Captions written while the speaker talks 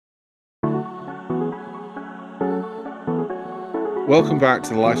Welcome back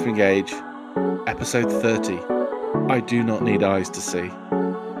to the Lifespring Age, episode 30. I do not need eyes to see.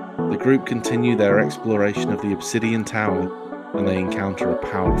 The group continue their exploration of the Obsidian Tower, and they encounter a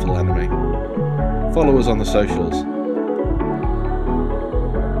powerful enemy. Follow us on the socials.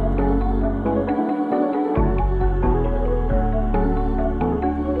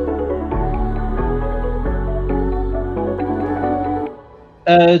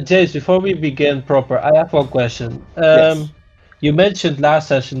 James, before we begin proper, I have one question. Yes. You mentioned last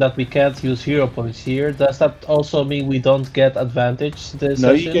session that we can't use hero points here. Does that also mean we don't get advantage this No,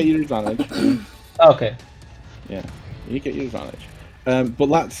 session? you get your advantage. Okay. Yeah, you get your advantage. But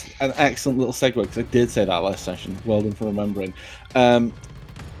that's an excellent little segue, because I did say that last session. Well done for remembering.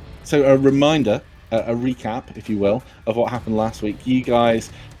 So a reminder, a recap, if you will, of what happened last week. You guys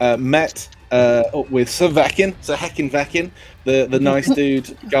met up with Sir Heckin Veckin, the nice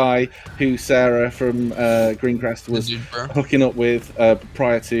dude guy who Sarah from Greencrest was hooking up with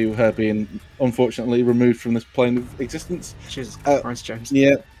prior to her being unfortunately removed from this plane of existence. Jesus Christ, James.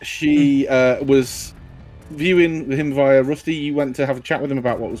 Yeah, she was viewing him via Rusty. You went to have a chat with him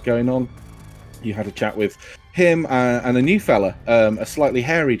about what was going on. You had a chat with him and a new fella, a slightly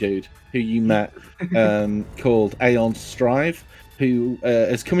hairy dude who you met called Aeon Strive, who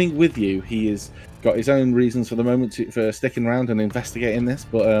is coming with you. He has got his own reasons for the moment for sticking around and investigating this,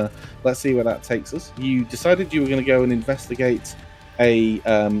 but let's see where that takes us. You decided you were going to go and investigate a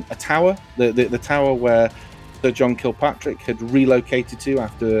tower, the tower where Sir John Kilpatrick had relocated to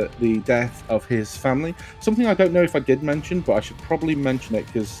after the death of his family. Something I don't know if I did mention, but I should probably mention it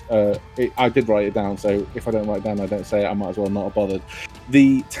because I did write it down, so if I don't write it down, I don't say it, I might as well not have bothered.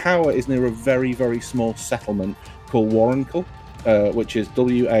 The tower is near a very, very small settlement called Warrenkale, which is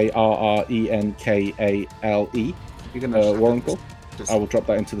Warrenkale. Warrenkale. I will drop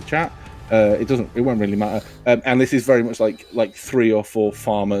that into the chat. It won't really matter. And this is very much like 3 or 4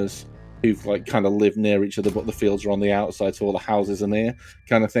 farmers who've kind of live near each other, but the fields are on the outside, so all the houses are near,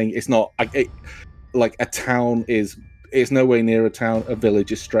 kind of thing. It's not like a town is. It's nowhere near a town. A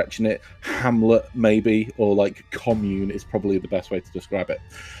village is stretching it. Hamlet, maybe, or commune is probably the best way to describe it.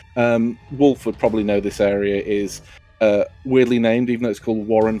 Wolf would probably know this area is weirdly named, even though it's called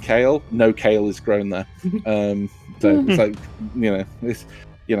Warrenkale. No kale is grown there. So it's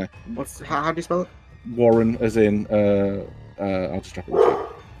it's how do you spell it? Warren, as in I'll just drop it in the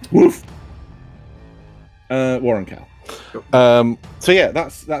chat. Woof. Warrenkale. So yeah,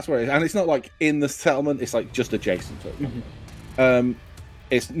 that's where it is, and it's not in the settlement. It's just adjacent to it. Mm-hmm.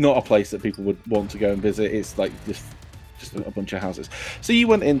 It's not a place that people would want to go and visit. It's just a bunch of houses. So you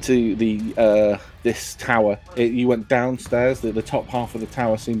went into the this tower. You went downstairs. The top half of the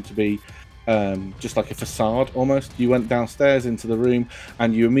tower seemed to be just like a facade almost. You went downstairs into the room,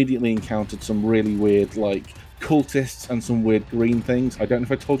 and you immediately encountered some really weird cultists and some weird green things. I don't know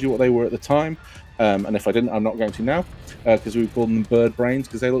if I told you what they were at the time, and if I didn't, I'm not going to now, because we called them bird brains,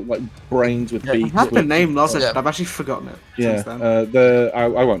 because they look like brains with beaks. I had the name last time, I've actually forgotten it. Yeah, I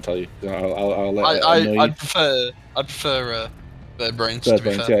won't tell you. I'll let I'd prefer bird brains. Bird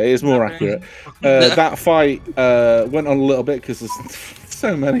brains, yeah, it is more accurate. That fight went on a little bit because there's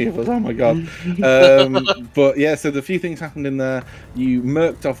so many of us. Oh my god! But yeah, so the few things happened in there. You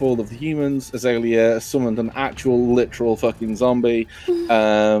murked off all of the humans. Azalea summoned an actual, literal fucking zombie.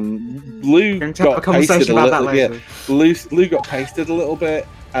 Lou got pasted a little. Yeah, Lou got pasted a little bit.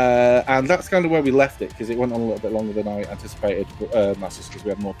 And that's kind of where we left it, because it went on a little bit longer than I anticipated. That's just because we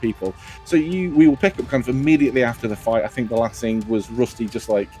had more people. So we will pick up kind of immediately after the fight. I think the last thing was Rusty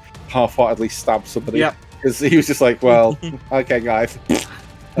just half-heartedly stabbed somebody. Yeah. Because he was just well, okay, guys.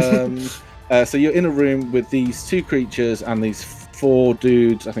 So you're in a room with these 2 creatures and these 4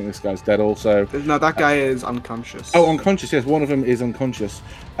 dudes. I think this guy's dead also. No, that guy is unconscious. Oh, unconscious, yes. One of them is unconscious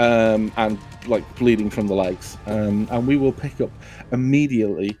and bleeding from the legs. And we will pick up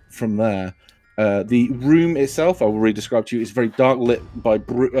immediately from there. The room itself, I will re-describe to you, is very dark, lit by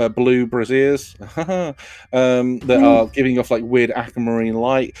blue braziers that are giving off weird aquamarine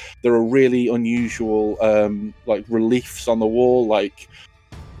light. There are really unusual reliefs on the wall,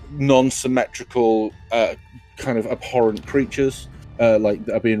 non-symmetrical kind of abhorrent creatures that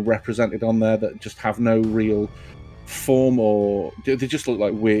are being represented on there that just have no real form, or they just look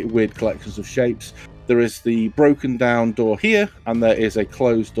like weird collections of shapes. There is the broken down door here, and there is a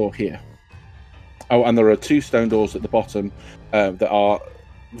closed door here. Oh, and there are 2 stone doors at the bottom that are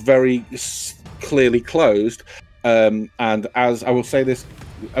very clearly closed. And as I will say this,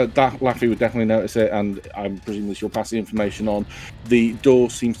 Laffy would definitely notice it, and I'm presuming she'll pass the information on. The door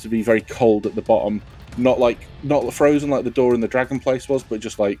seems to be very cold at the bottom. Not frozen like the door in the Dragon Place was, but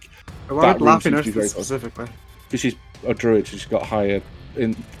just Why would Laffy notice this specifically? Because she's a druid, she's got higher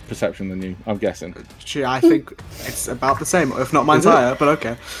in perception than you, I'm guessing. I think it's about the same, if not mine's Is it? higher, but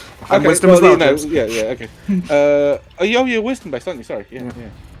okay. And Okay, wisdom as well, James. yeah, okay. You're wisdom based, aren't you? Sorry,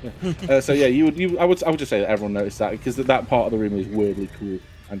 yeah. So yeah, I would just say that everyone noticed that because that part of the room is weirdly cool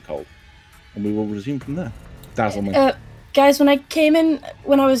and cold, and we will resume from there. Dazzle me. Guys, when I came in,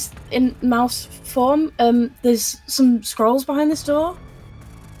 when I was in mouse form, there's some scrolls behind this door.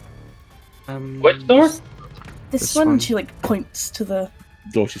 Which door? This one, she points to the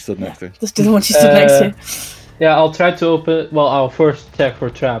door she stood next to. This is the one she stood next to. Yeah, I'll try to open. Well, I'll first check for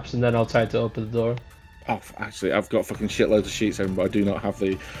traps, and then I'll try to open the door. Oh, actually, I've got fucking shitloads of sheets open, but I do not have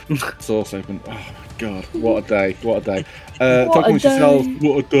the source open. Oh my god, what a day! What a day! Talk amongst yourselves.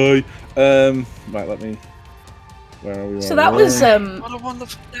 What a day! Right, let me. Where are we? So that was What a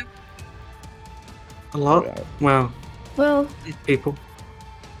wonderful day. A lot? Wow. Well, People.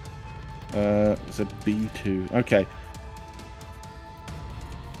 It's a B2. Okay.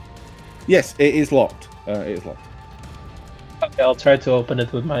 Yes, it is locked. It is locked. Okay, I'll try to open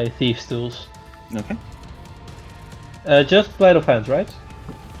it with my thieves' tools. Okay. Just sleight of hand, right?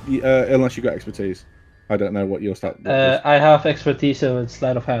 Unless you got expertise. I don't know what your stat is. I have expertise in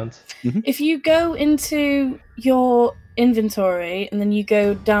sleight of hand. If you go into your inventory and then you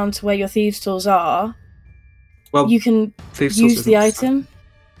go down to where your thieves' tools are, you can use the item.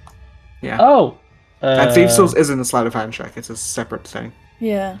 Yeah. Oh! And thieves' tools isn't a sleight of hand check, it's a separate thing.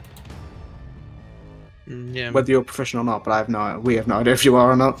 Yeah. Yeah. Whether you're proficient or not, but we have no idea if you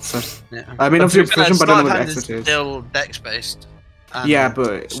are or not. So Yeah. I mean, obviously you're proficient, but I don't know what Sleight of hand expertise. is still dex based. Yeah,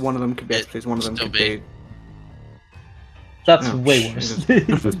 but one of them could be expertise, one of them could be. That's Oh, way worse.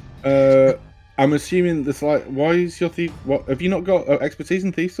 I'm assuming why is your thief? What have you not got expertise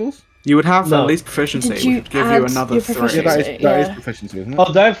in thieves' tools? You would have No. at least proficiency, Did you which would give you add another your 3. proficiency? That is Yeah. proficiency, isn't it?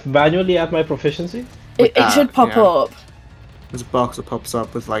 Oh, do I manually add my proficiency? It should pop yeah. up. There's a box that pops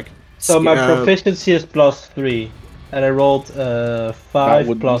up with So my proficiency is +3, and I rolled 5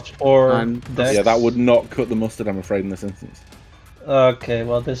 would- plus 4 and- dex. Yeah, that would not cut the mustard, I'm afraid, in this instance. Okay,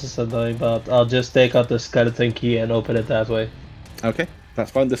 well this is annoying, but I'll just take out the skeleton key and open it that way. Okay, that's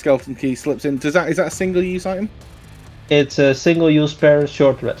fine. The skeleton key slips in. Is that a single-use item? It's a single-use pair,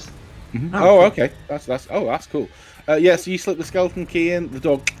 short rest. Mm-hmm. Oh, Oh, okay. That's cool. Yeah, so you slip the skeleton key in, the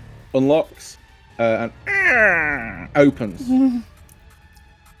door unlocks, and opens.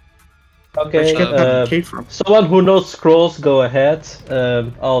 Where'd you get that Okay, key from? someone who knows scrolls, go ahead.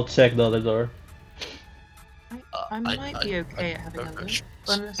 I'll check the other door. I might be okay at having a look,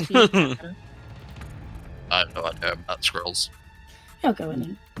 unless you. I have no idea about scrolls. I'll go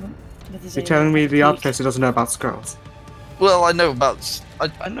in. You're telling me the artificer doesn't know about scrolls? Well, I know about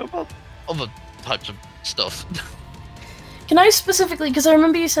other types of stuff. Can I specifically, because I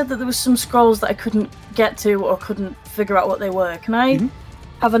remember you said that there was some scrolls that I couldn't get to or couldn't figure out what they were. Can I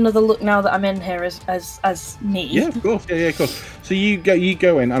have another look now that I'm in here as me? Yeah, of course. Yeah, of course. So you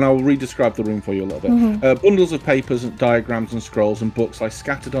go in, and I'll re-describe the room for you a little bit. Bundles of papers, and diagrams, and scrolls and books lie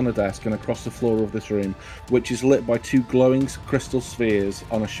scattered on a desk and across the floor of this room, which is lit by 2 glowing crystal spheres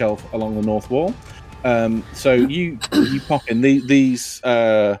on a shelf along the north wall. So you pop in.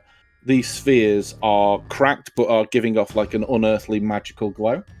 These spheres are cracked, but are giving off like an unearthly magical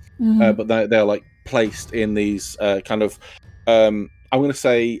glow. But they're like placed in these kind of. I'm going to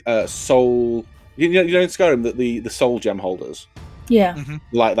say soul. You know in Skyrim that the soul gem holders. Yeah.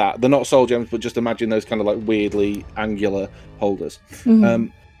 Like that. They're not soul gems, but just imagine those kind of like weirdly angular holders.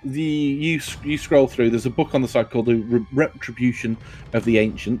 You scroll through. There's a book on the side called The Retribution of the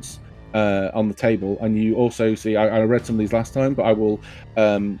Ancients on the table, and you also see. I read some of these last time, but I will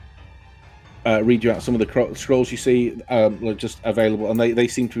read you out some of the scrolls you see just available, and they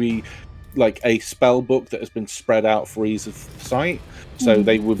seem to be like a spell book that has been spread out for ease of sight, so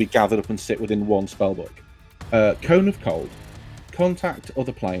they will be gathered up and sit within one spell book. Cone of Cold, Contact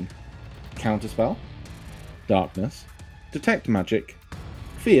Other Plane, Counterspell, Darkness, Detect Magic,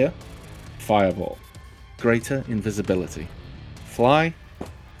 Fear, Fireball, Greater Invisibility, Fly,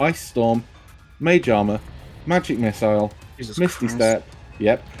 Ice Storm, Mage Armor, Magic Missile, Jesus Misty Christ. Step,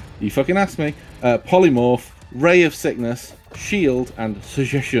 yep, you fucking asked me, Polymorph, Ray of Sickness, Shield, and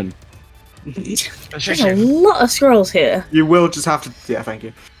Suggestion. There's a lot of scrolls here. You will just have to. Yeah, thank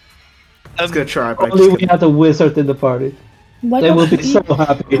you. I was gonna try, but I Only just we couldn't. had a wizard in the party. Why They don't will be we- so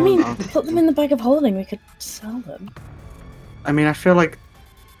happy. I mean, put them in the bag of holding. We could sell them. I mean, I feel like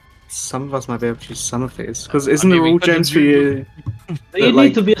some of us might be able to use some of these. Because isn't I the mean, we rule could gems for do- you? Do you like-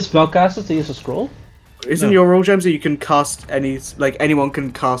 need to be a spellcaster to use a scroll? Isn't your rule gems that you can cast anyone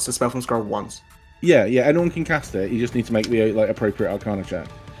can cast a spell from scroll once? Yeah, anyone can cast it. You just need to make the appropriate Arcana check.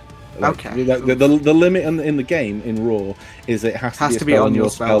 Like, Okay. The limit in the game in Raw is it has to be on your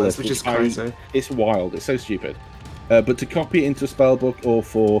spell list, which is crazy. It's wild. It's so stupid. But to copy it into a spell book, or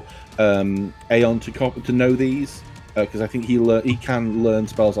for Aeon to know these, because I think he can learn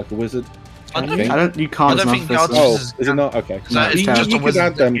spells like a wizard. I don't You can't. I don't think Oh, is it not? Okay. No, it's you just a could wizard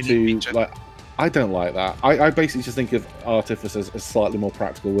add them that you to need to- like. I don't like that. I basically just think of artificers as slightly more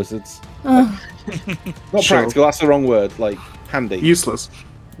practical wizards. Oh, Not Sure. practical. That's the wrong word. Like handy. Useless.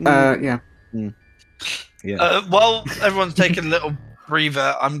 Yeah. Yeah. While everyone's taking a little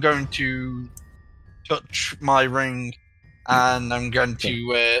breather, I'm going to touch my ring, and I'm going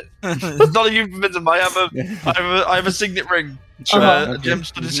to. It's not a euphemism. I have a signet ring. A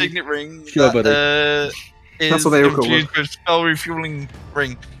gemstone signet ring. Sure, buddy. That's what they were called. Infused with spell refueling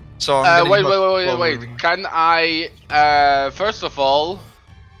ring. So I'm wait. Can I, first of all,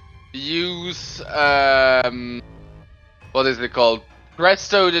 use, what is it called?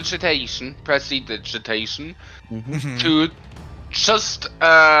 Prestidigitation to just,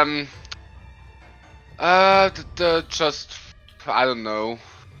 just, I don't know.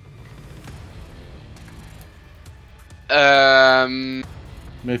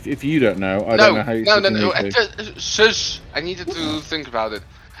 If you don't know, I don't know how you No. Shush! I needed to think about it.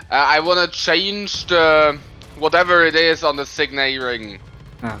 I wanna change the whatever it is on the Signet ring.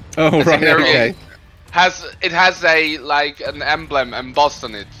 Oh, right. Okay. It has a an emblem embossed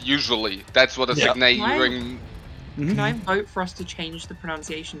on it. Usually, that's what a Signet Why? ring. Can I vote for us to change the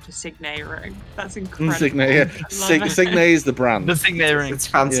pronunciation to Signet ring? That's incredible. Signet, yeah. Signet is the brand. The signet ring. It's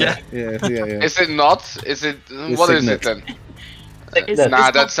fancy. Yeah. Is it not? Is it? What is it then? It's Nah,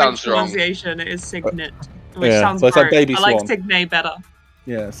 not that sounds French wrong. Pronunciation. It is Signet, which Yeah, sounds but it's like gross. baby I like swan. Signet better.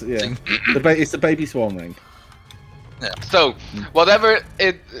 Yes, yeah. It's the baby swan ring. So, whatever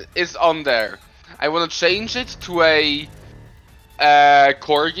it is on there, I want to change it to a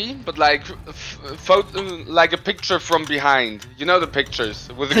corgi, but like like a picture from behind. You know the pictures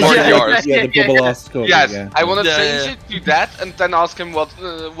with the corgi arms. Yeah, the bubble ass corgi. Yes, Yeah. I want to Yeah, change it to that, and then ask him what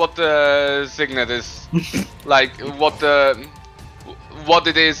the signet is, like what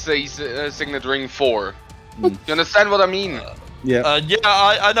it is a signet ring for. You understand what I mean? Yeah.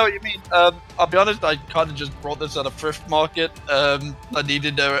 I know what you mean. I'll be honest, I kind of just brought this at a thrift market. I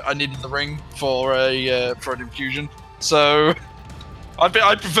needed the ring for an infusion, so I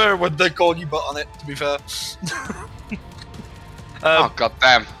prefer when they call you but on it. To be fair. Oh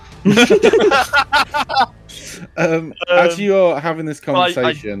goddamn! As you're having this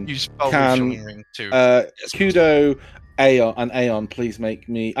conversation, I use spell can refueling ring too. Kudo, Aeon, please make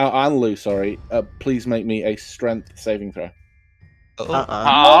me. And Lou, sorry. Please make me a strength saving throw.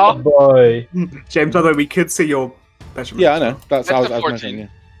 Oh boy. James, by the way, we could see your measurement. Yeah, I know. That's how I was 14. measuring.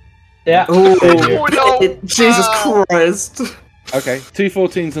 Yeah. Oh, no! Jesus Christ! Okay, 2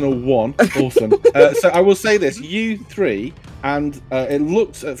 14s and a 1. Awesome. So I will say this: you three, and it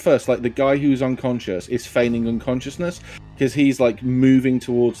looks at first like the guy who's unconscious is feigning unconsciousness because he's like moving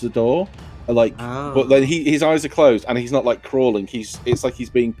towards the door, but then his eyes are closed and he's not like crawling. It's like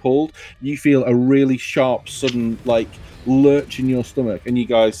he's being pulled. You feel a really sharp, sudden lurch in your stomach, and you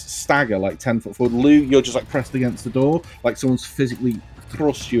guys stagger like 10 foot forward. Lou, you're just like pressed against the door, like someone's physically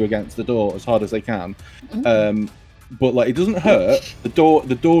thrust you against the door as hard as they can. But like it doesn't hurt. The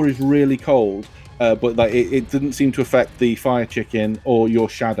door is really cold, but like it didn't seem to affect the fire chicken or your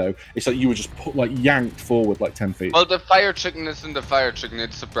shadow. It's like you were just yanked forward like 10 feet. Well, the fire chicken isn't the fire chicken;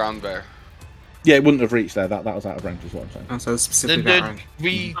 it's a brown bear. Yeah, it wouldn't have reached there. That was out of range, is what I'm saying. Oh, so specifically that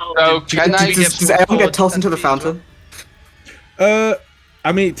range. So can I Does everyone get tossed into the fountain? I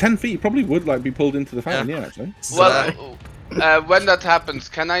mean, 10 feet, you probably would be pulled into the fountain. Yeah, actually. Well, when that happens,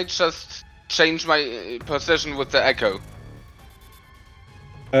 can I just change my position with the echo?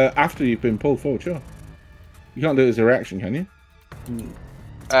 After you've been pulled forward, sure. You can't do it as a reaction, can you?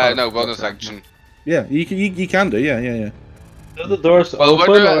 No, bonus action. Yeah, you can do. Yeah. Are the doors Well, open,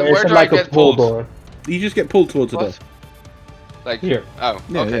 or is where it do I like a get pull pulled? door? You just get pulled towards the door. What? Like Here. Oh,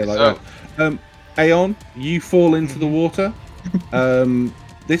 Yeah, okay. yeah, like So that. Aeon, you fall into the water.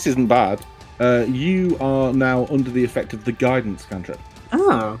 This isn't bad. You are now under the effect of the guidance cantrip.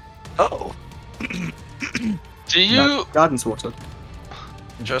 Oh. Oh, do you Guidance water.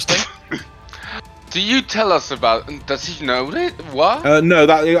 interesting. tell us about? Does he know it? What? No,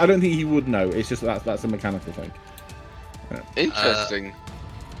 that I don't think he would know. It's just that's a mechanical thing. Interesting.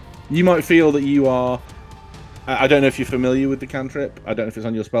 You might feel that you are. I don't know if you're familiar with the cantrip. I don't know if it's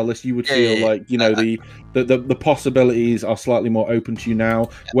on your spell list. You would feel yeah. like the possibilities are slightly more open to you now.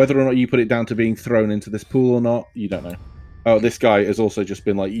 Whether or not you put it down to being thrown into this pool or not, you don't know. Oh, this guy has also just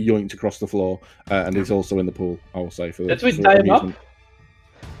been yoinked across the floor, and he's also in the pool. I will say for Did we for tie him up? amusement.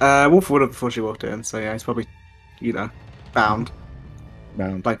 Wolf would have before she walked in, so yeah, he's probably, bound.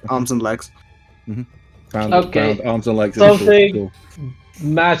 Like arms and legs. Bound, Okay. bound, arms and legs. Something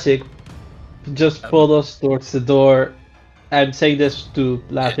magic just pulled us towards the door. I'm saying this to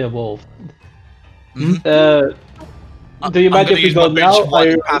Latvia Wolf. Do you mind if we go now?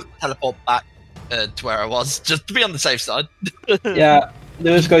 Have to teleport back to where I was, just to be on the safe side. Yeah,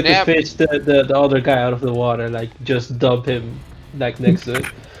 Louis going to fish the other guy out of the water, like just dump him like next to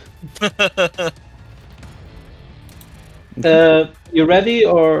it. You ready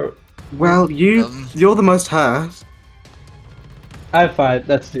or? Well, you're the most hurt. I'm fine.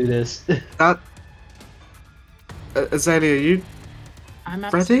 Let's do this. That Azalea, you I'm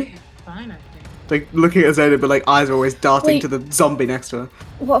ready? absolutely fine, I think. Like looking at Azalea, but like eyes are always darting to the zombie next to her.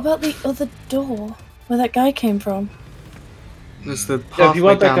 What about the other door where that guy came from? There's the Yeah, if you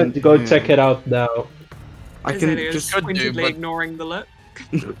want, halfway I can down go here. check it out now. I can Azalea's just pointedly but- ignoring the look.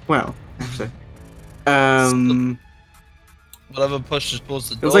 well, actually. Whatever pushes towards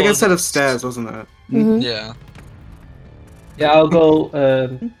the door. It was like a set of stairs, wasn't it? Mhm. Yeah. Yeah, I'll go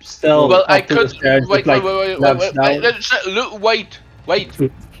stealth Well, I up to the could stairs wait, with, like, lamps down. wait.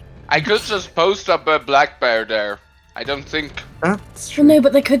 I could just post up a black bear there. I don't think. That's Well, true. no,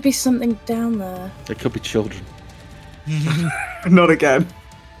 but there could be something down there. There could be children. Not again.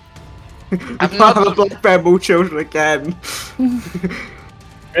 I can't not- have a black bear maul children again.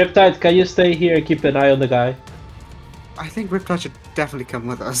 Riptide, can you stay here and keep an eye on the guy? I think Riptide should definitely come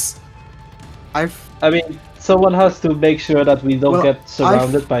with us. I mean, someone has to make sure that we don't Well, get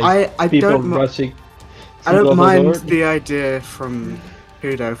surrounded by I people don't mi- rushing. I don't through the mind door. the idea from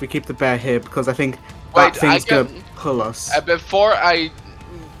Hudo if we keep the bear here because I think Wait, that thing's I gonna can- pull us. Before I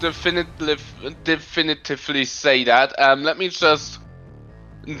definitively say that, let me just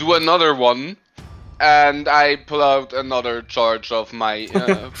do another one, and I pull out another charge of my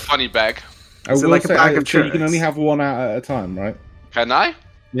funny bag. I Is it will like a say, bag of so you can tricks? only have one out at a time, right? Can I?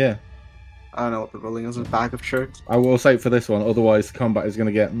 Yeah. I don't know what the ruling is. A bag of tricks. I will say for this one, otherwise combat is going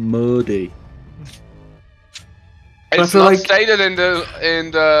to get muddy. It's feel not like- stated in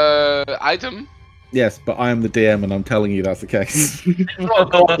the item. Yes, but I am the DM and I'm telling you that's the case.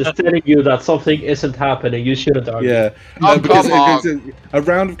 God is telling you that something isn't happening. You shouldn't argue. Yeah. Oh, Because come on. a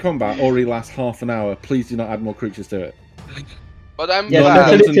round of combat already lasts half an hour. Please do not add more creatures to it. But I'm Yeah, Not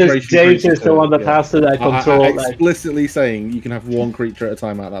glad. especially since concentration James creatures is the to one it, that yeah. has to like, control. I'm like, explicitly saying you can have one creature at a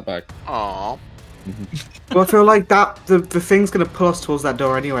time out of that bag. Aww. Well, I feel like that the thing's gonna pull us towards that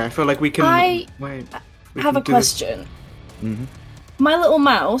door anyway. I feel like we can. I wait. we have can a do this- question. Mhm. My little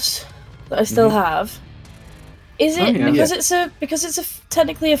mouse that I still have. Is it Oh, yeah. because it's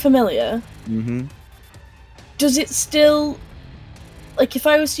technically a familiar? Mm-hmm. Does it still, like, if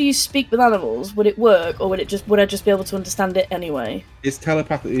I was to use speak with animals, would it work, or would I just be able to understand it anyway? It's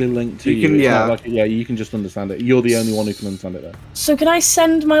telepathically linked to You you. can- It's yeah. not like, you can just understand it. You're the only one who can understand it, though. So can I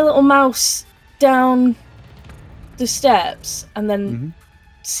send my little mouse down the steps and then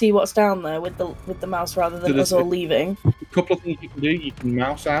see what's down there with the mouse rather than there's us all a- leaving? A couple of things you can do. You can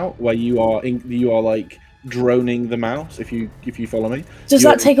mouse out where you are like droning the mouse. If you follow me. Does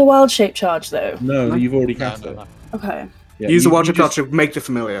You're- that take a wild shape charge though? No, you've already cast it. Okay. Yeah, Use the you watcher just- card to make the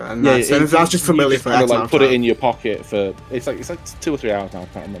familiar, and Yeah, that's just familiar for kind X of amount like of put it time. in your pocket for it's like 2 or 3 hours now. I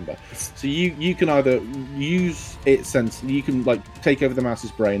can't remember. So you can either use its sense. You can like take over the mouse's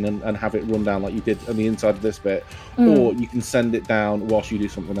brain and have it run down like you did on the inside of this bit, or you can send it down whilst you do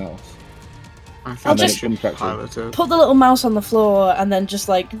something else. I I'll found just it pilot it. put the little mouse on the floor and then just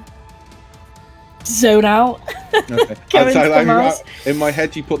like zone out. Okay. Go into the mouse. In my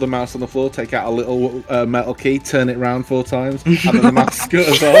head, you put the mouse on the floor, take out a little metal key, turn it round 4 times, and then the mouse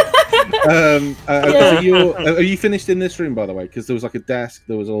scutters off. So are you finished in this room, by the way? Because there was like a desk,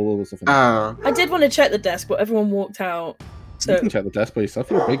 there was all other stuff in there. Oh, I did want to check the desk, but everyone walked out. You So can check the desk by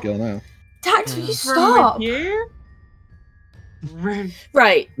yourself. You're a big girl now. Dax, will you Room stop? with you? Room.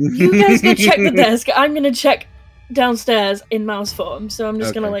 Right, you guys go check the desk. I'm gonna check downstairs in mouse form. So I'm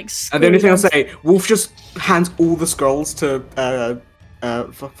just gonna Okay. like. and the only thing I'll scurry say, Wolf just hands all the scrolls to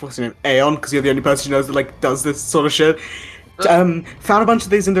what's your name, Aeon, because you're the only person who knows that like does this sort of shit. Found a bunch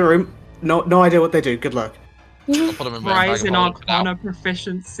of these in the room. No idea what they do. Good luck. I'll put 'em in my Rise bag in and hold it out. Arcana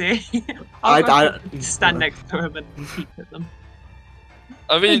proficiency. I- I'll go stand next to him and peek at them.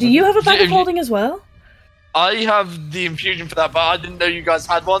 I mean, Do you have a bag if of holding as well? I have the infusion for that, but I didn't know you guys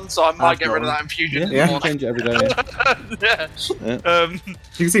had one, so I might I've get got rid of one. that infusion. Yeah, in you the can morning. change it every day. Yeah. Yeah. You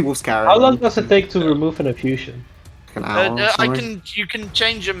can see Wolf's carrying. how long does it take to remove an infusion? Like an hour or I something? you can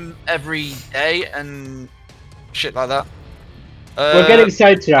change them every day and shit like that. We're getting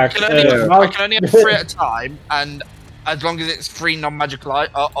sidetracked. I can only Mal- have 3 at a time, and as long as it's 3 non-magical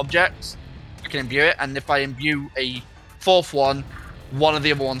objects, I can imbue it. And if I imbue a 4th one of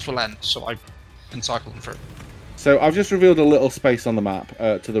the other ones will end, so I can cycle them through. So I've just revealed a little space on the map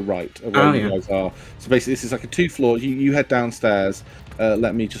to the right of where you guys are. So basically, this is like a 2 floors. You head downstairs.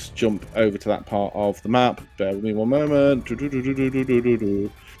 Let me just jump over to that part of the map. Bear with me one moment.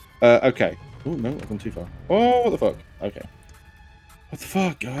 Okay. Oh no, I've gone too far. Oh, what the fuck? Okay. What the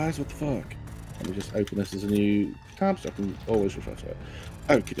fuck, guys? What the fuck? Let me just open this as a new tab so I can always refer to it.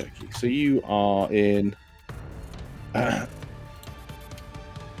 Okie dokie. So you are in.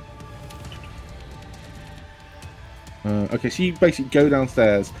 Okay, so you basically go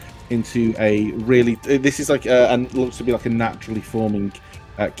downstairs into a really. This is like and looks to be like a naturally forming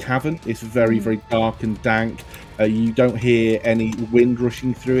cavern. It's very dark and dank. You don't hear any wind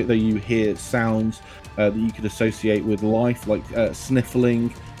rushing through it, though you hear sounds that you could associate with life, like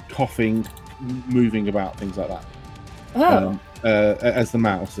sniffling, coughing, moving about, things like that. Oh. As the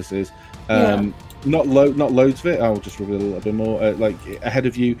mouse, this is. Not loads of it. I'll just reveal a little bit more. Like ahead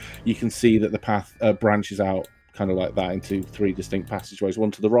of you, you can see that the path branches out kind of like that into 3 distinct passageways. One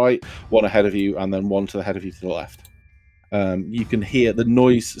to the right, one ahead of you, and then one to the head of you to the left. You can hear the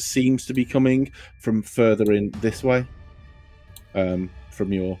noise seems to be coming from further in this way.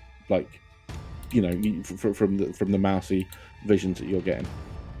 From your from the mousy visions that you're getting.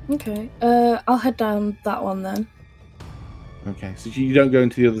 Okay. I'll head down that one then. Okay, so you don't go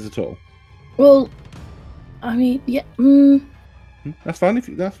into the others at all. Well, I mean, yeah. That's fine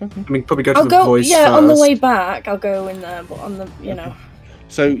that's fine. I mean, probably go to I'll the go. voice Yeah, first. on the way back, I'll go in there. But on the,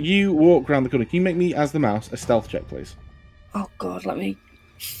 So you walk around the corner. Can you make me, as the mouse, a stealth check, please? Oh God, let me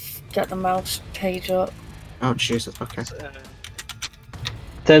get the mouse page up. Oh Jesus. Okay.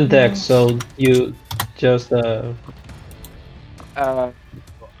 10 dex, so you just Are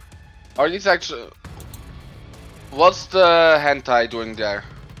these actually? What's the hentai doing there?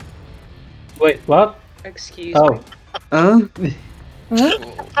 Wait, what? Excuse Oh. me.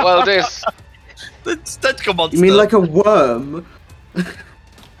 Well, this. It's tentacle monster. You mean like a worm?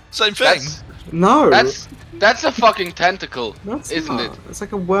 Same thing. No. That's a fucking tentacle, That's isn't not. it? It's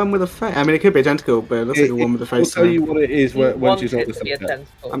like a worm with a face. I mean, it could be a tentacle, but it looks like a worm with a I'll face. tell you what it is when Want she's it on the to be a subject.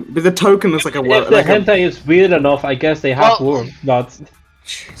 tentacle. But the token looks like a worm. If the Like hentai is weird enough, I guess they have Well- worms, but...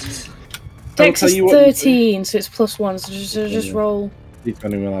 Dex tell is you what- 13, so it's +1. So just Yeah. roll. He's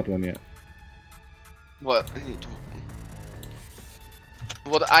only will add one yet. What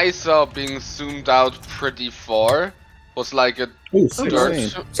I saw being zoomed out pretty far was like a Oh, dirt.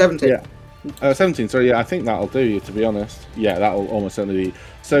 16. 17. Yeah. 17, so yeah, I think that'll do you, to be honest. Yeah, that'll almost certainly be.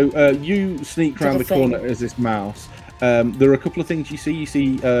 So you sneak around the corner as this mouse. There are a couple of things you see. You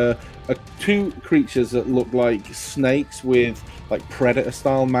see 2 creatures that look like snakes with like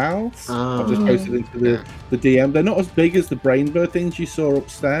predator-style mouths. I've just posted into the DM. They're not as big as the brainbird things you saw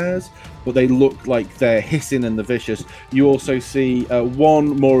upstairs, but they look like they're hissing and they're vicious. You also see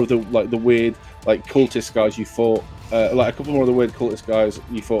one more of the weird cultist guys you fought. Like a couple more of the weird cultist guys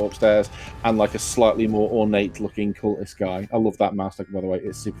you fought upstairs, and like a slightly more ornate looking cultist guy. I love that mouse token, by the way.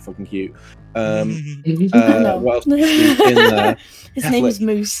 It's super fucking cute. No. What else do you see in there? His name is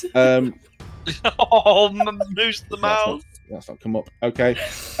Moose. Oh, Moose the mouse. That's not come up. Okay.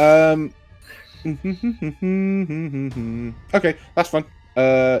 Okay, that's fine.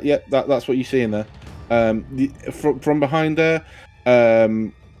 Yeah, that's what you see in there. From behind there,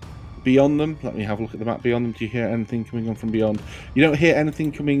 beyond them, let me have a look at the map. Beyond them, do you hear anything coming on from beyond? You don't hear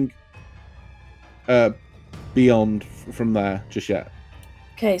anything coming beyond from there just yet.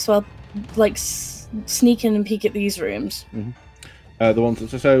 Okay, so I'll sneak in and peek at these rooms. The ones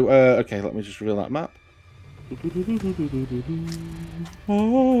that, okay, let me just reveal that map.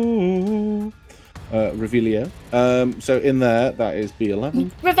 Revelio. So in there, that is B11.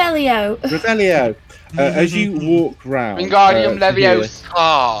 Revelio. Revelio. As you walk round, Wingardium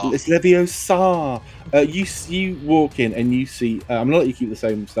Leviosa. It's Leviosa. You walk in and you see. I'm gonna let you keep the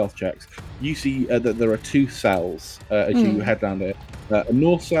same stealth checks. You see that there are 2 cells as you head down there. A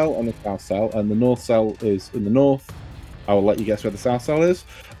north cell and a south cell, and the north cell is in the north. I will let you guess where the south cell is.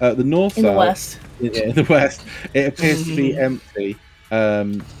 The north In cell the west. in the west. It appears to be empty.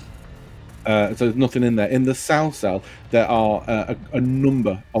 So there's nothing in there. In the south cell, there are a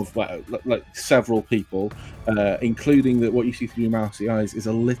number of like several people, including that what you see through your mousy eyes is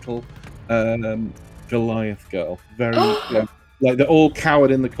a little Goliath girl. Very like they're all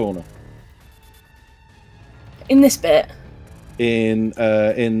cowered in the corner. In this bit. In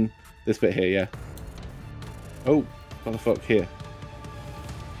this bit here, yeah. Oh, what the fuck here?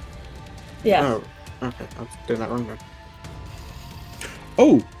 Yeah. Oh, okay. I was doing that wrong then.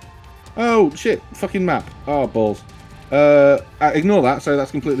 Oh shit! Fucking map. Oh balls. Ignore that. So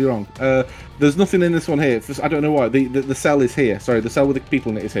that's completely wrong. There's nothing in this one here. I don't know why. The cell is here. Sorry, the cell with the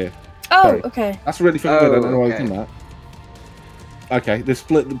people in it is here. Oh, Sorry. okay. That's really fucking good. I don't know why I've done that. Okay, they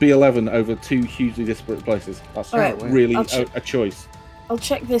split the B11 over 2 hugely disparate places. That's Alright, really a choice. I'll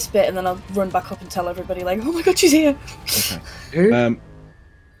check this bit and then I'll run back up and tell everybody, like, oh my god, she's here. Okay.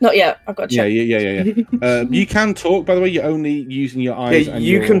 Not yet. I've got to check. Yeah. You can talk, by the way. You're only using your eyes. Yeah, and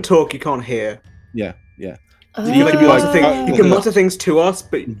you your... can talk. You can't hear. Yeah. You can mutter things to us,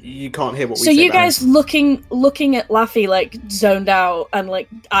 but you can't hear what we say. So you guys looking at Laffy like zoned out and like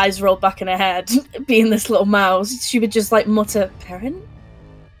eyes rolled back in her head, being this little mouse, she would just like mutter parent,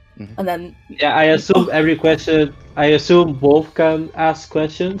 and then I assume every question. I assume Wolf can ask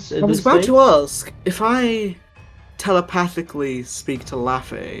questions. I was about to ask if I telepathically speak to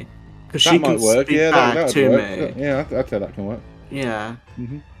Laffy, because she can work. speak back to me. Yeah, I'd say that can work. Yeah.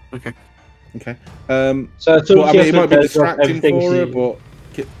 Okay. So it might be distracting for her, but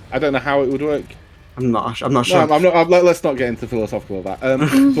I don't know how it would work. I'm not sure. Let's not get into philosophical of that.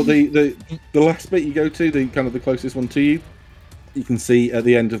 But the last bit you go to, the kind of the closest one to you, you can see at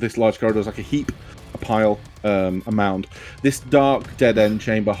the end of this large corridor is like a heap, a pile, a mound. This dark dead end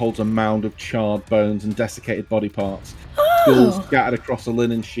chamber holds a mound of charred bones and desiccated body parts. Skulls scattered across a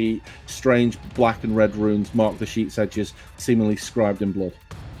linen sheet. Strange black and red runes mark the sheet's edges, seemingly scribed in blood.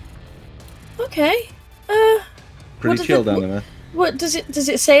 Okay. Pretty chill down there. What does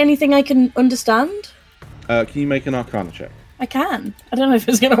it say? Anything I can understand? Can you make an Arcana check? I can. I don't know if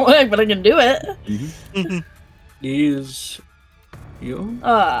it's gonna work, but I can do it. Use your.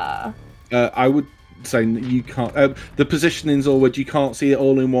 I would say you can't. The positioning's all weird. You can't see it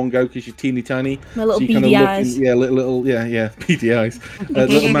all in one go because you're teeny tiny. My little so beady eyes. Little beady eyes.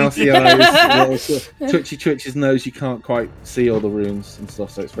 Little mousy eyes. Little twitches nose. You can't quite see all the runes and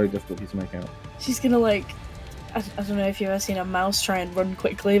stuff, so it's very difficult for you to make out. She's gonna like. I don't know if you've ever seen a mouse try and run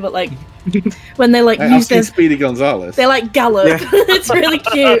quickly, but like when they like use their Speedy Gonzales, they like gallop. Yeah. It's really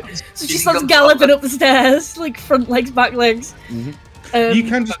cute. So she starts galloping up the stairs, like front legs, back legs. You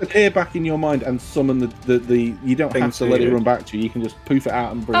can just appear back in your mind and summon the you don't have to let it run back to you. You can just poof it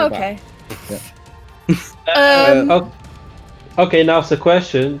out and bring it back. Yeah. Okay, now's the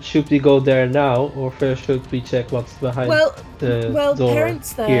question: should we go there now, or first should we check what's behind the door?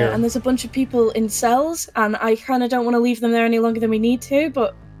 Parents there, here? and there's a bunch of people in cells, and I kind of don't want to leave them there any longer than we need to.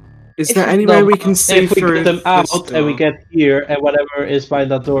 But is there any way we can see if we through get them out door? and we get here, and whatever is by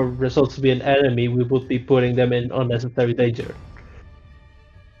that door results to be an enemy, we would be putting them in unnecessary danger.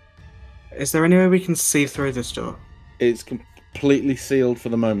 Is there any way we can see through this door? It's completely sealed for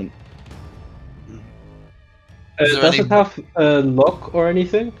the moment. Does it have a lock or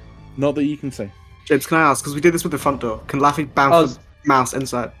anything? Not that you can see. James, can I ask? Because we did this with the front door. Can Laffy bounce the mouse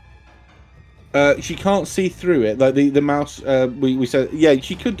inside? She can't see through it. Like the mouse, we said,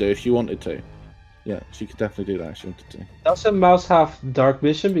 she could do if she wanted to. Yeah, she could definitely do that if she wanted to. Does a mouse have dark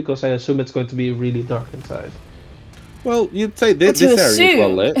vision? Because I assume it's going to be really dark inside. Well, you'd say this area is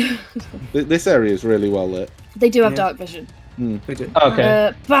well lit. This area is really well lit. They do have dark vision. They do.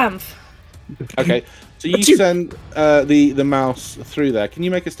 Okay. Bamf. Okay, so you send the mouse through there. Can you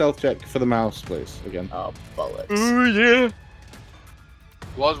make a stealth check for the mouse, please? Again. Oh, bollocks. Oh yeah.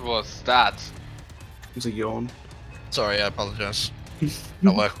 What was that? It was a yawn. Sorry, I apologize.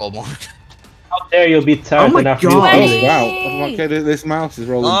 At work all morning. How dare you be tired enough? Oh wow! Okay, this mouse is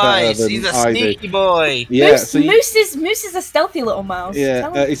rolling better than he's a I sneaky do. boy. Yeah, Moose is a stealthy little mouse.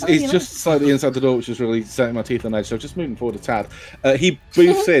 Yeah, he's just slightly inside the door, which is really setting my teeth on edge. So just moving forward a tad. He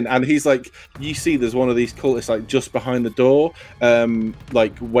boots in, and he's like, you see, there's one of these cultists like just behind the door,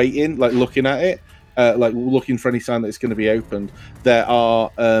 like waiting, like looking at it, like looking for any sign that it's going to be opened. There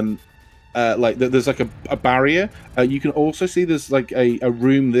are there's like a barrier. You can also see there's like a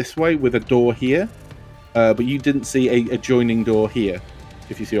room this way with a door here, but you didn't see a adjoining door here,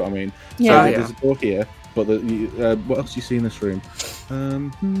 if you see what I mean. Yeah. So there's a door here, but what else do you see in this room? Bear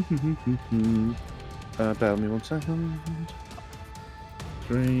with me 1 second.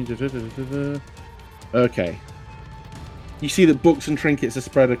 3. Okay. You see that books and trinkets are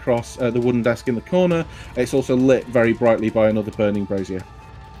spread across the wooden desk in the corner. It's also lit very brightly by another burning brazier.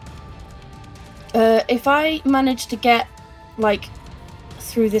 If I manage to get like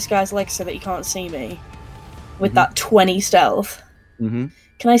through this guy's legs so that he can't see me with that 20 stealth, can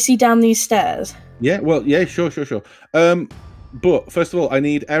I see down these stairs? Yeah, well, yeah, sure. But first of all, I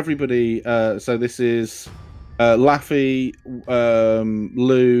need everybody. So this is Laffy,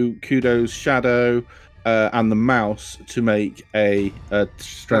 Lou, Kudos, Shadow, and the mouse to make a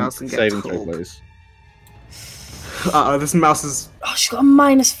strength saving throw, please. This mouse is. Oh, she's got a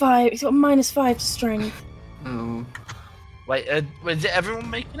 -5. He's got a -5 to strength. Oh. Wait, is it everyone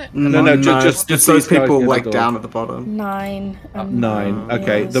making it? No, just those these guys people near the like door. down at the bottom. 9. Nine.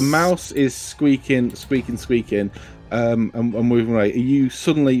 Okay, the mouse is squeaking, and moving away. You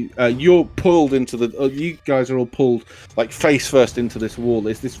suddenly, you're pulled into you guys are all pulled like face first into this wall.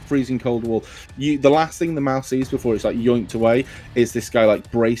 It's this freezing cold wall. The last thing the mouse sees before it's like yoinked away is this guy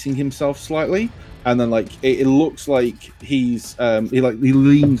like bracing himself slightly, and then like it looks like he's he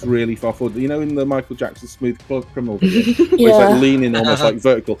leans really far forward. You know, in the Michael Jackson Smooth Criminal video, where he's like leaning almost like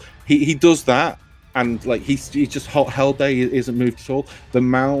vertical. He does that. And like he's just held there, he isn't moved at all. The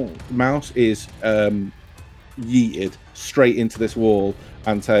mouse is yeeted straight into this wall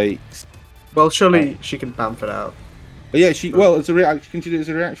and takes. Well, surely she can bamf it out. Yeah, well, it's a reaction. Can she do it as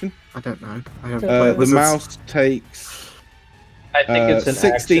a reaction? I don't know. I don't play The wizards. mouse takes. I think it's an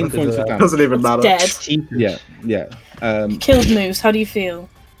 16 action points of damage. Doesn't even matter. Dead. Yeah. Killed Moose. How do you feel?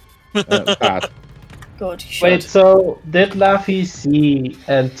 Bad. Good. You should. Wait, so did Laffy see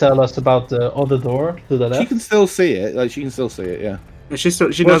and tell us about the other door to the left? She can still see it. Like she can still see it. Yeah. She Well,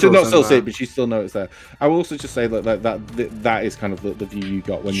 knows she what's not in still there. see it, but she still knows it's there. I will also just say that is kind of the view you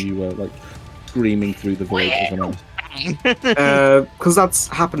got when you were like screaming through the village as a mouse. Because that's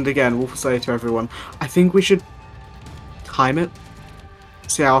happened again. We'll say to everyone. I think we should time it.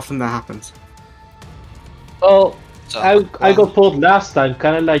 See how often that happens. Well, I got pulled last time.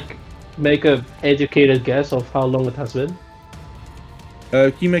 Kind of like make a educated guess of how long it has been.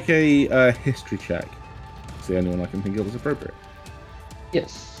 Can you make a history check? It's the only one I can think of is appropriate.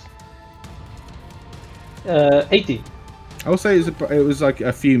 Yes. 18. I will say it was like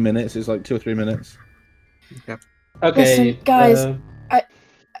a few minutes. It's like 2 or 3 minutes. Okay, Listen, guys,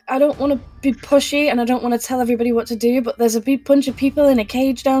 I don't want to be pushy and I don't want to tell everybody what to do, but there's a big bunch of people in a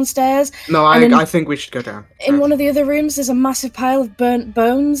cage downstairs. No, I think we should go down. In one of the other rooms, there's a massive pile of burnt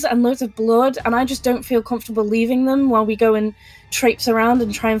bones and loads of blood, and I just don't feel comfortable leaving them while we go and traipse around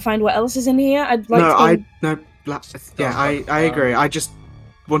and try and find what else is in here. I'd like I agree. I just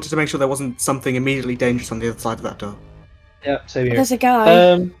wanted to make sure there wasn't something immediately dangerous on the other side of that door. Yeah, same here. There's a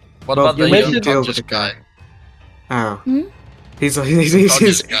guy. What Well, about the you young mentioned deal with conscious the guy. guy? Oh. Hmm? He's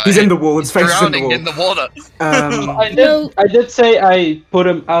Conscious guy. in the wall. His face is in the Drowning wall. in the water. I did say I put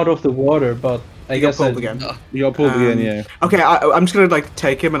him out of the water, but I He guess got pulled again. You got pulled again, yeah. Okay, I'm just gonna like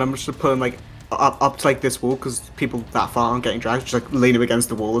take him and I'm just gonna put him like up to like this wall because people that far aren't getting dragged. Just like lean him against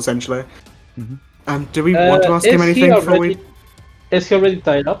the wall essentially. Do we want to ask him anything before we? Is he already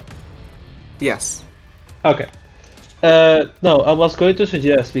tied up? Yes. Okay. No, I was going to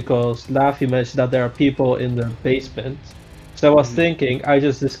suggest, because Laffy mentioned that there are people in the basement. So I was thinking I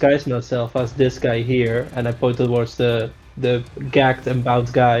just disguise myself as this guy here, and I point towards the gagged and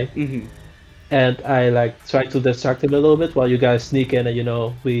bound guy. And I like try to distract him a little bit while you guys sneak in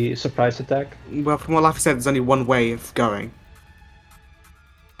and we surprise attack. Well, from what Laffy said, there's only one way of going.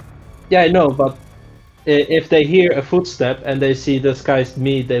 Yeah, I know, but if they hear a footstep and they see disguised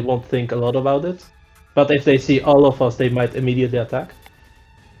me, they won't think a lot about it. But if they see all of us, they might immediately attack.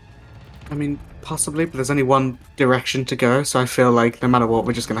 I mean, possibly, but there's only one direction to go, so I feel like no matter what,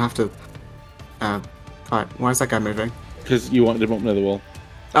 we're just gonna have to. Fight. Why is that guy moving? Because you wanted him up near the wall.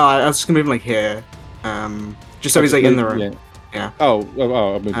 Oh, I was just gonna move him like here. Just so he's like in the room. Yeah. Oh,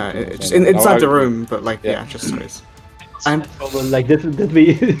 I moved Just inside the room, but like just so he's. Like, did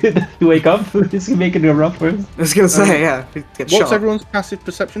we did he wake up? Is he making a run for him? I was gonna say, get What's shot. everyone's passive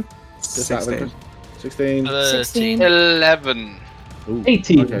perception? Just out of 16. 16. 16. 11. Ooh,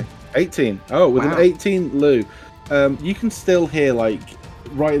 18. Okay. 18. Oh, with an 18, Lou, you can still hear like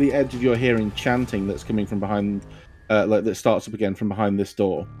right at the edge of your hearing chanting that's coming from behind, like that starts up again from behind this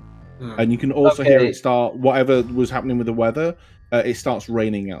door, and you can also hear it start. Whatever was happening with the weather, it starts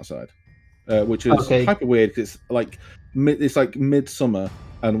raining outside, which is hyper weird because it's like midsummer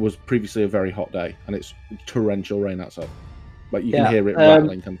and was previously a very hot day, and it's torrential rain outside. Like you can hear it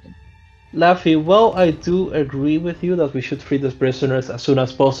rattling something. Laffy, well, I do agree with you that we should free these prisoners as soon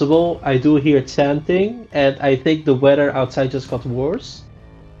as possible. I do hear chanting, and I think the weather outside just got worse.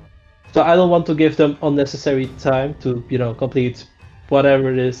 So I don't want to give them unnecessary time to, complete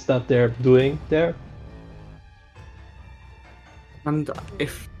whatever it is that they're doing there. And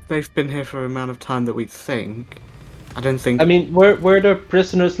if they've been here for an amount of time that we think, I don't think. I mean, were the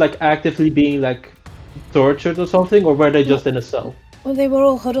prisoners like actively being like tortured or something, or were they just in a cell? Well, they were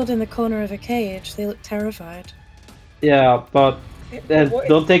all huddled in the corner of a cage. They looked terrified. Yeah, but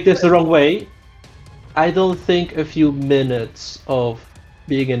don't take this the wrong way. I don't think a few minutes of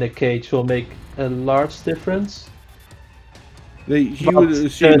being in a cage will make a large difference. You would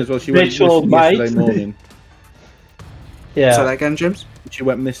assume as well she went missing yesterday morning. Yeah. Say that again, James? She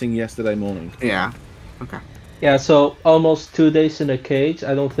went missing yesterday morning. Yeah. Okay. Yeah, so almost 2 days in a cage.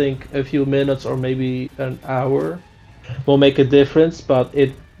 I don't think a few minutes or maybe an hour will make a difference, but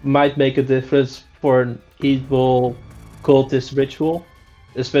it might make a difference for an evil cultist ritual,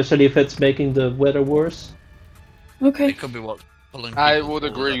 especially if it's making the weather worse. Okay. It could be what pulling I people would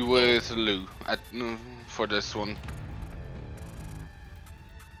forward agree up. with Lou for this one.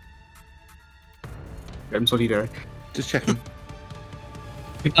 James, what are you doing? Just checking.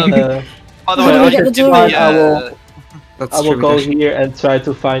 By the How way, do I we get the should door? be, I will- That's I will true, go Dish. here and try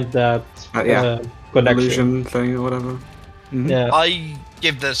to find that Yeah. connection. Illusion thing or whatever. Mhm. Yeah. I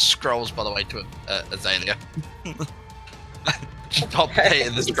give the scrolls, by the way, to Azalea. Stop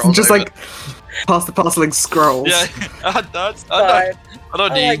hating the scrolls. Just over. like pass the parceling scrolls. Yeah, I Fine.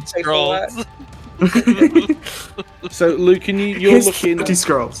 don't I need like paperwork. scrolls. So, Luke, you're Here's looking 50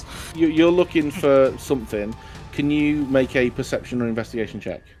 scrolls. you're looking for something. Can you make a perception or investigation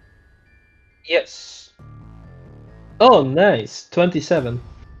check? Yes. Oh, nice. 27.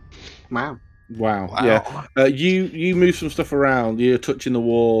 Wow. Wow. Wow. Yeah. You move some stuff around. You're touching the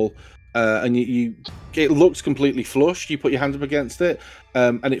wall, and you it looks completely flush. You put your hand up against it,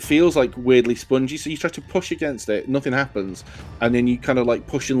 and it feels like weirdly spongy. So you try to push against it, nothing happens, and then you kind of like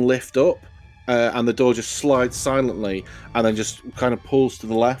push and lift up, and the door just slides silently, and then just kind of pulls to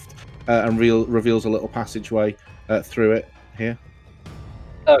the left, and reveals a little passageway through it here.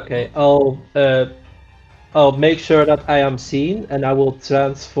 Okay, I'll make sure that I am seen, and I will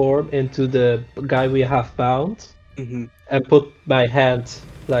transform into the guy we have bound, hmm and put my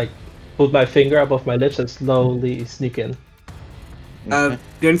finger above my lips and slowly sneak in. The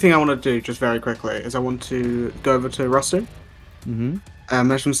only thing I want to do, just very quickly, is I want to go over to Rusty. Mm-hmm.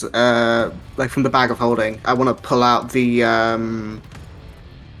 Like from the bag of holding, I want to pull out the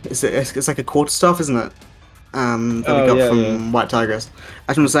it's like a quarterstaff, isn't it? That we got from White Tigers.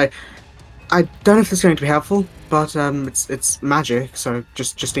 I just want to say, I don't know if this is going to be helpful, but it's magic, so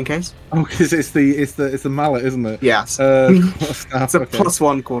just in case. Oh, because it's the mallet, isn't it? Yes. Quarterstaff, It's a okay.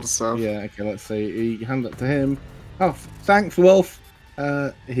 +1 quarterstaff. Yeah. Okay. Let's see. You hand it to him. Oh, thanks, Wolf.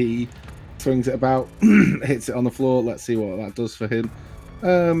 He swings it about, hits it on the floor. Let's see what that does for him.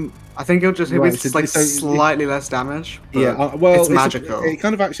 I think it'll just Right, it's so- like so- slightly less damage. But Yeah. Well, it's magical. It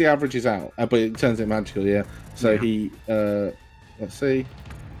kind of actually averages out, but it turns it magical. Yeah. So Yeah. he. Let's see.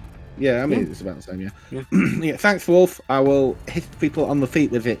 Yeah, I mean it's about the same. Yeah. Yeah. Yeah. Thanks, Wolf. I will hit people on the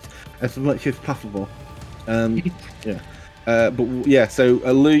feet with it as much as possible. Yeah. But yeah. So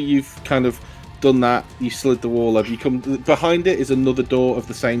Lou, you've kind of done that. You slid the wall over. You come behind it is another door of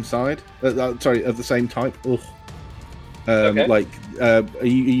the same side. Sorry, of the same type. Ugh. Okay. Like, are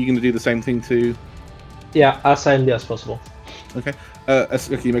you going to do the same thing to? Yeah, as silently as possible. Okay.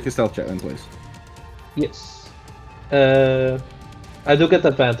 Can you make a stealth check then, please? Yes. I do get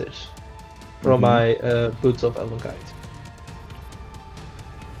advantage from my Boots of Elven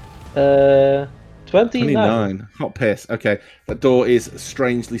Guide. 29. Hot piss. Okay. That door is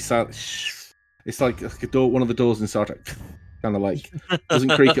strangely silent. It's like a door. One of the doors in Star Trek. Kind of like doesn't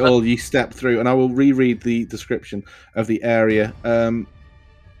creak at all. You step through, and I will reread the description of the area.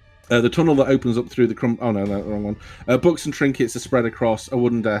 The tunnel that opens up through the oh no, wrong one. Books and trinkets are spread across a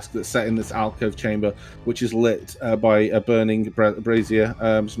wooden desk that's set in this alcove chamber, which is lit by a burning brazier.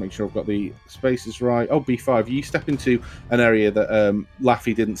 Just make sure I've got the spaces right. Oh, B5. You step into an area that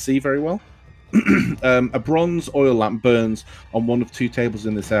Laffy didn't see very well. A bronze oil lamp burns on one of two tables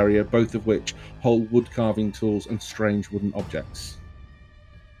in this area, both of which hold wood carving tools and strange wooden objects.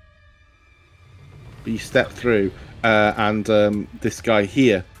 You step through, and this guy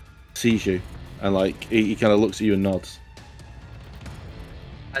here sees you, and like he kind of looks at you and nods.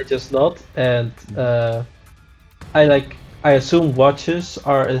 I just nod, and I assume watches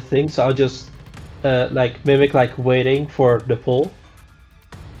are a thing, so I'll just mimic waiting for the pull.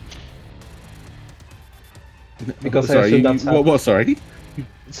 Because I assume that's what? Sorry.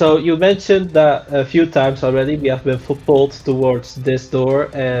 So you mentioned that a few times already. We have been pulled towards this door,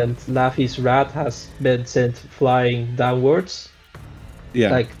 and Laffy's rat has been sent flying downwards,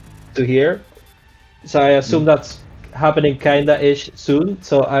 Yeah. to here. So I assume that's happening kinda-ish soon.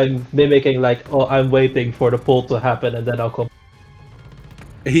 So I'm mimicking I'm waiting for the pull to happen, and then I'll come.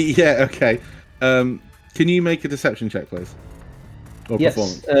 Yeah. Okay. Can you make a deception check, please? Or Yes.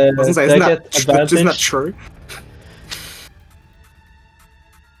 performance? I was gonna say, do I get isn't that advantage? true?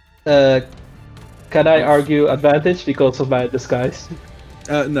 Can I argue advantage because of my disguise?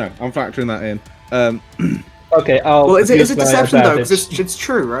 No, I'm factoring that in. Okay, I'll. Well, is use it my deception though? advantage. Because it's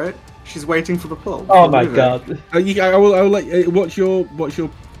true, right? She's waiting for the pull. Oh my Moving. god. I will let. What's your? Do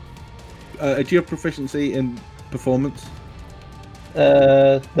you have proficiency in performance?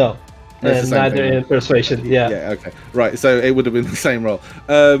 No. That's the same neither thing, in persuasion. Yeah. Yeah, okay. Right, so it would have been the same roll.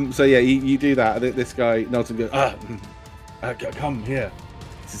 So yeah, you do that. This guy nods and goes, come here.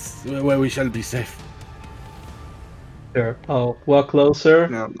 This is where we shall be safe. Sure. I'll walk closer.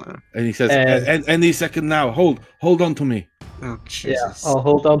 No. And he says, And- any second now. Hold on to me. Oh, Yeah, Jesus. I'll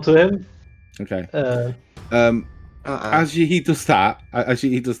hold on to him. Okay. Uh, As he does that,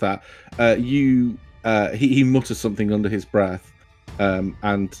 he mutters something under his breath,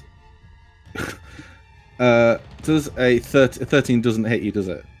 and does a 13 doesn't hit you, does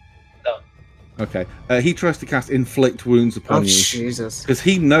it? No. Okay. He tries to cast inflict wounds upon you Jesus. because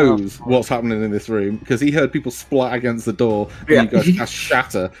he knows what's happening in this room because he heard people splat against the door and Yeah. you guys cast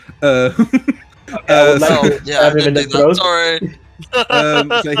shatter. I would like to Yeah, I stab him in did the do that. throat. Sorry.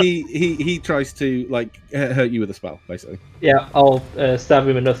 So he tries to like hurt you with a spell, basically. Yeah, I'll stab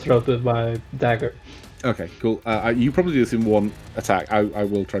him in the throat with my dagger. Okay, cool. You probably do this in one attack. I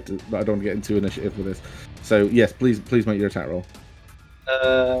will try to, but I don't want to get into initiative with this. So yes, please make your attack roll.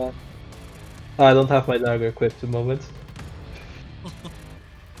 I don't have my dagger equipped at the moment.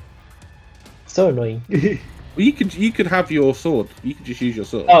 So annoying. Well, you could have your sword. You could just use your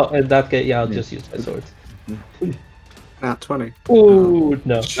sword. Oh, in that case, yeah, I'll just use my sword. 20. Ooh,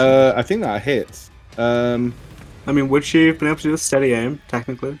 no. I think that hits. I mean, would she have been able to do a steady aim,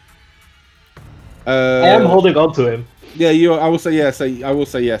 technically? I am holding on to him. Yeah, I will say yes. I will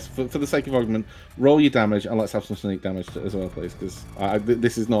say yes for the sake of argument. Roll your damage and let's have some sneak damage as well, please, because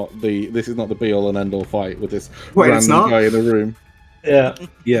this is not the be all and end all fight with this random guy in the room. Yeah.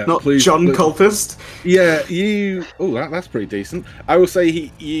 Yeah, Not please. John Cultist. Yeah, you. Oh, that's pretty decent. I will say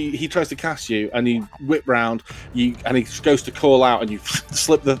he tries to cast you, and you whip round. And he goes to call out, and you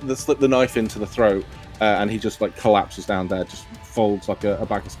slip the knife into the throat, and he just like collapses down there, just folds like a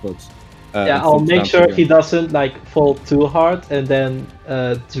bag of spuds. Yeah, I'll make sure he doesn't like fall too hard, and then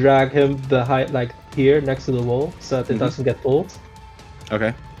drag him behind, like here next to the wall, so that it doesn't get pulled.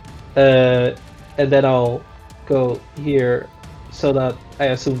 Okay. And then I'll go here, so that I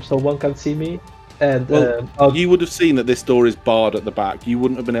assume someone can see me. And you would have seen that this door is barred at the back. You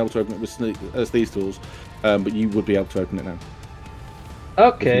wouldn't have been able to open it with these tools, but you would be able to open it now.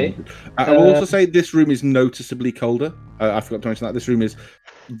 Okay. I will also say this room is noticeably colder. I forgot to mention that this room is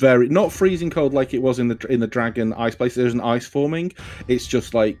very not freezing cold like it was in the dragon ice place. There's an ice forming. It's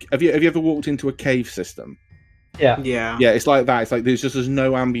just like have you ever walked into a cave system? Yeah. It's like that. It's like there's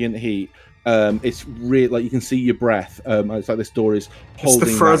no ambient heat. It's really like you can see your breath. It's like this door is holding.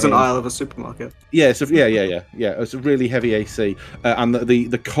 It's the frozen aisle of a supermarket. Yeah. So yeah. It's a really heavy AC, and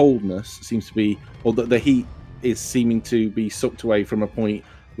the coldness seems to be, or the heat is seeming to be sucked away from a point.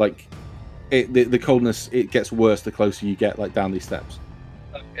 Like the coldness, it gets worse the closer you get like down these steps.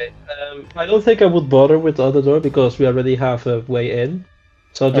 Okay. I don't think I would bother with the other door because we already have a way in.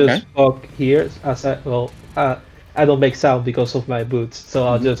 So I'll just walk here as I don't make sound because of my boots, so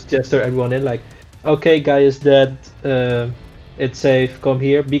I'll just gesture everyone in like, okay, guy is dead, it's safe, come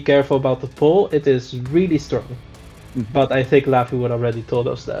here, be careful about the pole, it is really strong. But I think Laffy would already told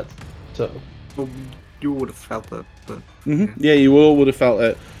us that, so... Well, you would have felt it, but... Yeah, you all would have felt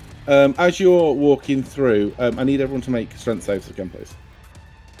it. As you're walking through, I need everyone to make strength saves again, please.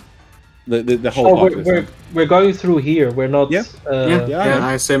 The whole part we're going through here. We're not. Yeah.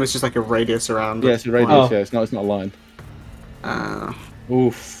 I assume it's just like a radius around. Yeah, it's a radius. Yeah, it's not a line.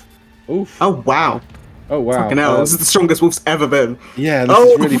 Oof. Oh wow. Fucking hell! This is the strongest Wolf's ever been. Yeah, this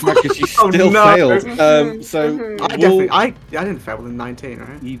is really bad because you still failed. So I didn't fail with a 19,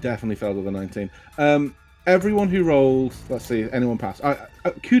 right? You definitely failed with a 19. Everyone who rolled, let's see, anyone passed.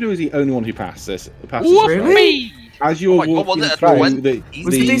 Kudo is the only one who passed this. Really? As you're walking through the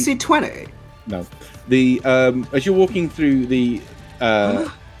DC 20? No, as you're walking through the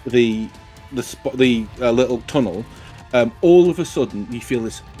little tunnel, all of a sudden you feel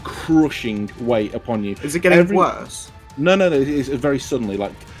this crushing weight upon you. Is it getting worse? No. It's very suddenly,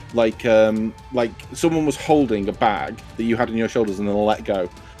 like someone was holding a bag that you had on your shoulders and then let go,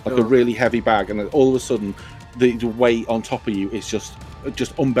 like a really heavy bag, and then all of a sudden the weight on top of you is just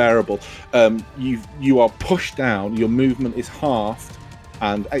unbearable. You are pushed down, your movement is halved,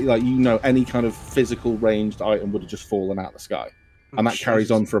 and any kind of physical ranged item would have just fallen out of the sky. And that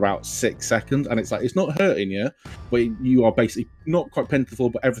carries on for about 6 seconds, and it's like it's not hurting you, but you are basically not quite pinned to the floor,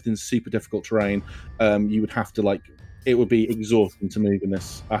 but everything's super difficult terrain. You would have to it would be exhausting to move in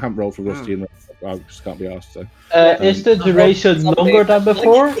this. I haven't rolled for Rusty, and I just can't be asked. So, is the duration longer than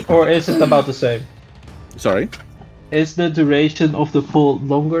before, or is it about the same? Sorry. Is the duration of the pull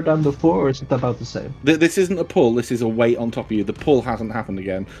longer than before, or is it about the same? This isn't a pull, this is a weight on top of you. The pull hasn't happened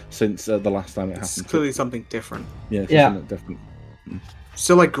again since the last time it happened. It's clearly something different. Yeah. Something different.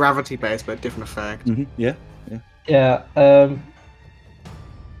 still like gravity based, but different effect. Yeah.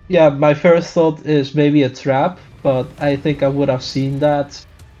 Yeah, my first thought is maybe a trap, but I think I would have seen that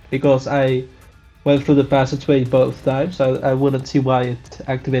because I went through the passageway both times. I wouldn't see why it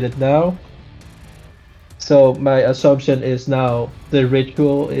activated now. So my assumption is now the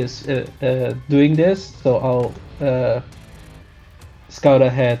ritual is doing this, so I'll scout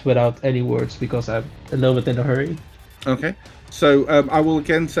ahead without any words because I'm a little bit in a hurry. Okay. So I will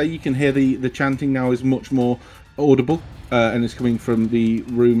again say you can hear the chanting now is much more audible. And it's coming from the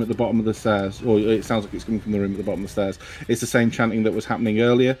room at the bottom of the stairs, or it sounds like it's coming from the room at the bottom of the stairs. It's the same chanting that was happening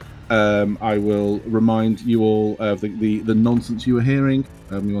earlier. I will remind you all of the nonsense you were hearing.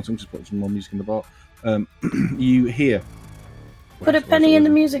 You want to just put some more music in the bot. You hear. Put a penny in the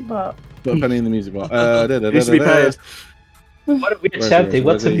music bot. Put a penny in the music bot. Used to be paid. What are we chanting?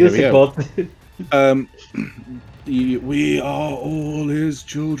 What's a music bot? We are all his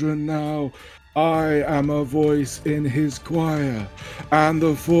children now. I am a voice in his choir, and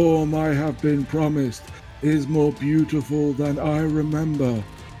the form I have been promised is more beautiful than I remember.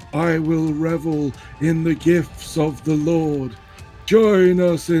 I will revel in the gifts of the Lord. Join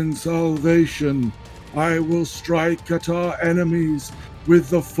us in salvation. I will strike at our enemies with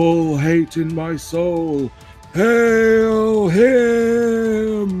the full hate in my soul. Hail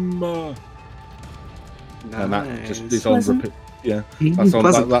him! Nice. And that just is on repeat. Yeah, that's on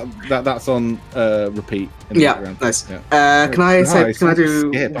that's on repeat. In the background. Nice. Yeah. Can I say? Can I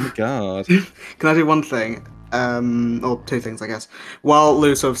do? Skip. Oh my god! Can I do one thing? Or two things, I guess. While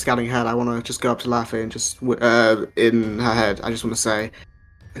Lou's sort of scouting ahead, I want to just go up to Laffy and just in her head, I just want to say,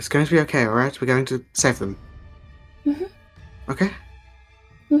 it's going to be okay, all right? We're going to save them. Okay.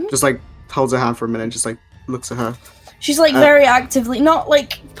 Just like holds her hand for a minute, and just like looks at her. She's like very actively, not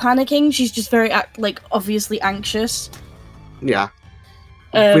like panicking. She's just very like obviously anxious. Yeah.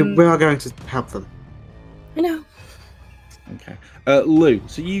 We are going to help them. I know. Okay. Lou,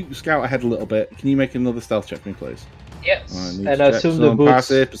 so you scout ahead a little bit. Can you make another stealth check for me, please? Yes. And I assume the boots.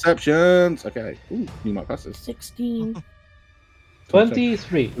 Passive perceptions. Okay. Ooh, you might pass this. 16.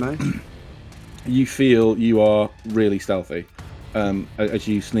 23. Nice. You feel you are really stealthy as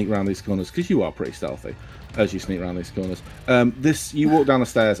you sneak around these corners, because you are pretty stealthy as you sneak around these corners. You walk down the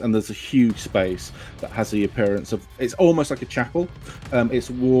stairs and there's a huge space that has the appearance of, it's almost like a chapel. Its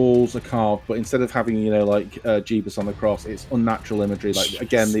walls are carved, but instead of having, like Jeebus on the cross, it's unnatural imagery, like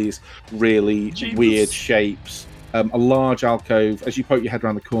again these really weird shapes. A large alcove, as you poke your head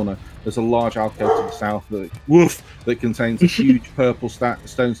around the corner, there's a large alcove to the south that contains a huge purple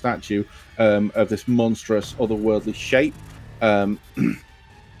stone statue of this monstrous otherworldly shape.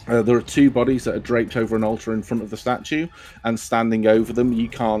 There are two bodies that are draped over an altar in front of the statue, and standing over them, you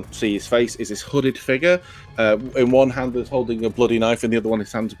can't see his face, is this hooded figure. In one hand that's holding a bloody knife, and the other one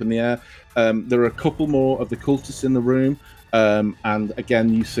his hands up in the air. There are a couple more of the cultists in the room, and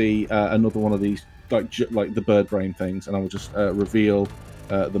again you see another one of these like the bird brain things, and I will just reveal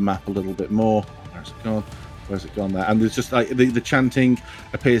the map a little bit more. Where's it gone? Where's it gone there? And there's just like the chanting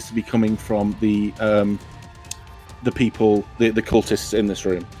appears to be coming from the people, the cultists in this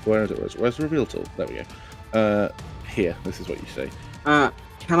room. Where is it? Where's the reveal tool? There we go. Here, this is what you see.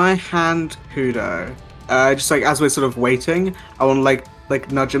 Can I hand Hudo? Just like as we're sort of waiting, I want to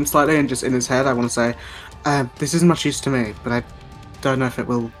like nudge him slightly, and just in his head, I want to say, "This isn't much use to me, but I don't know if it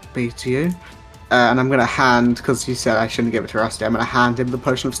will be to you." And I'm gonna hand, because you said I shouldn't give it to Rusty. I'm gonna hand him the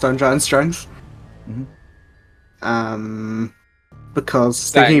potion of Stone Giant Strength.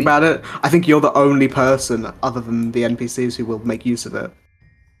 Because thinking about it, I think you're the only person other than the NPCs who will make use of it.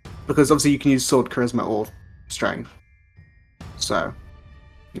 Because obviously you can use Sword, Charisma, or Strength. So,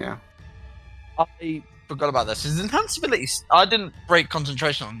 yeah. I forgot about this. Is enhanceability? I didn't break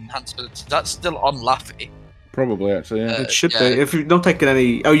concentration on enhanceability. That's still on Laffy. Probably, actually, yeah. It should be. If you've not taken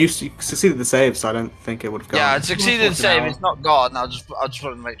any... Oh, you succeeded the save, so I don't think it would have gone. Yeah, I succeeded the save. It's not gone. I just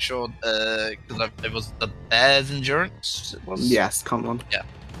wanted to make sure, because it was the Bear's Endurance. It was? Yes, con one. Yeah,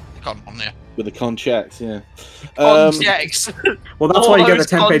 the con one, yeah. With the con checks, yeah. Con checks. Well, that's why you get the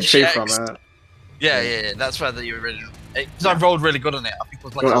 10-page sheet from it. Yeah. That's where the original... Because I rolled really good on it. I think it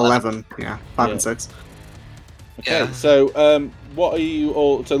was like 11. Yeah, 5 and 6. Okay, so what are you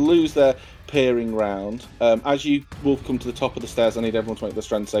all... So Lou's there peering round. As you walk come to the top of the stairs, I need everyone to make the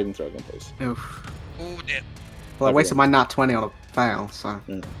strength saving throw again, please. Oof. Oh, dear. Well, I wasted my nat 20 on a fail, so...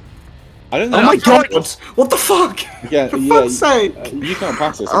 Yeah. I don't know. Oh my god! What the fuck? Yeah, for fuck's sake! You can't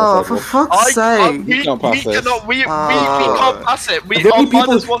pass this. Oh, for fuck's sake! You can't pass this. We can't pass it. The only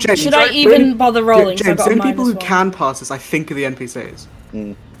people... Should I even bother rolling? James, the only people who can pass this, I think, are the NPCs.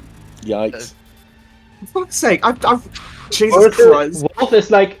 Yikes. For fuck's sake, Jesus Christ. Wolf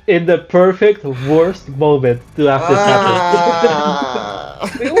is like in the perfect worst moment to have this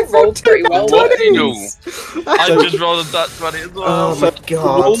happen. We all rolled pretty well. What do you do? I just rolled a that 20 as well. Oh my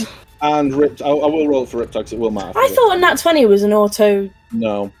god. Roll and Riptide. I will roll it for Riptide because it will matter. I thought a nat 20 was an auto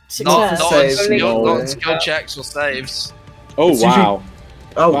No. success. for Not saves, on no. skill checks or saves. Oh It's wow.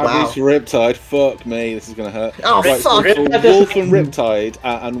 Oh That wow. is Riptide. Fuck me, this is gonna hurt. Oh Right, fuck. so Wolf and Riptide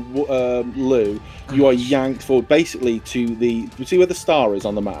and Lou, you are yanked forward basically to the. You see where the star is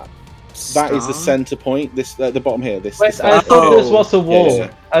on the map? That is the center point. This the bottom here. This. Wait, this I thought this was a wall.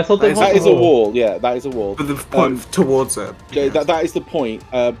 yeah. I thought this That was is a wall. Yeah, that is a wall. With the point towards it. Okay, that is the point.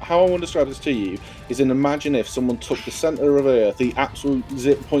 How I want to describe this to you is imagine if someone took the center of Earth, the absolute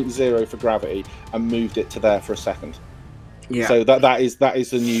 0.0 for gravity, and moved it to there for a second. Yeah. So that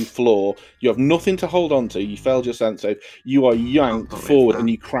is a new floor. You have nothing to hold on to. You failed your sense save. You are yanked forward and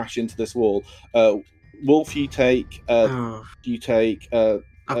you crash into this wall. Wolf, you take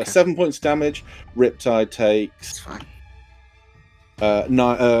Oh, 7 points damage. Riptide it's takes fine.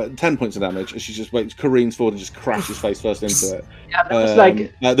 10 points of damage. And she just careens forward and just crashes face first into it. Yeah, that was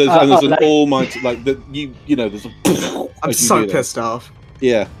like. There's an like- almighty there's a. I'm as you so do that. pissed off.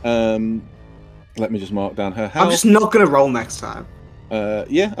 Yeah. Let me just mark down her health. I'm just not gonna roll next time.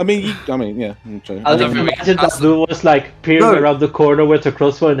 Yeah. I mean, yeah. True. I don't think we imagine can that Lou was like peering No. around the corner with the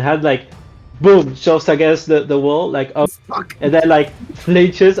crossbow and had like, boom, shoves against the wall, like up, Fuck. and then like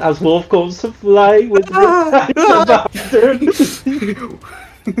flinches as Wolf comes flying with the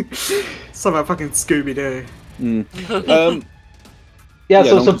Somehow fucking Scooby Doo. Mm. Yeah, Yeah,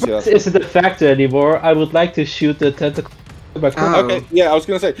 so no one can see surprise that. isn't a factor anymore. I would like to shoot the tentacle. Oh. Okay, yeah, I was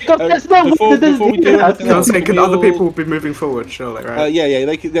going to say Because that's not before what it is we do here. anything I else, was saying, can we'll- other people be moving forward, surely, right? yeah,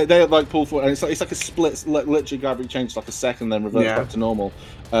 they like pull forward, and it's like a split, literally gravity changes like a second, then reverts Yeah. back to normal.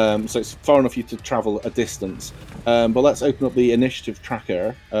 So it's far enough for you to travel a distance. But let's open up the initiative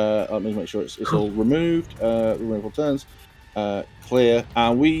tracker. Let me make sure it's all removed. Removal turns, clear,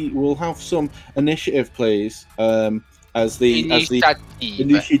 and we will have some initiative, please. As the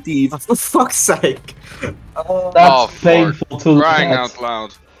initiative. Oh, for fuck's sake. That's Oh, fuck. painful to look Crying at. out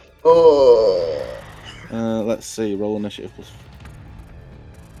loud. Oh. Let's see, roll initiative plus.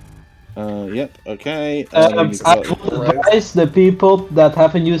 Yep, okay. I you've got- would advise the people that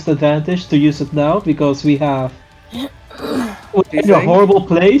haven't used advantage to use it now because we have. We're in a think? horrible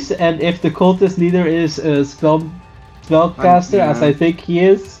place, and if the cultist leader is a spellcaster, as yeah. I think he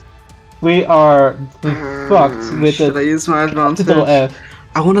is, we are fucked with Should I a use my advantage? capital F.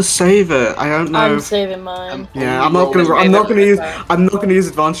 I want to save it. I don't know. I'm saving mine. Yeah, I'm not gonna use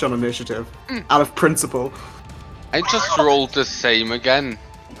advantage on initiative out of principle. I just rolled the same again.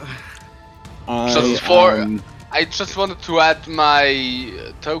 I Just for- am- I just wanted to add my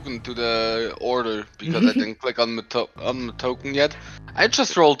token to the order because I didn't click on the token yet. I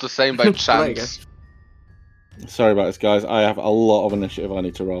just rolled the same by There you chance. Sorry about this, guys. I have a lot of initiative I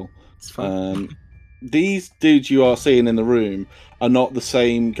need to roll. It's fine. These dudes you are seeing in the room are not the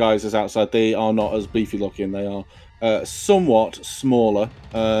same guys as outside. They are not as beefy looking. They are somewhat smaller.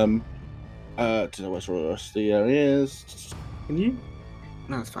 To know what's the rest of the areas. Can you?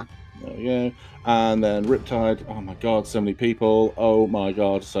 No, it's fine. There we go. And then Riptide. Oh my god, so many people. Oh my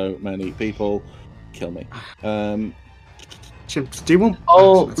god, so many people. Kill me. Jim, do you want?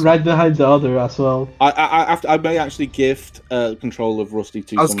 Oh, Actually, right behind the other as well. I may actually gift control of Rusty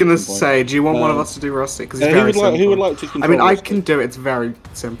to. I was someone gonna at some point. say, do you want one of us to do Rusty? Because it's Who very would like? Who would simple. like to control? I mean, I Rusty? can do it. It's very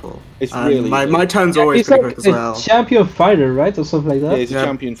simple. It's really my turn's always He's pretty like quick as a well. champion fighter, right, or something like Yeah, that. he's a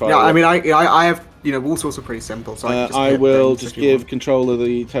champion fighter. Yeah, I mean, I have all sorts of pretty simple. So I, can just I hit will things just if you give want. control of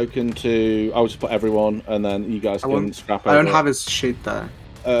the token to. I'll just put everyone, and then you guys I can won't- scrap I over. don't have his sheet though.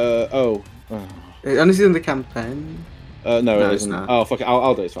 Oh. It only sees in the campaign. No, No, it it's isn't. not. Oh, fuck it.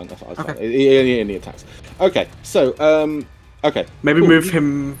 I'll do it. It's fine. That's fine. Okay. He only attacks. Okay, so, okay. Maybe Cool. move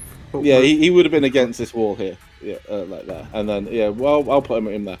him. Yeah, he would have been against this wall here. Yeah, like that. And then, yeah, well, I'll put him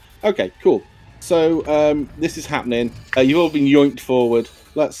in there. Okay, cool. So, this is happening. You've all been yoinked forward.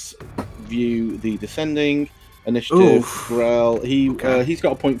 Let's view the descending initiative. Oof. Grell. Okay. He's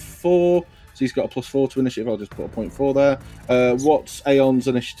got a 0.4, so he's got a +4 to initiative. I'll just put a 0.4 there. What's Aeon's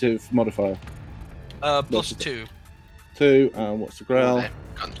initiative modifier? +2. 2. And what's the Grell?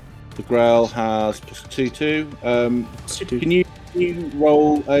 The Grell has +2 too. Can you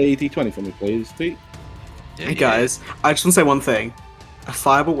roll a d20 for me, please, Pete? Hey guys, I just want to say one thing. A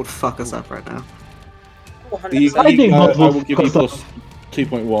fireball would fuck us up right now. I think I what will will give you cost us-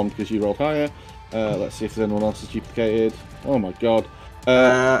 +2.1 because you rolled higher. Let's see if there's anyone else that's duplicated. Oh my god.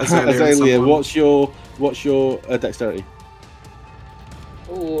 Azalea, someone. what's your dexterity?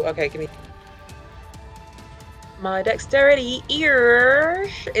 Ooh, okay, give me. My dexterity ear.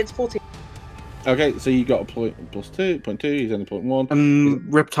 It's 14. Okay, so you got a point plus 2, point 2, he's only point 1.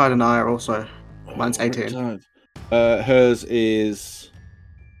 Riptide and I are also. Mine's 18. Riptide. Hers is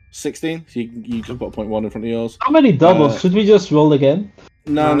 16, so you just put a point 1 in front of yours. How many doubles? Should we just roll again?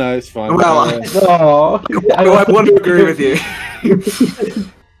 No, it's fine. Well, No. I want to agree with you.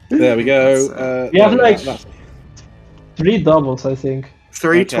 There we go. We have like 3 doubles, I think.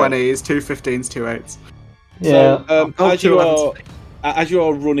 3 Okay. 20s, 2 15s, 2 8s. Yeah. So, Oh, as you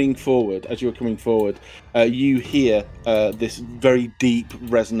are running forward, as you are coming forward, you hear this very deep,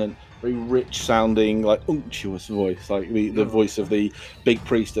 resonant, very rich-sounding, like unctuous voice, like the voice of the big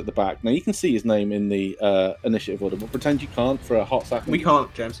priest at the back. Now you can see his name in the initiative order, but pretend you can't for a hot second. We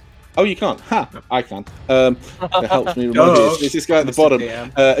can't, James. Oh, you can't? Ha! I can. It helps me remember. It's this guy at the bottom,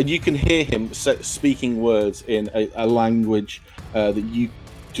 and you can hear him speaking words in a language that you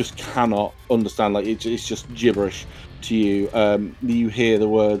just cannot understand. Like it's just gibberish to you. You hear the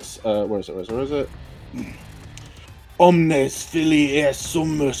words. Where is it? Omnes filii es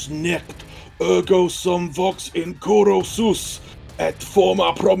summus nect, ergo sum vox in coro sus. Et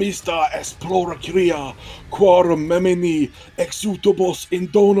forma promista esplora cria, quorum memini exutibus in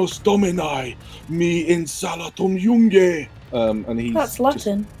donus domini, mi in salatum junge. And he's That's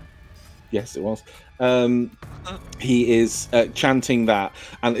Latin. Yes, it was. He is chanting that,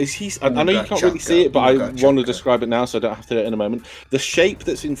 and I know you can't really see it, but I want to describe it now, so I don't have to do it in a moment. The shape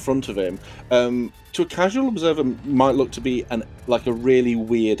that's in front of him, to a casual observer, might look to be like a really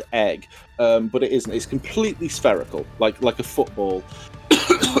weird egg, but it isn't. It's completely spherical, like a football,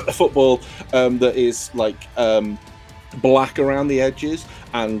 a football that is like black around the edges,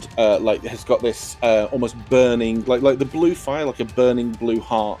 and like has got this almost burning, like the blue fire, like a burning blue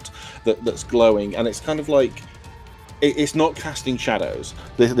heart that's glowing, and it's kind of like it's not casting shadows.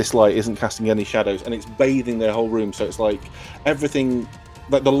 This light isn't casting any shadows, and it's bathing their whole room. So it's like everything.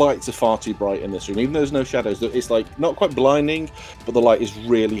 Like the lights are far too bright in this room, even though there's no shadows. It's like not quite blinding, but the light is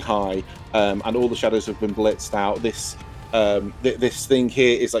really high, and all the shadows have been blitzed out. This thing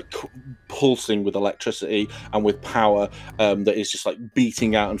here is like pulsing with electricity and with power that is just like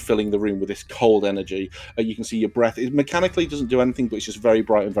beating out and filling the room with this cold energy. You can see your breath. It mechanically doesn't do anything, but it's just very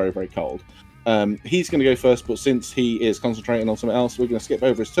bright and very, very cold. He's going to go first, but since he is concentrating on something else, we're going to skip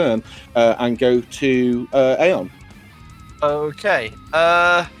over his turn and go to Aeon. Okay.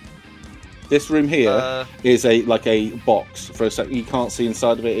 This room here is like a box for a second. You can't see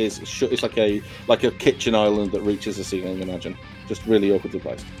inside of it. It's like a kitchen island that reaches the ceiling. Imagine, just really awkwardly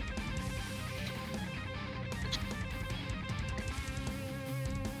placed.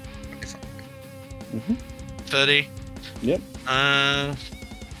 Mm-hmm. 30. Yep.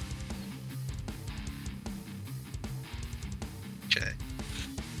 Okay.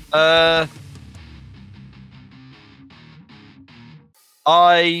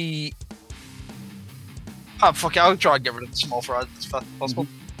 Fuck it, I'll try and get rid of the small fry as fast as possible.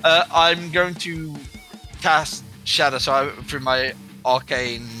 I'm going to cast Shatter through my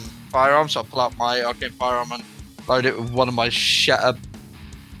arcane firearm, so I'll pull out my arcane firearm and load it with one of my Shatter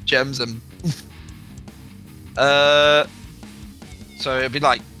gems, and so it'll be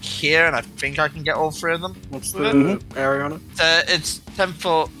like here, and I think I can get all 3 of them. What's the area on it? It's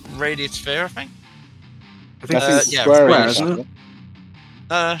 10-foot radius sphere, I think. I think it's yeah, square, isn't it?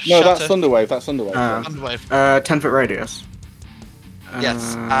 No, Shatter. that's Thunderwave. That's Thunderwave. Thunderwave. 10-foot radius.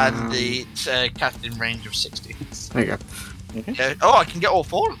 Yes, and the casting range of 60. There you go. Okay. Yeah. Oh, I can get all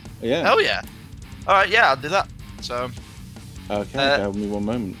 4 of them. Yeah. Hell yeah. Alright, yeah, I'll do that. So. Okay, bear with me one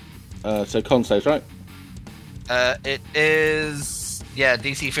moment. So con saves, right? It is. Yeah,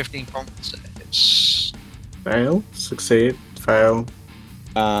 DC 15 con saves. Fail, succeed, fail,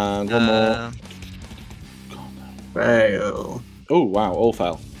 And one more. fail. Oh, wow, all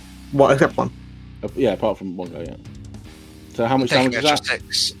fail. What, except one? Yeah, apart from one guy, yeah. So how much Taking damage is extra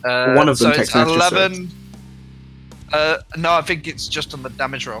that? 6. One of them so takes it's an extra 11. No, I think it's just on the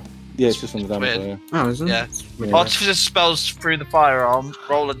damage roll. Yeah, it's just on the damage weird. roll, Oh, is it? Yeah. Weird. Artificer spells through the firearm,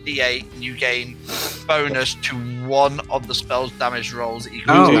 roll a d8, and you gain bonus to one of the spell's damage rolls that you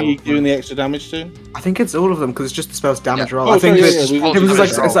can yeah. Oh. Who are you doing the extra damage to? I think it's all of them because it's just the spell's damage Yeah. roll. Oh, I think sorry, that- yeah, it was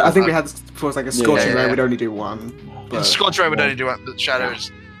like, damage roll. I think we had before it was like a scorching ray. yeah. We'd only do one. But Squad Ray would only do one, but shadows.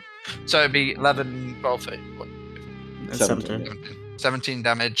 So it'd be 11, 12, 17. 17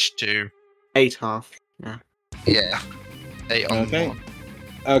 damage to 8 half. Yeah. 8 on Okay. 1.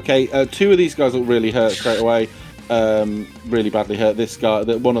 Okay, 2 of these guys look really hurt straight away. Really badly hurt. This guy,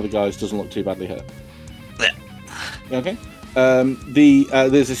 one of the guys doesn't look too badly hurt. Yeah. Okay.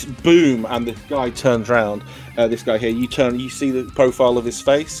 There's this boom, and this guy turns around. This guy here, you see the profile of his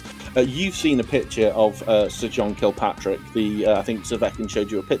face. You've seen a picture of Sir John Kilpatrick. I think Sir Veckin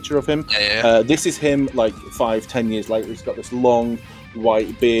showed you a picture of him. Yeah. This is him, like 5-10 years later. He's got this long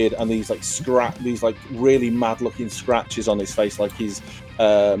white beard and these like really mad-looking scratches on his face, like he's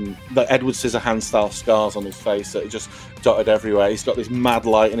like Edward Scissorhands style scars on his face that are just dotted everywhere. He's got this mad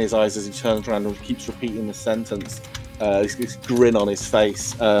light in his eyes as he turns around and keeps repeating the sentence. This grin on his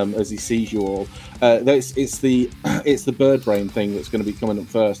face as he sees you all. It's the bird brain thing that's going to be coming up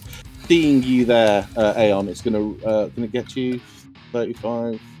first. Seeing you there, Aeon, it's going to get you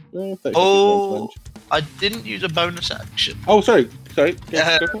 35. 36 range. I didn't use a bonus action. Oh, sorry.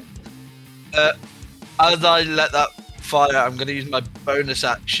 Yeah, As I let that fire, I'm going to use my bonus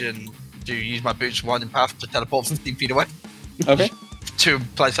action to use my boots winding path to teleport 15 feet away. Okay. To a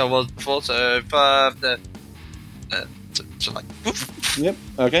place I was before, so so like. Woof. Yep.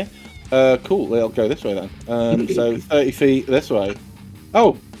 Okay. Cool. I'll go this way then. So 30 feet this way.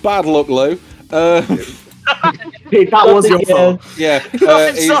 Oh, bad luck, Lou. That was your fault. Yeah.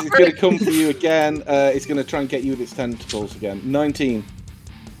 It's going to come for you again. It's going to try and get you with its tentacles again. 19.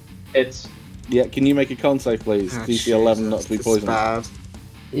 It's Yeah. Can you make a con save, please? DC 11, not to be poisoned. Bad.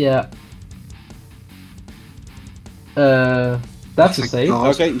 yeah. That's a save.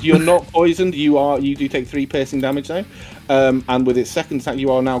 God. Okay, you're not poisoned. You do take 3 piercing damage now, and with its second attack,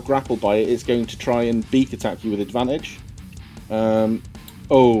 you are now grappled by it. It's going to try and beak attack you with advantage.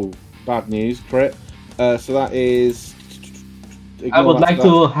 Oh, bad news, crit. So that is. I would like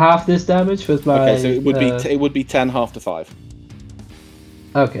to halve this damage with my. Okay, so it would be 10 half to 5.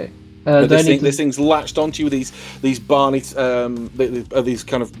 Okay. But this thing's latched onto you with these Barney, these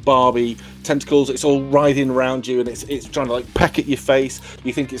kind of Barbie tentacles. It's all writhing around you, and it's trying to like peck at your face.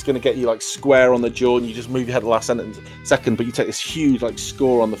 You think it's going to get you like square on the jaw, and you just move your head the last second, but you take this huge like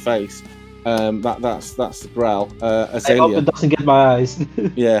score on the face. That's the growl. Azalea. I hope it doesn't get my eyes.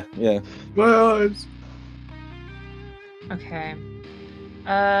 Yeah. My eyes. Okay.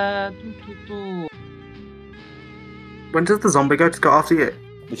 When does the zombie go after you?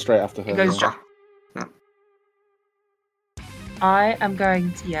 It's straight after her. It goes yeah. Yeah. I am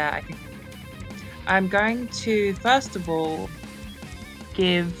going to, I think I'm going to first of all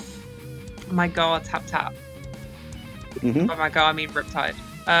give my girl a tap. Mm-hmm. By my girl, I mean Riptide.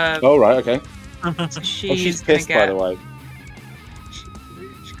 Oh right, okay. So She's pissed, by the way.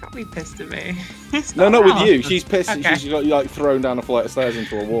 She can't be pissed at me. No, not with you. She's pissed. Okay. She's got you like thrown down a flight of stairs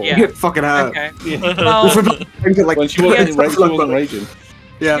into a wall. Yeah. You fucking hurt. Okay. Yeah. Well, When she wasn't raging.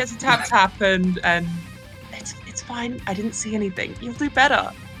 she Yeah. gets a tap and it's fine. I didn't see anything. You'll do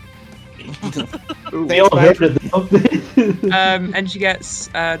better. They all heard it though. And she gets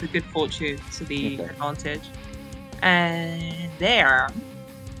the good fortune, so the advantage. And there.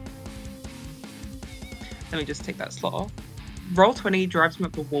 Let me just take that slot off. Roll 20 drives me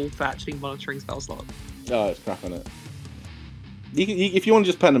up the wall for actually monitoring spell slot. Oh, it's crap on it. If you want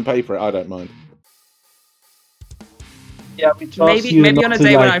to just pen and paper it, I don't mind. Yeah, we trust Maybe you on not a to,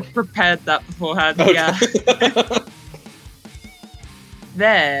 day when like- I prepared that beforehand. Okay. Yeah.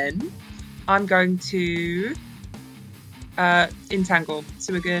 Then I'm going to entangle.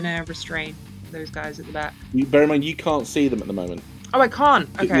 So we're gonna restrain those guys at the back. Bear in mind, you can't see them at the moment. Oh, I can't.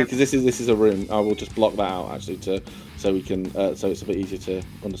 Okay. Because this is a room. I will just block that out actually so we can so it's a bit easier to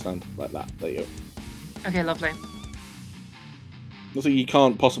understand like that. There you go. Okay, lovely. Also, you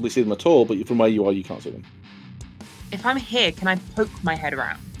can't possibly see them at all, but from where you are, you can't see them. If I'm here, can I poke my head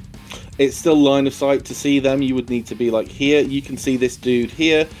around? It's still line of sight to see them. You would need to be like here. You can see this dude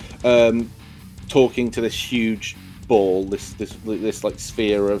here, talking to this huge ball, this like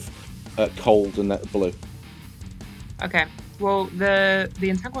sphere of cold and blue. Okay. Well, the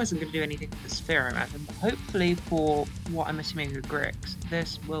entangle isn't going to do anything for the sphere, I imagine. But hopefully, for what I'm assuming are Grix,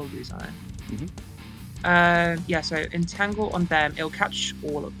 this will do something. Yeah. So entangle on them. It'll catch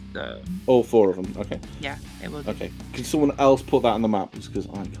all of them. All 4 of them. Okay. Yeah, it will. Okay. Can someone else put that on the map? Just because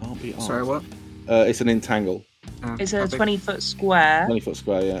I can't be arsed. Sorry, what? It's an entangle. It's a 20-foot square. 20-foot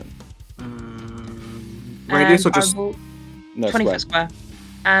square, yeah. Radius or and I just will- No, 20-foot square.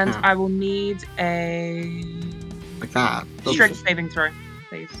 And Yeah. I will need a like that? strength saving throw,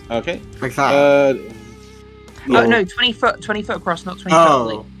 please. Okay. Like that? Oh no, 20 foot across, not 20 foot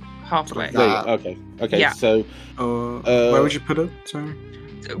like halfway. Like There you that. go. Okay. Okay. Yeah. So Where would you put it? Sorry.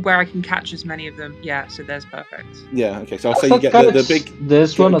 Where I can catch as many of them. Yeah, so there's perfect. yeah. Okay. So I'll I say you thought get that the it's big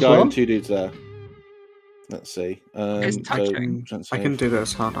this one as guy well. and 2 dudes there. Let's see. It's touching. I can do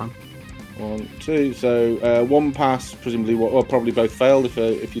this. Hold on. 1, 2. So 1 pass, presumably. Well, probably both failed if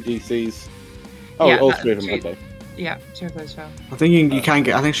your DCs. Oh, Yeah, all that- 3 of them. two- Okay. Yeah, 2 of those fail. I think you can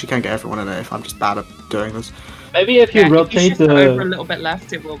get. I think she can get everyone in it if I'm just bad at doing this. Maybe if you Yeah, if you rotate shift it over a the. little bit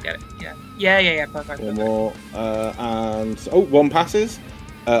left, it will get it. Yeah. Perfect. One more, and one passes.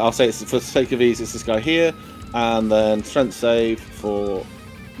 I'll say it's for the sake of ease. It's this guy here, and then strength save for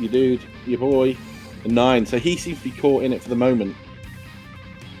your dude, your boy, 9. So he seems to be caught in it for the moment.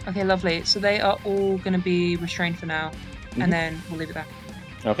 Okay, lovely. So they are all going to be restrained for now, and then we'll leave it there.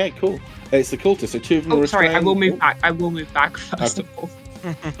 Okay, cool. It's the cultist. So 2 of them are Oh, sorry. restrained. I will move back. I will move back first of all.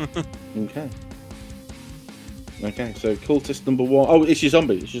 Okay. Okay, so cultist number 1. Oh, it's your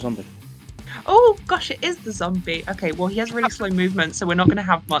zombie. It's your zombie. Oh gosh, it is the zombie. Okay, well he has really slow movement, so we're not going to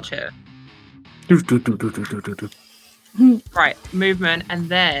have much here. Right, movement and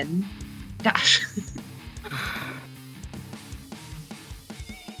then dash.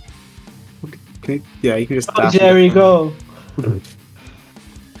 Okay. Yeah, you can just. Oh, dash Jerry, it. go!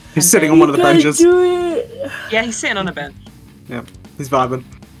 He's sitting on one of the benches. Yeah, he's sitting on a bench. Yeah, he's vibing.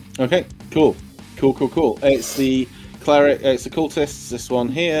 Okay, cool. It's the cleric. It's the cultists. This one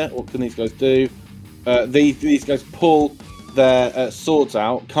here. What can these guys do? These guys pull their swords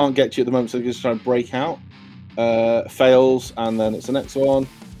out. Can't get you at the moment, so they're just trying to break out. Fails, and then it's the next one.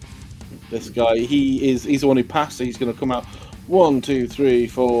 This guy, he's the one who passed, so he's going to come out. 1, 2, 3,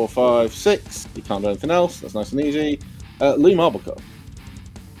 4, 5, 6. He can't do anything else. That's nice and easy. Lee Marblecup.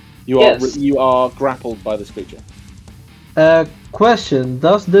 You are grappled by this creature. Question: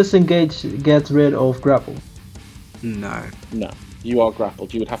 does disengage get rid of grapple? No. No, you are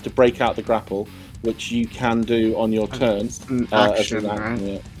grappled. You would have to break out the grapple, which you can do on your turn. An as action, an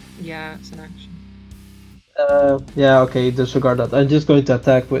action, right? Yeah, it's an action. Yeah, okay, disregard that. I'm just going to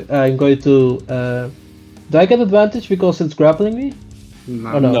attack with. I'm going to. Do I get advantage because it's grappling me?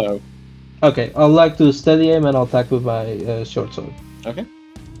 No. Oh, no. No. Okay, I'd like to steady aim and I'll attack with my short sword. Okay.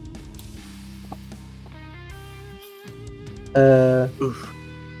 Oof.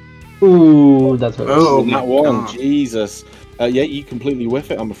 Ooh, that hurts. Oh, that my one, God. Jesus. Yeah, you completely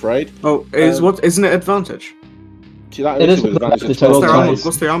whiff it, I'm afraid. Oh, isn't it advantage? See, that It is with advantage of advantage, I 12. rolled What's their, armor, twice.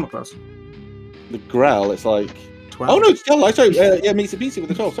 what's their armor class? The Grell, it's like... 12. Oh no, it's still like, sorry, yeah, meets the PC with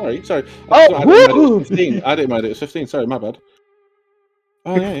the 12, sorry. Oh, I didn't mind it woo! was 15. I didn't mind it was 15, sorry, my bad.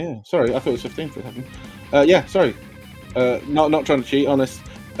 Oh yeah, sorry, I thought it was 15 for a second. Yeah, sorry. Not trying to cheat, honest.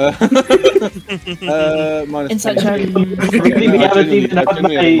 Minus Inside 10. joke. We haven't even I had genuinely my- haven't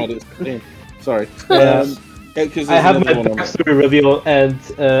minded, it's 15. Sorry. Yes. Because I have my another one on it. backstory reveal and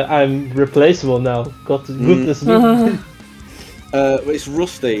I'm replaceable now. God, goodness me. It's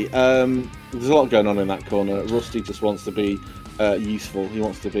Rusty. There's a lot going on in that corner. Rusty just wants to be useful. He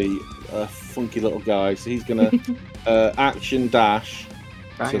wants to be a funky little guy. So he's gonna action dash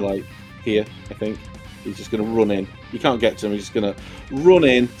to like here. I think he's just gonna run in. You can't get to him. He's just gonna run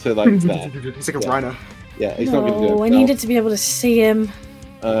in to like there. He's like a rhino. Yeah, he's not gonna do it. No, I needed to be able to see him.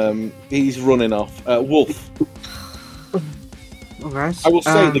 He's running off. Wolf. Alright. I will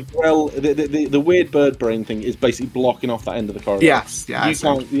say the weird bird brain thing is basically blocking off that end of the corridor. Yes, yeah. You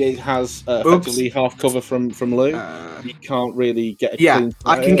can't. It has effectively half cover from Lou. You can't really get. A Yeah, clean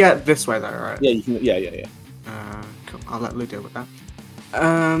I shot can at it. get this way though, right? Yeah, you can. Yeah. Cool. I'll let Lou deal with that.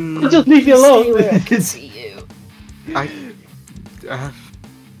 Just leave me Stay alone. where I can see you.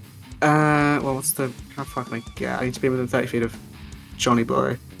 Well, what's the... How far can I get? I need to be within 30 feet of Johnny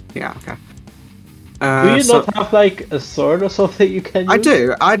Boy. Yeah, okay. Do you not have like a sword or something you can use? I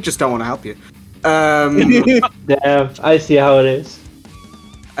do. I just don't want to help you. Damn, I see how it is.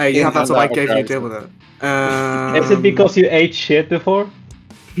 You have that so I that gave you okay. deal with it. Is it because you ate shit before?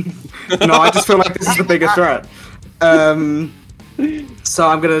 No, I just feel like this is the bigger threat. So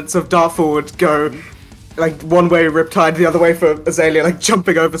I'm gonna sort of dart forward, go like one way Riptide, the other way for Azalea, like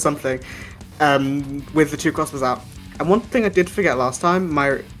jumping over something, with the 2 crossbows out. And one thing I did forget last time,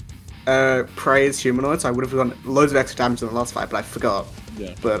 my prey is humanoid, so I would have done loads of extra damage in the last fight, but I forgot.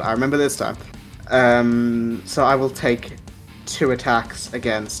 Yeah. But I remember this time. So I will take 2 attacks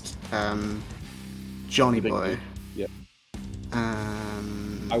against Johnny Big Boy. dude. Yep.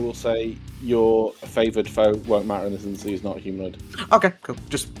 I I will say your favoured foe won't matter in this instance. He's not humanoid. Okay, cool.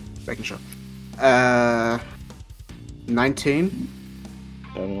 Just making sure. 19.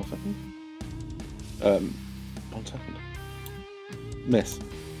 Hold on 1 second. 1 second. Miss.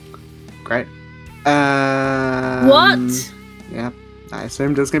 Great. What? Yeah, I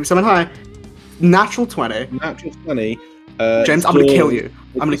assumed it was gonna be something high. Natural 20. Natural 20. James, I'm gonna kill you.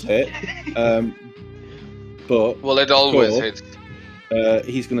 I'm gonna hit. But Well, it always Cool. hits.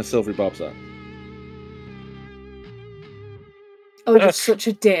 he's gonna silvery barbs that. Oh, you're such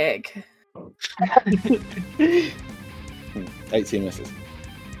a dick. 18 misses.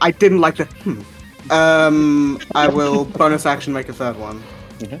 I didn't like the I will bonus action make a third one.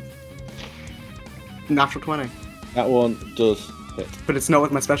 Okay. Natural 20. That one does hit. But it's not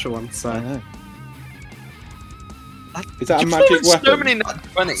with my special one, so. I know. Is that a You've magic thrown so weapon? many nat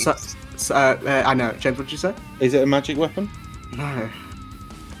 20s. I know. James, what did you say? Is it a magic weapon? No.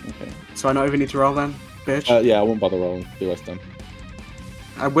 Okay. So I not even need to roll then, bitch? Yeah, I won't bother rolling. Do West Ham.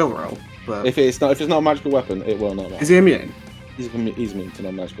 I will roll, but. If it's not a magical weapon, it will not. Is he immune? He's immune to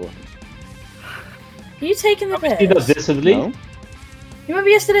non-magical weapons. Are you taking the He does piss? visibly. No. You remember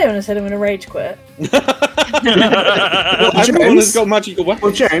yesterday when I said I'm gonna rage quit? Well, everyone has got magical weapons.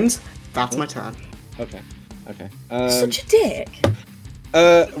 Well, James, that's my turn. Okay. Such a dick.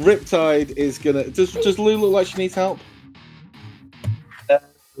 Riptide is gonna. Does Lou look like she needs help?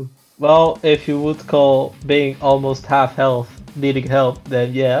 Well, if you would call being almost half health needing help,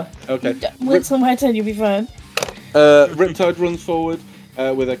 then yeah. Okay. Wait till my turn, you'll be fine. Riptide runs forward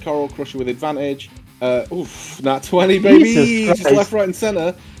with a Coral Crusher with advantage. Nat 20, baby! Jesus Just Christ. left, right, and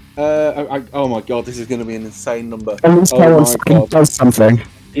centre. Oh my god, this is going to be an insane number. Oh my god. does something.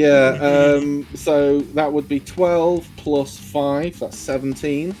 Yeah, so that would be 12 plus 5, that's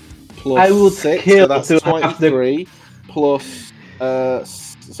 17. Plus I would 6, kill so that's to have the- 23. Plus,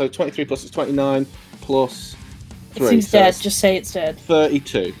 so 23 plus is 29. Plus 3. It seems so dead, that's just say it's dead.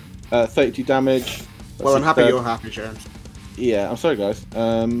 32. 32 damage. Well, I'm That's happy a you're happy, James. Yeah, I'm sorry, guys.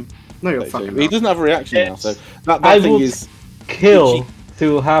 No, you're 32. fucking He not. doesn't have a reaction now, so that I thing would is. kill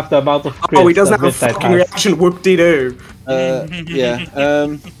to have the amount of crits Oh, he doesn't that have a Riptide fucking has. reaction. Whoop-de-doo. Yeah.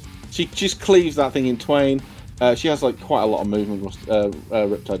 She just cleaves that thing in twain. She has like quite a lot of movement.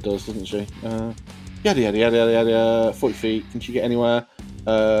 Riptide does, doesn't she? Yada yada yada yada. 40 feet. Can she get anywhere?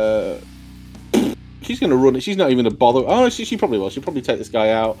 She's gonna run it. She's not even a bother. Oh, she probably will. She'll probably take this guy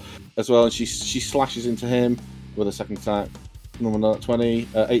out as well. And she slashes into him with a second attack. Number 20,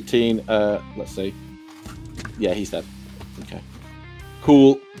 18. Let's see. Yeah, he's dead. Okay.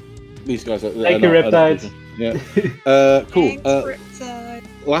 Cool. These guys are. Thank you, Riptide. Yeah. Cool.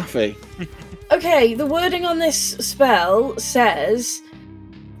 Laffy. Okay, the wording on this spell says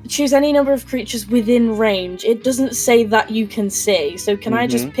choose any number of creatures within range. It doesn't say that you can see, so can I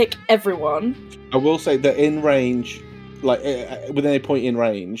just pick everyone? I will say that in range, like within a point in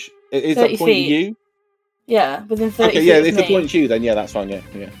range, is 30 that point feet. you? Yeah, within 30 Okay, feet yeah, of if the me. point's you, then yeah, that's fine.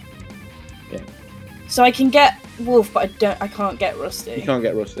 Yeah. So I can get Wolf, but I can't get Rusty. You can't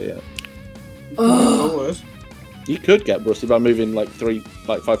get Rusty yet. Ugh. You could get Rusty by moving like 5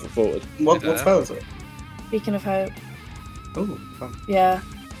 foot forward. What spell is it? Beacon of Hope. Oh, fun. Yeah.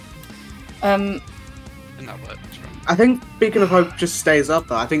 And that works, right? I think Beacon of Hope just stays up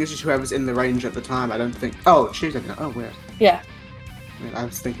though. I think it's just whoever's in the range at the time. I don't think. Oh, she's okay. Oh, weird. Yeah. I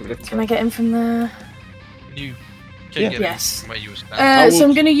was thinking of a different. Can I get him from there? You can Yeah. get Yes. it where you were standing. So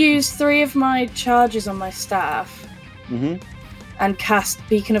I'm going to use 3 of my charges on my staff Mm-hmm. and cast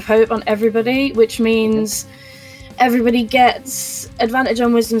Beacon of Hope on everybody, which means everybody gets advantage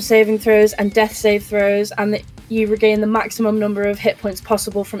on Wisdom saving throws and Death save throws, and that you regain the maximum number of hit points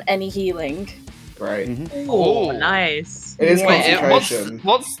possible from any healing. Great. Oh, nice. It is Wait, concentration.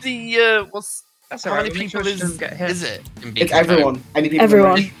 what's the That's how alright. many Make people sure she doesn't get hit. is it? In It's Beacon of Hope? everyone. Any people Everyone.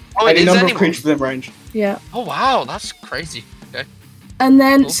 in range. Oh, it Any is number anyone. of creatures within range. Yeah. Oh wow, that's crazy. Okay. And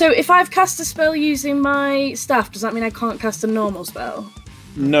then, Cool. so if I've cast a spell using my staff, does that mean I can't cast a normal spell?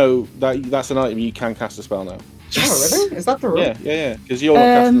 No, that's an item you can cast a spell now. Oh, really? Is that the rule? Yeah. Because you're not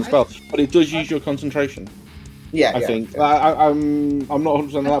casting the spell, but it does use your concentration. Yeah. I think. I'm not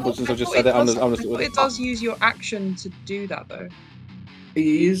 100% on that, but since I've just said it, I'm gonna stick with It it. does use your action to do that, though. It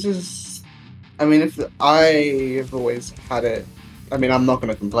uses. I mean, if I've always had it. I mean, I'm not going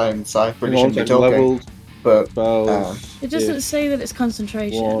to complain, so I really shouldn't be talking. Leveled But spells. It doesn't say that it's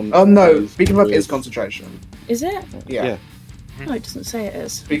concentration. one oh no, is Beacon of Hope with- is concentration. Is it? Yeah. No, it doesn't say it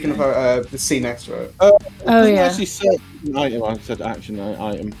is. Beacon of Hope, the C next to it. Oh, doesn't yeah. actually say an item. I said action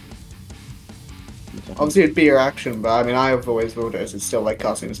item. Obviously, it'd be your action, but I mean, I've always ruled it as it's still like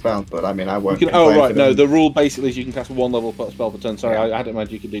casting a spell. But I mean, I won't. You can, oh complain right, for no. them. The rule basically is you can cast one level spell per turn. Sorry, Yeah. I had it in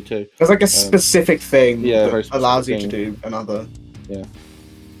mind you could do 2. There's like a specific thing Yeah, very that specific allows you thing. to do another.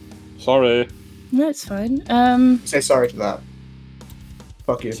 Sorry. No, it's fine. Say sorry to that.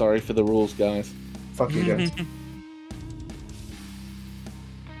 Fuck you. Sorry for the rules, guys. Fuck you, James.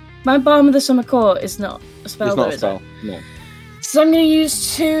 My Balm of the Summer Court is not a spell, It's though, not a is spell. it? No. So I'm going to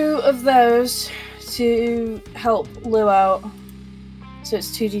use 2 of those to help Lou out. So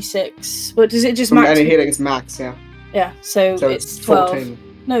it's 2d6. But does it just From max? any healing, it's max, yeah. Yeah, so So it's 12. 14.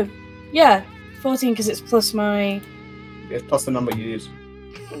 No, yeah, 14 because it's plus my. It's plus the number you use.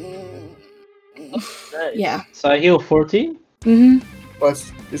 Yeah. So I heal 14. Mhm.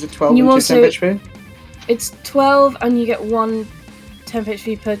 Plus, is it 12 And you and also- 10 HP? It's 12, and you get 1 temp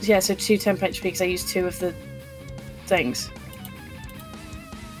HP per. Yeah, so 2 temp HP because I used 2 of the things.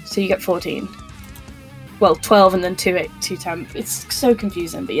 So you get 14. Well, 12 and then 2 temp. It's so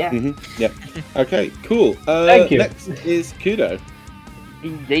confusing, but yeah. Yeah. Okay, cool. Thank you. Next is Kudo.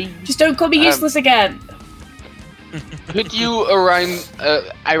 Just don't call me useless again. Could you arrange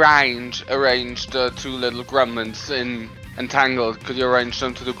the 2 little gremlins in Entangled? Could you arrange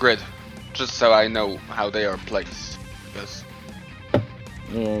them to the grid? Just so I know how they are placed. Yes.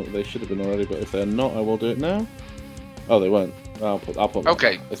 Oh, they should have been already, but if they're not, I will do it now. Oh, they weren't. I'll put them.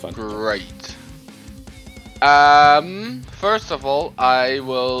 Okay, That's fine. great. First of all, I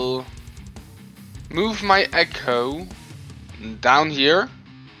will move my Echo down here.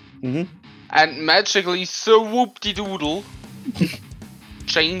 And magically, so whoop-de-doodle,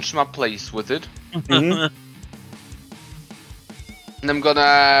 change my place with it. And I'm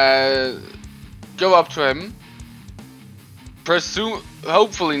gonna go up to him.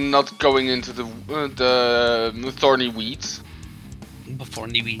 Hopefully not going into the thorny weeds.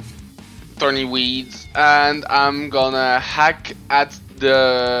 Thorny weeds, and I'm gonna hack at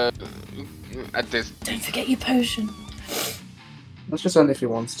this. Don't forget your potion. Let's just end if he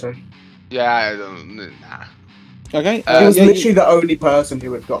wants to. Yeah, I don't. Nah. Okay. He was literally the only person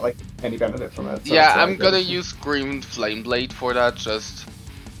who would got like any benefit from it. So Yeah, I'm gonna use Screamed Flame Blade for that.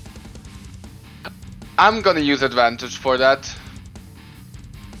 I'm gonna use advantage for that.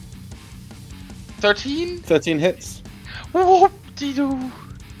 13? 13 hits. Whoop-de-doo.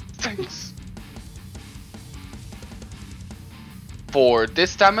 Thanks. For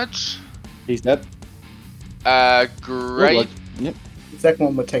this damage. He's dead. Great. Yep. The second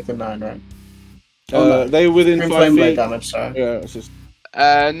one would take the 9, right? They were within 5 Flame blade feet. damage, sorry. Yeah, it's just.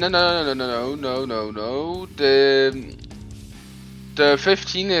 No. The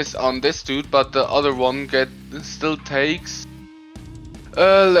 15 is on this dude, but the other one still takes.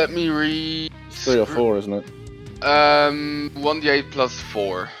 Let me read. 3 or 4, isn't it? 1d8 plus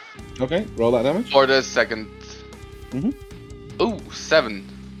 4. Okay, roll that damage. For the second. Ooh, 7.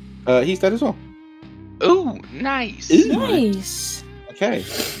 He's dead as well. Ooh, nice. Nice. Okay.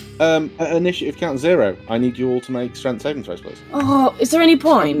 At initiative count 0, I need you all to make strength saving throws, please. Oh, is there any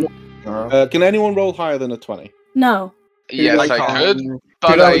point? Can anyone roll higher than a 20? No. Yes, I could, but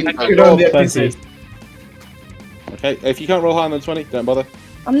Could I on the NPC. Okay, if you can't roll higher than 20, don't bother.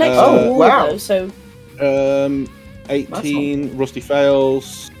 I'm next to Oh, the wall, wow. though, so 18, Rusty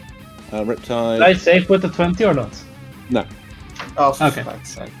fails. Riptide. Did I save with the 20 or not? No. Oh, for Okay.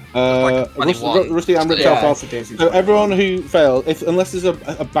 fuck's sake. Like 21. Rusty and Riptide Yeah, fail. it's a daisy. So everyone who failed, unless there's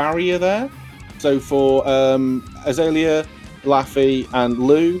a barrier there. So for Azalea, Laffy, and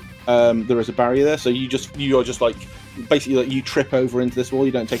Lou, there is a barrier there. So you're just like basically like you trip over into this wall.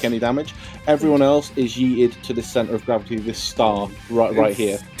 You don't take any damage. Everyone else is yeeted to the center of gravity, this star right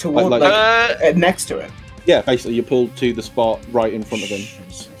here. Toward, next to it. Yeah, basically you're pulled to the spot right in front of him.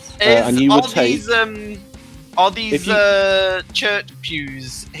 And you would take. Are these church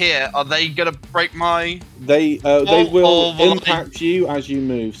pews here? Are they gonna break my? They will will impact you as you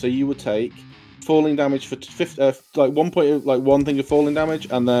move. So you would take falling damage for 1 point, like 1 thing of falling damage,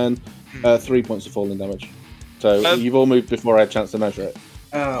 and then 3 points of falling damage. So you've all moved before I had a chance to measure it.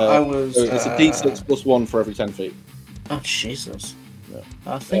 I was. So it's a d6 plus 1 for every 10 feet. Oh Jesus! Yeah.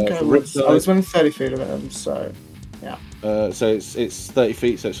 I think I for was. Riptide- I was within 30 feet of him, so. So it's 30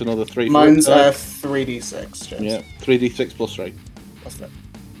 feet, so it's another 3. Mine's for Riptide. 3d6. James. Yeah, 3d6 plus 3. That's it.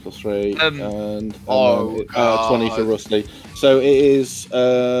 Plus 3, and then 20 God. for Rusty. So it is.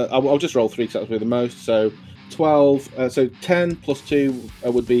 I'll just roll 3 because that's with the most. So 12. So 10 plus 2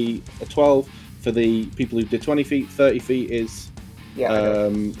 would be a 12 for the people who did 20 feet. 30 feet is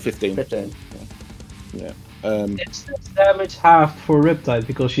 15. 15. Yeah. It's this damage halved for Riptide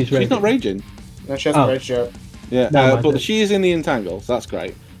because she's raging. She's not raging. No, she hasn't raged yet. Yeah, No, I but did. she is in the entangle, so that's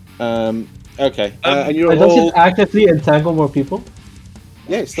great. Okay, and you're Does all. it actively entangle more people?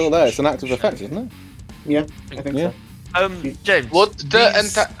 Yeah, it's still there. It's an active effect, isn't it? Yeah, I think Yeah. so. James. What the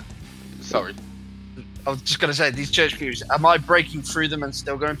these- Sorry. I was just gonna say these church pews. Am I breaking through them and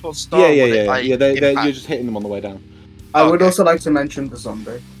still going towards Star? Yeah. or would it, like, You're impact? just hitting them on the way down. I would Okay. also like to mention the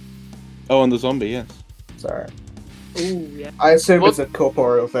zombie. Oh, and the zombie, yes. Sorry. Ooh, yeah. I assume What? it's a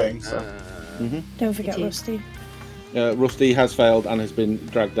corporeal thing. So. don't forget It is. Rusty. Rusty has failed and has been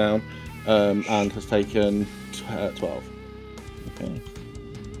dragged down, and has taken 12. Okay.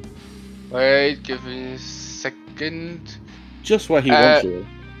 Wait, give me a second. Just where he wants you.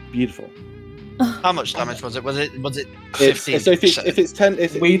 Beautiful. How much damage was it? Was it It's, 15? so if it's 10,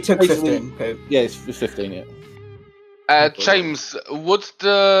 We took basically- 15. Okay. Yeah, it's 15. Yeah. James, would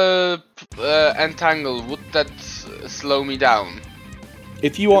the entangle, would that slow me down?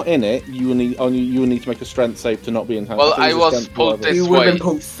 If you are in it, you will need to make a strength save to not be entangled. Well, I was pulled this He would have way. been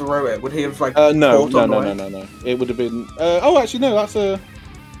pulled through it. Would he have like? No. caught on the way? It would have been. Oh, actually, no. That's a.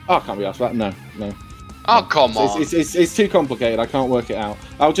 Oh, I can't be asked for that. No. Oh, come on. It's too complicated. I can't work it out.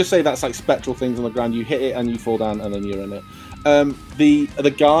 I'll just say that's like spectral things on the ground. You hit it and you fall down, and then you're in it.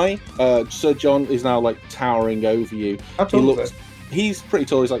 The guy, Sir John, is now like towering over you. How tall is he? He's pretty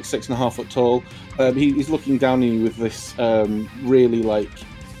tall. He's like 6.5 foot tall. He's looking down at you with this really like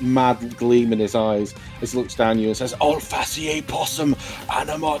mad gleam in his eyes as he looks down at you and says, "All facie possum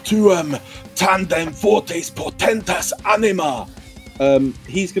anima tuum tandem fortes potentas anima."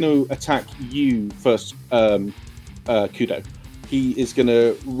 He's going to attack you first, Kudo. He is going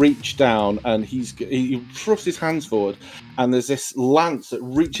to reach down and he thrusts his hands forward, and there's this lance that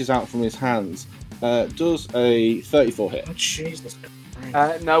reaches out from his hands. Does a 34 hit? Oh, Jesus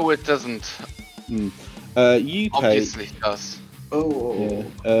Christ. No, it doesn't. You take. Obviously it does. Oh.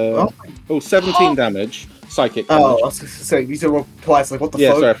 Yeah. 17 damage. Psychic Oh, damage. I was going to say, these are all twice. Like, what the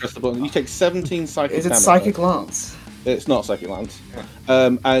Yeah, fuck? sorry, I pressed the button. You take 17 psychic Is it damage. Psychic Lance? It's not Psychic Lance.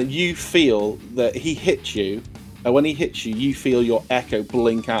 Yeah. You feel that he hits you. When he hits you, you feel your echo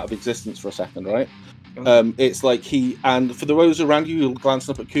blink out of existence for a second, right? It's like and for those around you who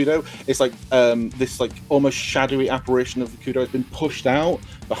glancing up at Kudo, it's like this like almost shadowy apparition of Kudo has been pushed out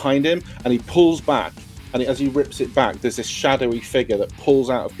behind him, and he pulls back, and as he rips it back, there's this shadowy figure that pulls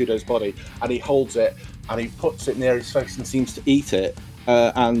out of Kudo's body, and he holds it, and he puts it near his face and seems to eat it.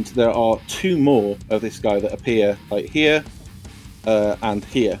 And there are two more of this guy that appear like here and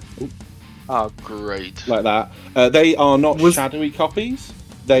here. Ooh. Oh, great. Like that. They are not shadowy copies.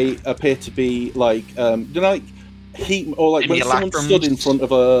 They appear to be like like heat, or like when someone stood in front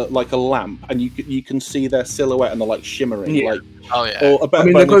of a lamp and you can see their silhouette and they're like shimmering. Yeah. Like, oh yeah. Or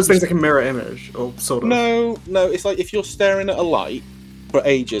they're those things like a mirror image, or sort of. No. It's like if you're staring at a light for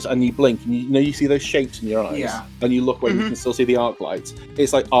ages and you blink and you see those shapes in your eyes, Yeah. and you look where you can still see the arc lights.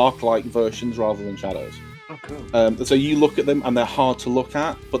 It's like arc light versions rather than shadows. Oh, cool. So you look at them and they're hard to look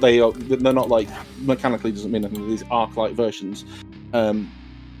at, but they're not like mechanically doesn't mean anything. These arc light versions.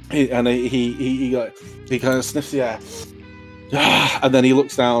 He kind of sniffs the air, and then he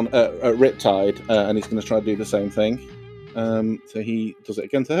looks down at Riptide, and he's going to try to do the same thing. So he does it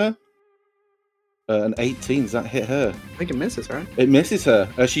again to her. An 18, does that hit her? I think it misses, right? It misses her.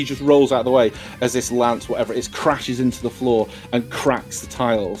 She just rolls out of the way as this lance, whatever it is, crashes into the floor and cracks the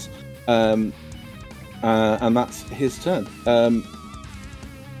tiles. And that's his turn.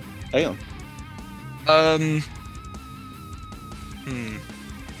 Aeon.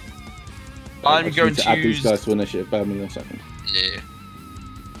 I'm going to add these use. guys to initiative. Bear with me 1 second. Yeah.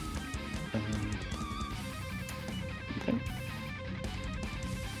 Okay.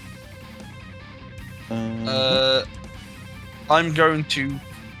 I'm going to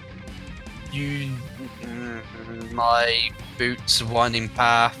use my boots of winding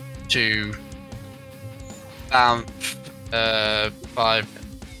path to bounce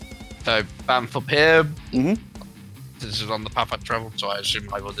bounce up here. Mm-hmm. This is on the path I've travelled, so I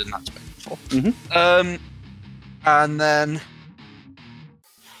assume I was in that space before. Mm-hmm. And then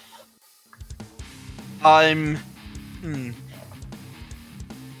I'm. Let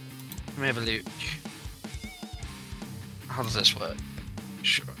me have a look. How does this work?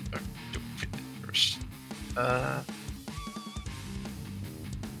 Sure, don't do it first.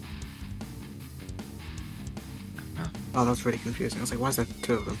 Oh, that's really confusing. I was like, why is there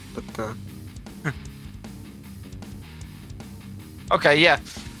two of them? But Okay, yeah.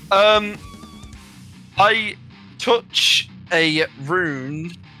 I touch a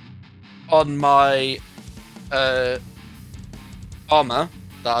rune on my armor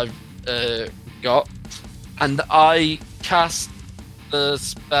that I've got, and I cast the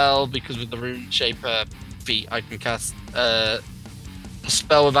spell because with the rune shaper feat, I can cast a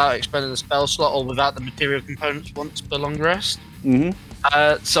spell without expending the spell slot or without the material components once per long rest. Mm-hmm.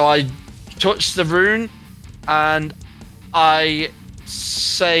 So I touch the rune, and I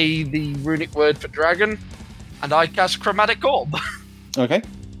say the runic word for dragon, and I cast Chromatic Orb. Okay.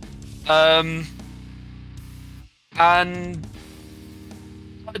 And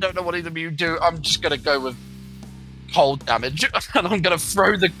I don't know what either of you do. I'm just gonna go with cold damage, and I'm gonna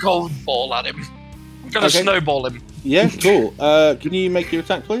throw the cold ball at him. I'm gonna snowball him. Yeah, cool. Can you make your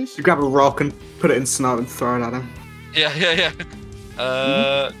attack, please? you grab a rock and put it in snow and throw it at him. Yeah.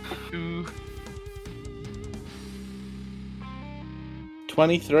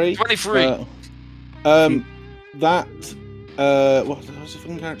 23. 23. That. What's the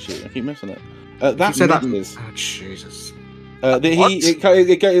fucking character sheet? I keep missing it. That say that. misses. Oh, Jesus.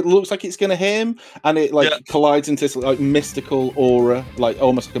 It looks like it's going to hit him, and it collides into this like mystical aura, like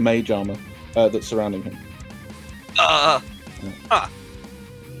almost like a mage armor that's surrounding him.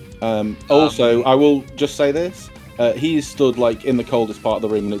 Also, I will just say this: he is stood like in the coldest part of the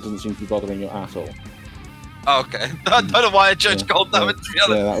room, and it doesn't seem to be bothering you at all. Okay, I don't know why I judged cold damage. To be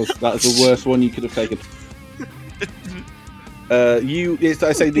honest. That was the worst one you could have taken.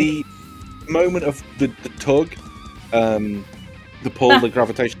 I say the moment of the tug, the pull, the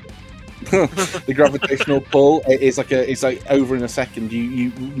gravitational, the gravitational pull. It's like over in a second.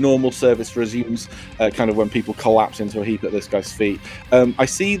 You normal service resumes, kind of when people collapse into a heap at this guy's feet. I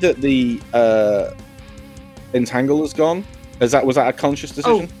see that the entangle has gone. Was that a conscious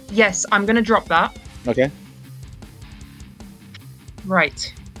decision? Oh yes, I'm gonna drop that. Okay.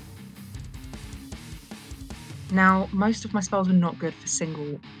 Right. Now, most of my spells are not good for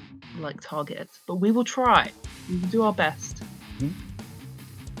single, targets, but we will try. We will do our best. Mm-hmm.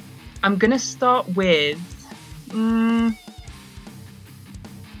 I'm gonna start with...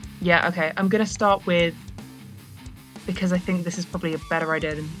 Yeah, okay. I'm gonna start with... Because I think this is probably a better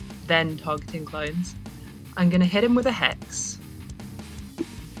idea than targeting clones. I'm gonna hit him with a hex.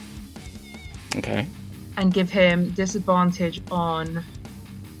 Okay. And give him disadvantage on...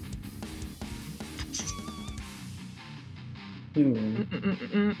 What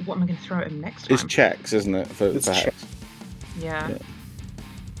am I going to throw at him next time? It's checks, isn't it? For hex. Yeah.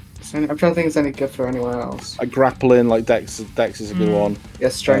 I'm trying to think if it's any good for anyone else. Like grappling, like Dex is a good one. Yeah,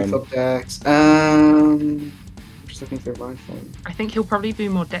 strength up Dex. I'm just looking through my thing. I think he'll probably be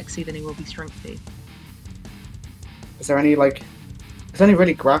more Dexy than he will be Strengthy. Is there any It's only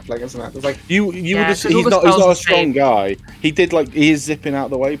really grappling, isn't it? There's you would have seen, he's not a strong guy. He is zipping out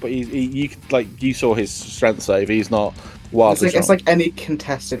of the way, but you saw his strength save. He's not wildly strong. It's like any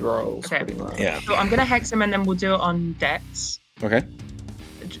contested rolls, pretty much. Yeah. So I'm gonna hex him, and then we'll do it on Dex. Okay.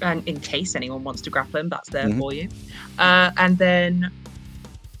 And in case anyone wants to grapple him, that's there for you. And then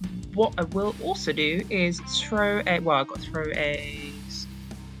what I will also do is throw a. Well, I've got to throw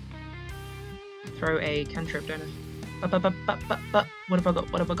a cantrip, don't I? What have I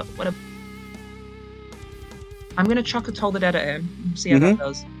got? I'm gonna chuck a Toll the Dead at him. See how that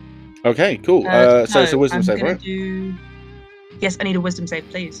does. Okay, cool. So it's a wisdom save, right? Yes, I need a wisdom save,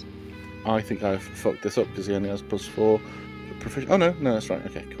 please. I think I've fucked this up because he only has +4 proficiency. Oh no, that's right.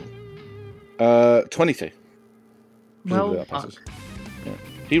 Okay, cool. 22. Well, that passes. Yeah.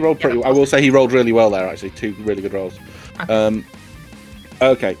 He rolled pretty well. I will say he rolled really well there, actually. 2 really good rolls. Okay.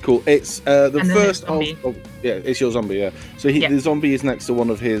 Okay, cool. It's the first. It's your zombie. Yeah. So the zombie is next to one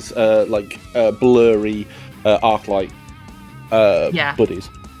of his blurry arc light buddies.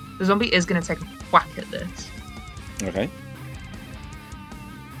 The zombie is going to take a whack at this. Okay.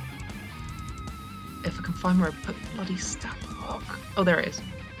 If I can find where I put the bloody stat block. Oh, there it is.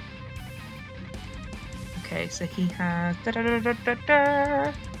 Okay, so he has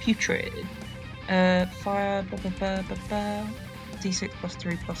putrid, fire, d6 plus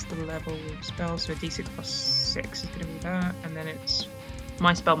 3 plus the level of spell, so d6 plus 6 is going to be that, and then it's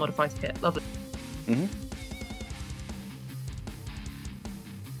my spell modifies to hit. Lovely. Let's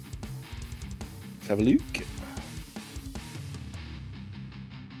have a look.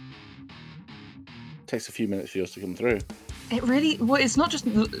 Takes a few minutes for yours to come through. It really, it's not just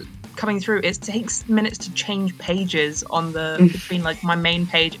coming through, it takes minutes to change pages on the between my main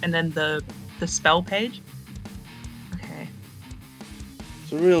page and then the spell page. Okay.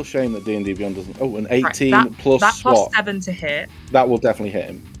 It's a real shame that D&D Beyond doesn't. Oh, an 18 right, plus that plus what? 7 to hit. That will definitely hit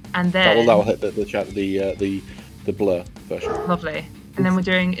him. And then that will hit the blur version. Lovely. And then we're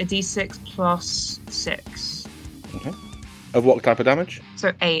doing a d6 plus 6. Okay. Of what type of damage?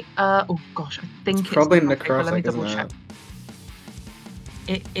 So 8. Oh gosh, I think it's probably necrotic. Let me necrotic, double isn't check.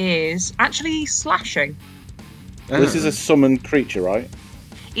 It is actually slashing. This is a summoned creature, right?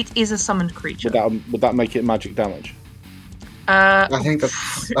 It is a summoned creature. Would that make it magic damage? I think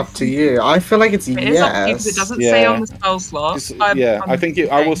that's up to you. I feel like it's it yes. Is up to you, 'cause it doesn't say on the spell slot. I think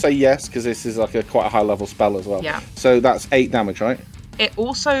I will say yes because this is quite a high level spell as well. Yeah. So that's 8 damage, right? It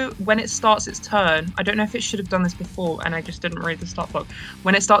also, when it starts its turn, I don't know if it should have done this before, and I just didn't read the stat block.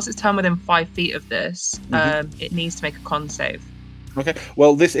 When it starts its turn within 5 feet of this, it needs to make a con save. Okay.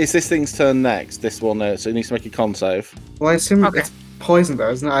 Well, this thing's turn next. This one, so it needs to make a con save. Well, I assume it's poison though,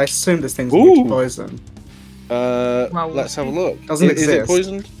 isn't it? I assume this thing's immune to poison. Let's have a look. Doesn't Is it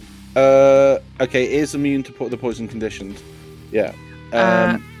poisoned? Okay, it is immune to the poison conditioned. Yeah.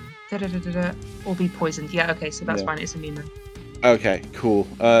 Or be poisoned. Yeah. Okay, so that's fine. It's immune then. Okay, cool.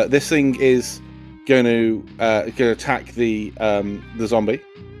 This thing is going to attack the zombie.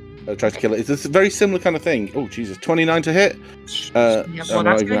 tries to kill it. It's a very similar kind of thing. Oh Jesus, 29 to hit. well, I'm that's not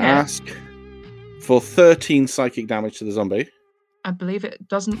gonna even going to hit. ask for 13 psychic damage to the zombie. I believe it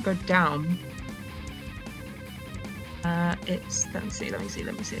doesn't go down. It's let me see.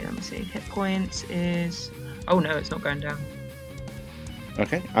 Hit points is. Oh no, it's not going down.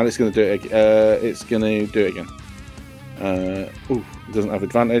 Okay, and it's going to do it. It's going to do it again. It doesn't have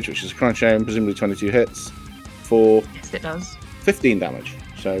advantage, which is a crunch shame. Presumably 22 hits for Yes, it does. 15 damage.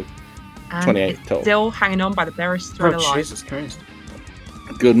 So And 28 it's total. still hanging on by the barest thread Oh, alive. Jesus Christ.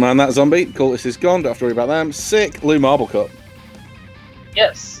 Good man, that zombie. Cultist is gone. Don't have to worry about them. Sick. Lou Marble Cup.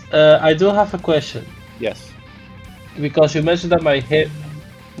 Yes, I do have a question. Yes. Because you mentioned that my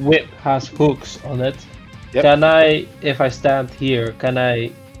whip has hooks on it. Yep. Can I, if I stand here, can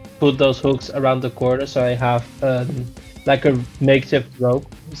I put those hooks around the corner so I have like a makeshift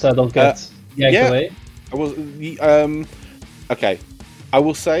rope so I don't get yanked yeah. away? Okay. I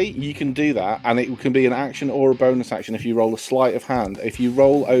will say you can do that, and it can be an action or a bonus action if you roll a sleight of hand. If you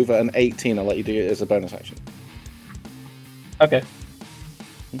roll over an 18, I'll let you do it as a bonus action. Okay.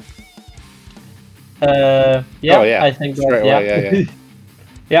 Oh, yeah. I think that, Straight away, yeah.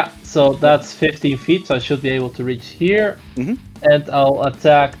 Yeah, so that's 15 feet, so I should be able to reach here. Mhm. And I'll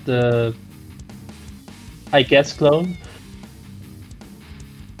attack the, I guess, clone.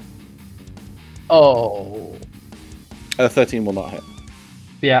 Oh, 13 will not hit.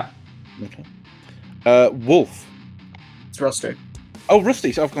 yeah. Okay. Wolf. It's Rusty. Oh,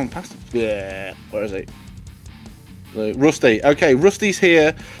 Rusty. So I've gone past him. Yeah. Where is he? Rusty. Okay, Rusty's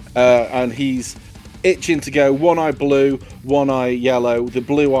here, and he's itching to go. One eye blue, one eye yellow. The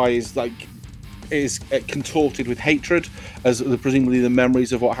blue eye is contorted with hatred, as presumably the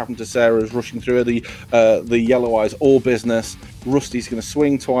memories of what happened to Sarah is rushing through her. The yellow eye is all business. Rusty's going to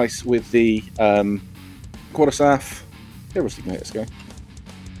swing twice with the quarterstaff. Yeah, Rusty can hit this guy.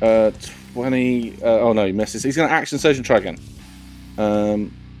 20. Oh no, he misses. He's going to action surge and try again.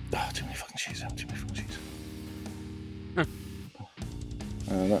 Too many fucking shoes.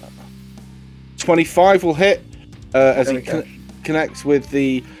 25 will hit as he connects with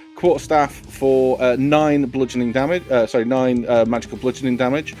the quarterstaff for 9 bludgeoning damage. 9 magical bludgeoning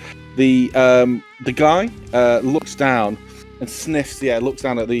damage. The guy looks down and sniffs the air, looks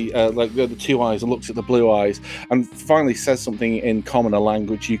down at the two eyes and looks at the blue eyes, and finally says something in common, a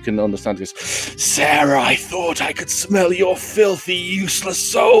language you can understand. He goes, "Sarah, I thought I could smell your filthy, useless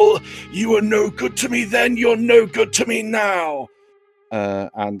soul. You were no good to me then, you're no good to me now."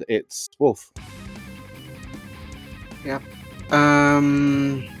 And it's Wolf. Yep.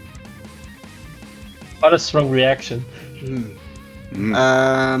 What a strong reaction.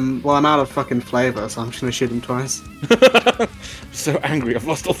 Well, I'm out of fucking flavor, so I'm just gonna shoot him twice. So angry, I've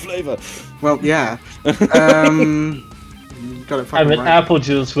lost all flavor. Well, yeah. Got it fucking I'm an right. apple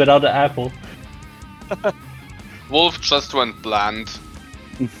juice without the apple. Wolf just went bland.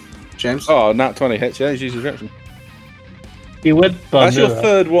 James? Oh, nat 20 hits, yeah, he's using his reaction. He went That's your Bandura.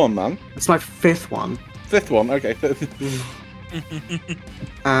 third one, man. It's my 5th one. 5th one, okay.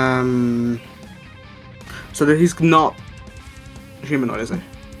 So that he's not humanoid, is he?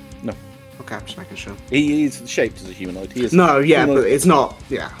 No. Okay, I'm just making sure. He is shaped as a humanoid. He is No, yeah, humanoid. but it's not.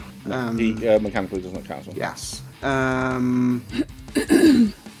 Yeah. He mechanically doesn't count as one. Yes.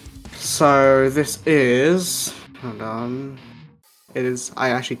 So this is. Hold on. It is. I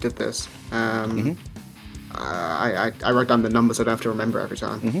actually did this. I wrote down the numbers. So I don't have to remember every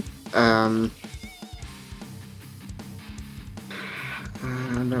time. And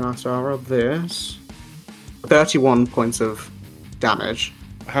then after I rolled this, 31 points of damage.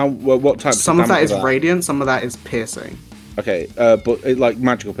 What type? Some of that damage is radiant. Some of that is piercing. Okay, but it, like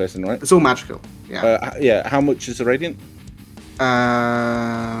magical person, right? It's all magical. Yeah. Yeah. How much is the radiant?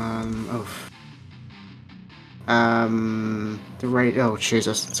 The rate. Oh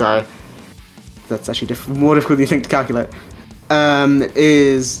Jesus! Sorry. That's actually more difficult than you think to calculate.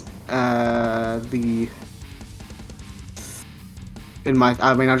 Is the in my?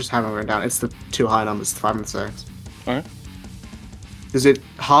 I mean, I just have it written down. It's the two high numbers, the 5 and the 6. Alright. Does it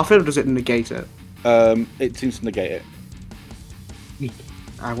half it or does it negate it? It seems to negate it.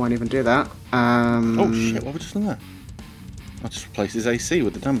 I won't even do that. Oh shit! What have we just done there? I just replaced his AC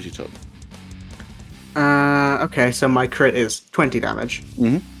with the damage you took. Okay, so my crit is 20 damage.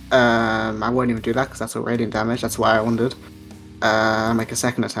 I won't even do that because that's all radiant damage. That's why I wanted. Make a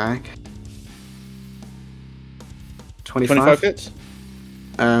second attack. 25 hits.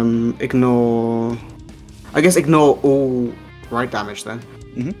 Ignore. I guess ignore all right damage then.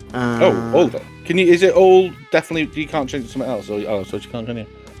 All of it. Can you? Is it all definitely? You can't change it to something else, or so you can't, can you?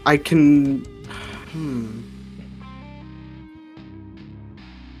 I can.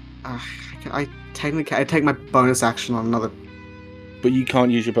 I technically I take my bonus action on another. But you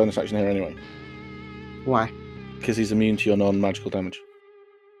can't use your bonus action here anyway, Why? because he's immune to your non-magical damage.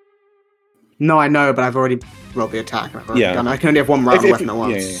 No, I know, but I've already rolled the attack. And I've already Yeah. done it. I can only have one round If- if- weapon at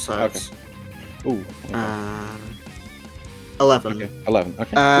once. yeah, yeah, So okay. it's, Ooh. 11. Okay. 11.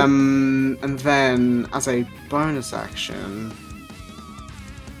 Okay. And then as a bonus action,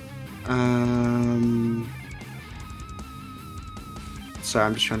 sorry,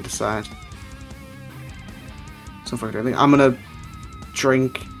 I'm just trying to decide. So if I do anything, I'm gonna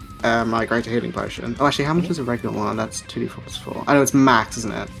drink my greater healing potion. Oh, actually, how much is a regular one? That's 2d4 plus 4. I know it's max,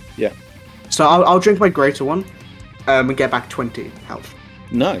 isn't it? Yeah. So I'll drink my greater one, and get back 20 health.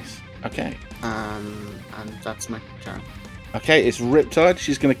 Nice. Okay. And that's my turn. Okay, it's Riptide.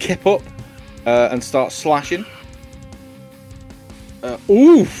 She's going to kip up and start slashing.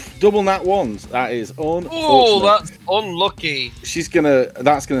 Oof! Double nat ones. That is unfortunate. Oh, that's unlucky.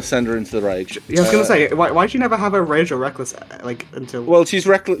 That's gonna send her into the rage. Yeah, I was gonna say, why'd you never have a rage or reckless until? Well, she's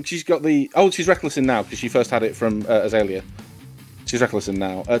reckless. She's got the. Oh, she's reckless in now because she first had it from Azalea. She's reckless in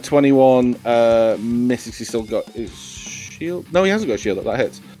now. 21 misses. He's still got his shield. No, he hasn't got a shield up. That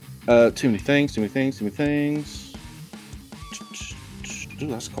hits. Too many things. Too many things. Too many things. Ooh,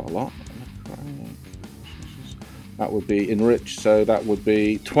 that's quite a lot. That would be enriched, so that would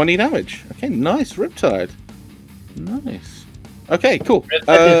be 20 damage. Okay, nice, Riptide. Nice. Okay, cool.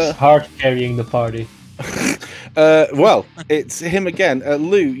 It's hard carrying the party. Well, it's him again.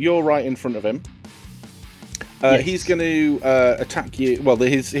 Lou, you're right in front of him. Yes. He's going to attack you. Well,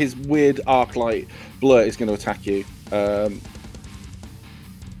 his weird arc light blur is going to attack you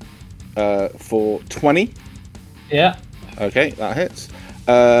for 20. Yeah. Okay, that hits.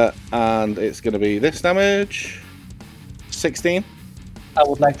 And it's going to be this damage. 16. I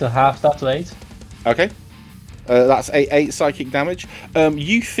would like to half that to 8. Okay. That's 8 psychic damage.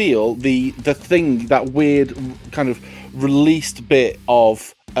 You feel the thing, that weird kind of released bit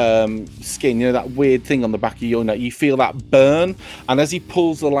of skin, you know, that weird thing on the back of your neck. You feel that burn, and as he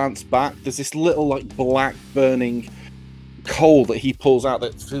pulls the lance back, there's this little like black burning coal that he pulls out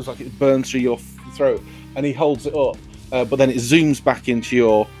that feels like it burns through your throat, and he holds it up, but then it zooms back into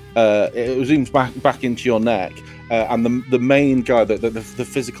your back into your neck. And the main guy, the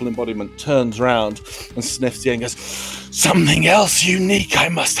physical embodiment, turns around and sniffs you and goes, "Something else unique I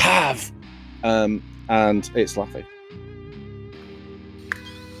must have." And it's Laffy.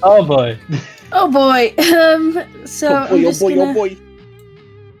 Oh boy. Oh boy. So I'm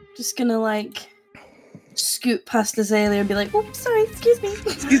just gonna like scoot past Azalea and be like, "Oh, sorry, excuse me."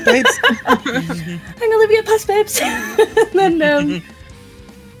 Excuse babes. I'm gonna leave you past babes. And then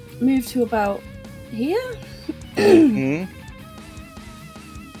move to about here. Mm-hmm.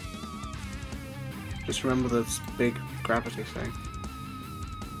 Just remember this big gravity thing.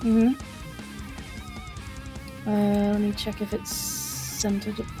 Mm-hmm. Let me check if it's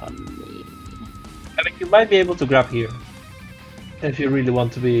centered upon me. I think you might be able to grab here. If you really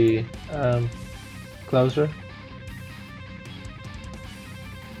want to be closer.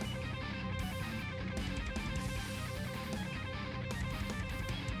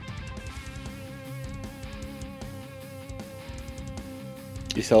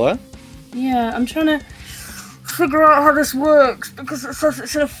 You still there? Yeah, I'm trying to figure out how this works because it says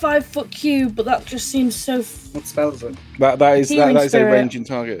it's in a 5-foot cube, but that just seems so. What spell is it? That is Healing a spirit. ranging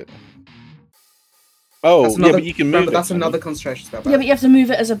target. Oh, That's yeah, another- but you can move remember, it. that's can't another you? concentration spell. Yeah, but you have to move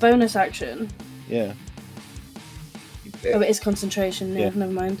it as a bonus action. Yeah. Oh, it is concentration. Yeah, Yeah.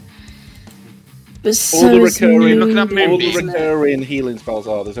 never mind. But All so the is recurring, Looking at moving, all the isn't it? recurring healing spells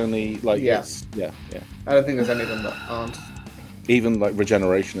are. There's only like Yeah. yeah. I don't think there's any of them that aren't. Even like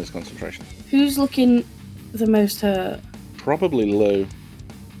regeneration is concentration. Who's looking the most hurt? Probably Lou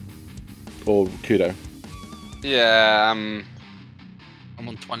or Kudo. Yeah, I'm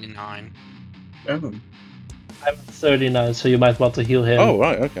on 29. Oh. I'm 39, so you might want to heal him. Oh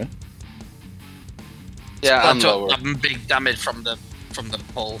right, okay. yeah, I'm I took lower. big damage from the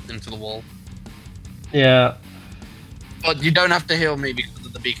pull into the wall. Yeah. But you don't have to heal me because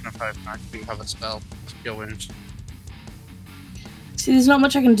of the Beacon of Hope. I do have a spell. Cure wounds. See, there's not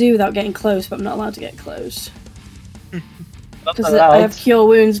much I can do without getting close, but I'm not allowed to get close. Not Because allowed. I have cure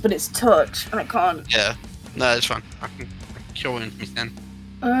wounds, but it's touch, and I can't. Yeah. No, it's fine. I can cure wounds me then.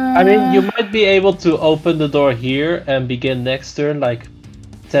 I mean, you might be able to open the door here and begin next turn, like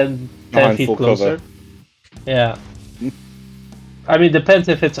 10 Behind feet full closer. cover. Yeah. I mean, depends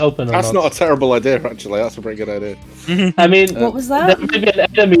if it's open or That's not. not a terrible idea, actually. That's a pretty good idea. I mean, What was there that? might be an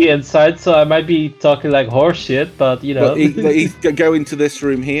enemy inside, so I might be talking like horse shit, but you know. But he's go into this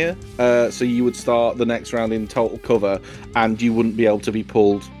room here, so you would start the next round in total cover, and you wouldn't be able to be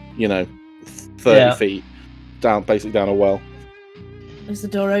pulled 30 feet down, basically down a well. Is the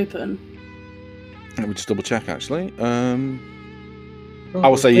door open? Let me just double check. Actually, I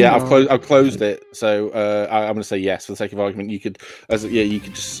will say yeah. I've closed it, so I'm going to say yes for the sake of argument. You could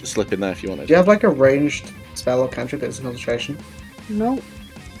just slip in there if you wanted. Do you have like a ranged spell or cantrip that's concentration? No.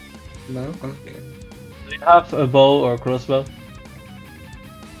 No. Okay. Do you have a bow or a crossbow?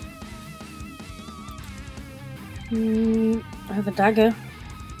 I have a dagger.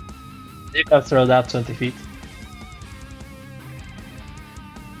 You can throw that 20 feet.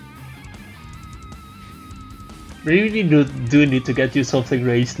 We really do need to get you something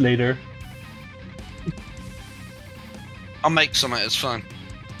raised later. I'll make some. It's fine.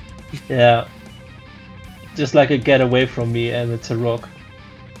 Yeah. Just like a get away from me and it's a rock.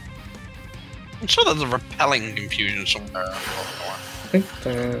 I'm sure there's a repelling infusion somewhere. I think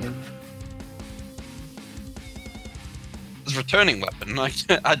There's a returning weapon.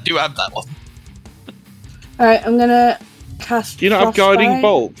 I do have that one. Alright, I'm gonna cast. Do you not have guiding Frostbite.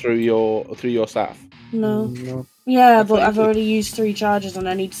 bolt through your staff? No. no. Yeah, I but thought I've you did. already used 3 charges and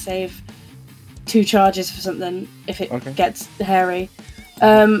I need to save 2 charges for something if it Okay. gets hairy.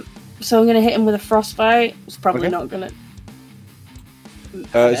 So I'm gonna hit him with a frostbite. It's probably Okay. not gonna.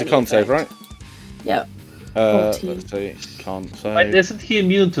 It's a con save, right? Yeah. let's 14. see. Can't Wait, save. isn't he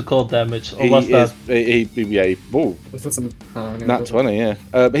immune to cold damage? Or He was that? is. Whoa, Was that some? Oh, no, nat 20, yeah.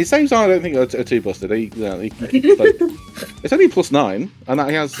 But his saves are, I don't think, are 2 busted. It's only +9, and that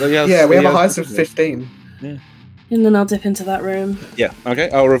he has. Yeah, we have a has- highest of 15. And then I'll dip into that room. Yeah. Okay.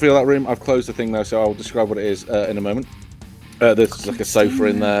 I'll reveal that room. I've closed the thing though, so I'll describe what it is in a moment. There's like a sofa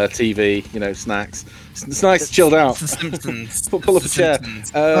in there, TV, snacks. It's nice, chilled out. The Simpsons. Pull up a chair.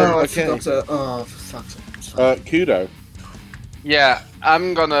 Simpsons. I Okay. forgot to. Oh, for fuck's sake. Kudo. Yeah,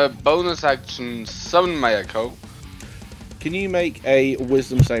 I'm gonna bonus action summon my echo. Can you make a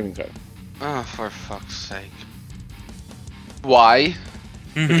wisdom saving throw? Oh, for fuck's sake. Why?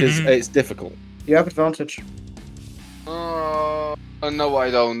 Because it's difficult. You have advantage. No, I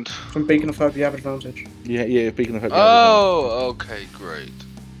don't. From Beacon of Hope, you have advantage. Yeah, speaking of hope. Oh, okay, great.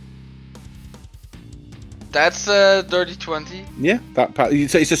 That's dirty 20. Yeah, that part.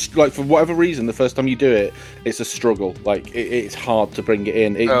 It's just like for whatever reason, the first time you do it, it's a struggle. Like it's hard to bring it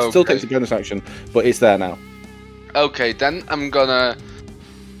in. It still Okay. takes a bonus action, but it's there now. Okay, then I'm gonna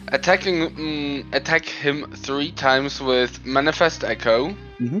attack him 3 times with Manifest Echo,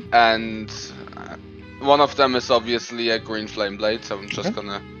 Mhm. and one of them is obviously a green flame blade. So I'm just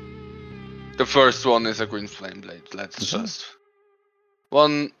gonna. The first one is a green flame blade. Let's just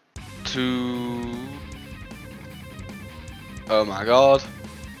 1, 2. Oh my god.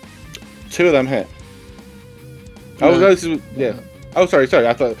 2 of them hit. Oh, this is Oh, sorry.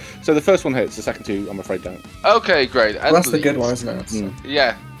 I thought so. The first one hits. The second 2, I'm afraid, don't. Okay, great. Well, that's the good one, isn't it? Mm.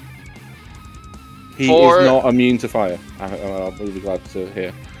 Yeah. He For- is not immune to fire. I'll be glad to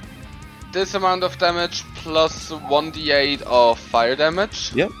hear. This amount of damage plus 1d8 of fire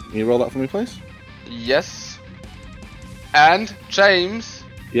damage. Yep. Can you roll that for me, please? Yes. And James.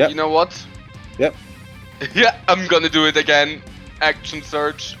 Yep. You know what? Yep. Yeah, I'm gonna do it again. Action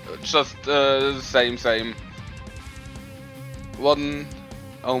search. Just same. 1.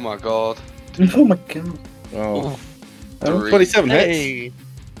 Oh my god. Oh my god. Oh. 3. 27 hits. Hey.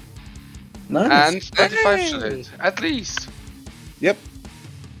 Nice. And 25 should hit. At least. Yep.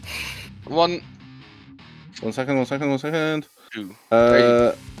 1, 1 second. 2.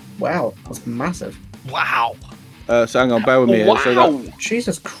 Wow, that's massive. Wow. So hang on, bear with me here. So that,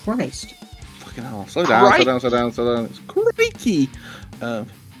 Jesus Christ. fucking hell. Slow down. Right. It's creaky.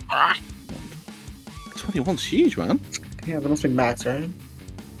 21's huge, man. Yeah, that must be max, right? It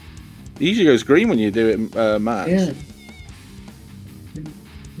usually goes green when you do it max. Yeah.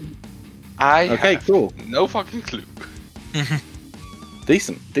 I Okay, have cool. no fucking clue.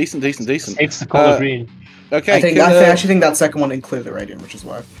 Decent. It's the color green. Okay. I actually think that second one included the radiant, which is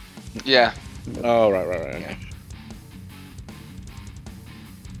why. Yeah. Oh, right. Okay.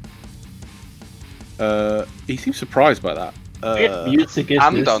 He seems surprised by that. Music is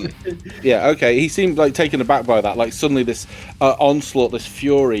I'm this? done. Yeah, okay. He seemed like taken aback by that. Like suddenly this onslaught, this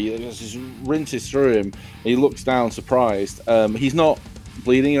fury, just rinses through him. He looks down, surprised. He's not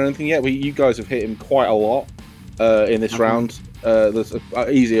bleeding or anything yet. But you guys have hit him quite a lot in this round. There's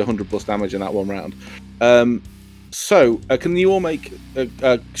easy 100+ damage in that one round. So can you all make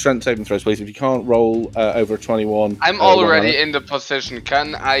strength saving throws, please? If you can't roll over a 21, I'm already in the position.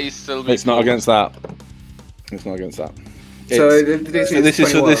 Can I still be? It's not against that. It's not against that. So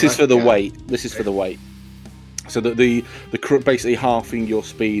This is for the yeah. weight. This is for the weight. So that the basically halving your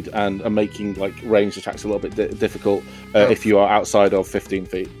speed and making like ranged attacks a little bit difficult if you are outside of 15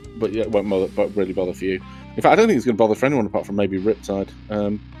 feet. but yeah, it won't really bother for you. In fact, I don't think it's going to bother for anyone apart from maybe Riptide.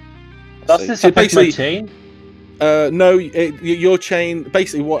 Does this affect my chain? No, your chain.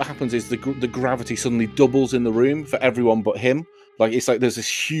 Basically, what happens is the gravity suddenly doubles in the room for everyone but him. Like it's like there's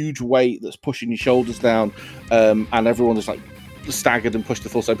this huge weight that's pushing your shoulders down, and everyone is like staggered and pushed to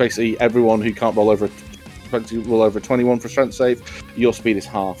full. So basically, everyone who can't roll over a 21 for strength save, your speed is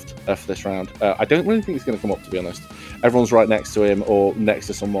halved for this round. I don't really think it's going to come up, to be honest. Everyone's right next to him or next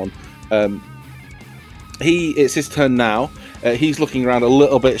to someone. It's his turn now. He's looking around a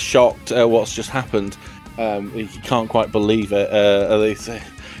little bit shocked at what's just happened. He can't quite believe it.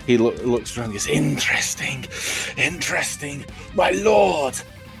 He looks around and goes, interesting. My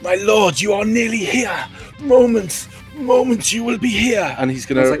lord, you are nearly here. Moments, you will be here. And he's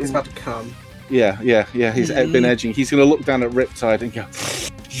going to... It's like it's about to come. Yeah. He's been edging. He's going to look down at Riptide and go,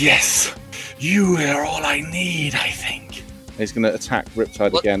 yes, you are all I need, I think. And he's going to attack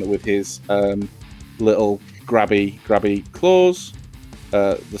Riptide again with his little grabby claws.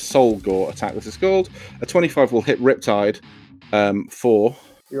 The Soul Gore attack, this is called. A 25 will hit Riptide for...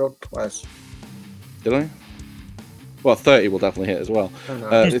 You rolled twice. Did I? Well, 30 will definitely hit as well. Oh,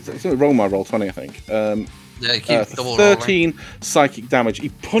 no. It's going to roll my roll 20, I think. Yeah, keep double 13 psychic damage. He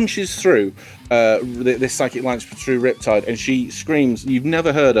punches through this psychic lance through Riptide, and she screams. You've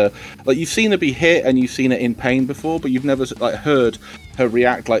never heard her. Like, you've seen her be hit and you've seen her in pain before, but you've never heard her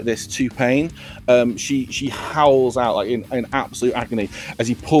react like this to pain. She howls out like in absolute agony as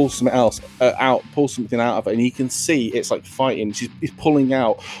he pulls something out of her, and you can see it's like fighting. He's pulling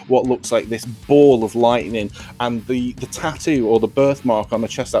out what looks like this ball of lightning, and the tattoo or the birthmark on the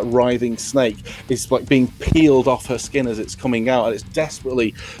chest, that writhing snake, is like being peeled off her skin as it's coming out, and it's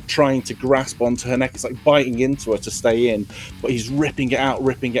desperately trying to grasp onto her neck. It's like biting into her to stay in, but he's ripping it out,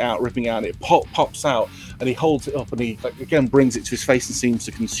 and it pops out, and he holds it up, and he again brings it to his face and seems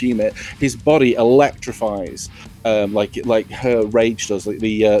to consume it. His body electrifies, like her rage does, like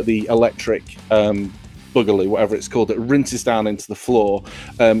the electric boogaloo, whatever it's called. It rinses down into the floor.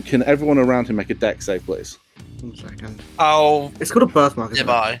 Can everyone around him make a dex save, please? 1 second. It's called a birthmark. Isn't it?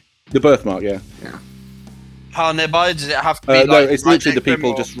 Nearby. The birthmark, yeah. How nearby does it have to be? No, it's right literally the next to him, people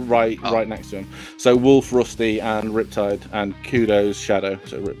or- just right next to him. So Wolf, Rusty, and Riptide, and Kudos, Shadow.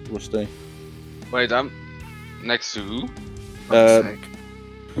 So Rusty. Wait, I'm next to who? Fuck's sake.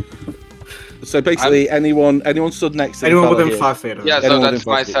 So basically, anyone stood next to Anyone the fella within here. 5 feet of Yeah, it. so Anyone that's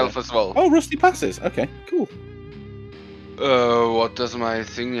within 5 feet, myself yeah. as well. Oh, Rusty passes. Okay, cool. What does my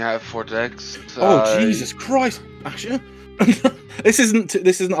thing have for dex? Oh, Jesus Christ, Asher. This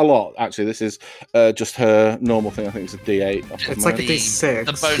isn't a lot, actually. This is just her normal thing. I think it's a D8. off the top of It's my like a head. D6.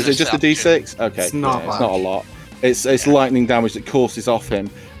 The bonus Is it just a action. D6? Okay, It's not it's much. not a lot. It's lightning damage that courses off him,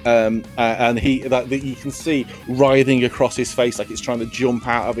 and that you can see writhing across his face like it's trying to jump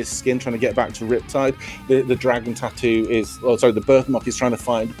out of his skin, trying to get back to Riptide. The dragon tattoo the birthmark is trying to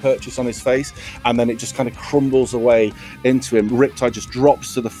find purchase on his face, and then it just kind of crumbles away into him. Riptide just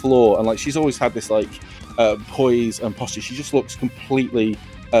drops to the floor, and like she's always had this like poise and posture. She just looks completely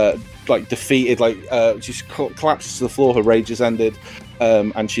like defeated, like she collapses to the floor. Her rage has ended,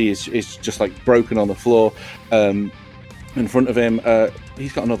 and she is just like broken on the floor in front of him.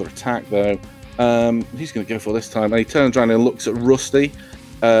 He's got another attack though. He's going to go for this time, and he turns around and looks at Rusty.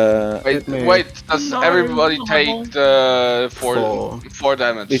 Wait, does everybody take the 4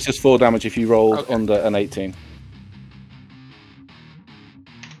 damage? It's just 4 damage if you roll under an 18.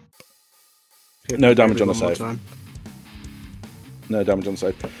 No damage on the save. No damage on the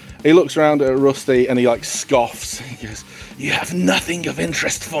save. He looks around at Rusty and he like scoffs. He goes, "You have nothing of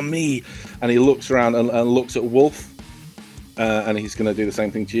interest for me." And he looks around and looks at Wolf, and he's going to do the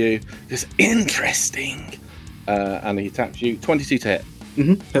same thing to you. He goes, "Interesting," and he attacks you. 22 to hit.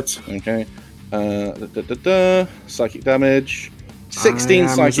 Hits. Okay. Psychic damage. 16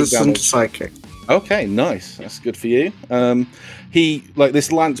 psychic damage. Psychic. Okay, nice. That's good for you. He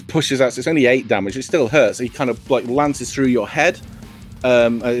this lance pushes out. So it's only 8 damage. It still hurts. He kind of like lances through your head.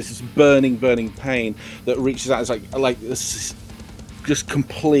 And it's this burning pain that reaches out. It's like this just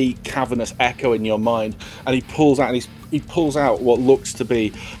complete cavernous echo in your mind. And he pulls out what looks to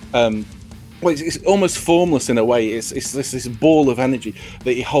be. It's almost formless in a way. It's this ball of energy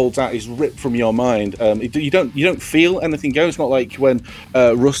that he holds out. Is ripped from your mind. You don't feel anything go. It's not like when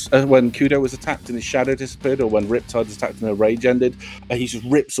when Kudo was attacked and his shadow disappeared, or when Riptide was attacked and her rage ended. He just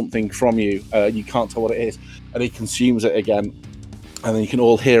ripped something from you. You can't tell what it is, and he consumes it again. And then you can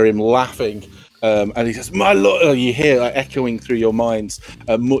all hear him laughing. And he says, "My lord," you hear like echoing through your minds,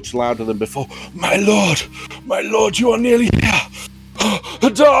 much louder than before. My lord, you are nearly here.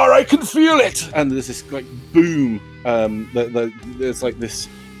 Hadar, I can feel it!" And there's this like boom. There's like this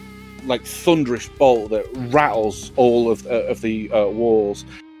like thunderous bolt that rattles all of the walls.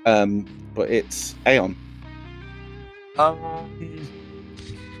 But it's Aeon.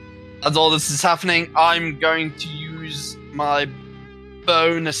 As all this is happening, I'm going to use my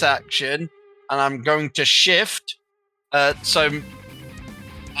bonus action, and I'm going to shift. So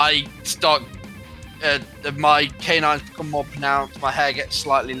I start. My canines become more pronounced. My hair gets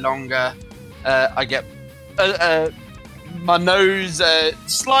slightly longer. I get my nose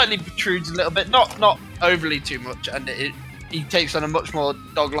slightly protrudes a little bit, not overly too much, and he takes on a much more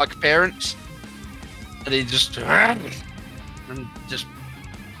dog-like appearance. And he just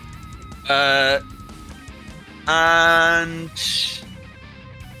and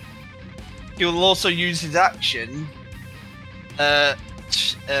he will also use his action to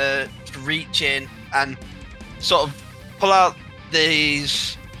reach in and sort of pull out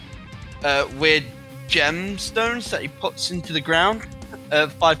these weird gemstones that he puts into the ground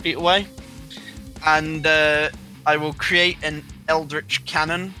 5 feet away, and I will create an eldritch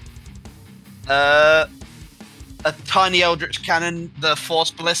cannon, a tiny eldritch cannon, the force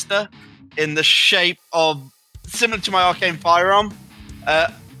ballista, in the shape of similar to my arcane firearm.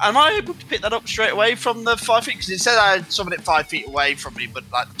 Am I able to pick that up straight away from the 5 feet? Because it said I had summoned it 5 feet away from me, but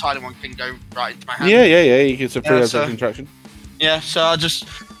like the tiny one can go right into my hand. Yeah. You can suppress interaction. Yeah, so I'll just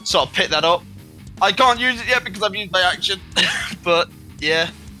sort of pick that up. I can't use it yet because I've used my action, but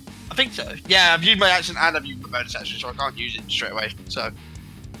yeah, I think so. Yeah, I've used my action and I've used my bonus action, so I can't use it straight away. So,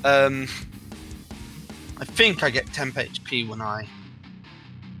 I think I get temp HP when I.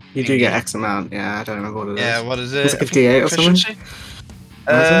 You do get X amount. Yeah, I don't remember what it is. Yeah, what is it? It's like a D8 or something.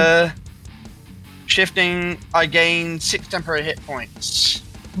 Shifting, I gain 6 temporary hit points.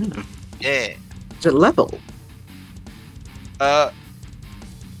 Yeah. Is it level? I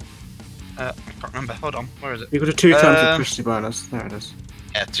can't remember. Hold on. Where is it? You got a 2 times electricity bonus. There it is.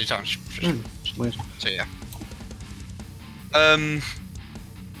 Yeah, 2 times. Weird. So yeah.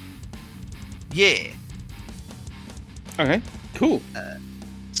 Yeah. Okay. Cool.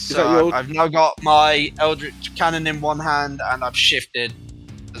 So I've now got my Eldritch Cannon in one hand, and I've shifted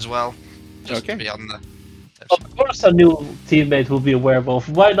as well. Just to be on the. Of course, a new teammate will be a werewolf.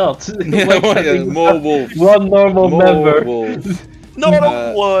 Why not? More wolves. One normal member. Wolves. Not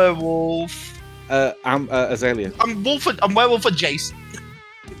a werewolf. I'm Azalea. I'm werewolf adjacent.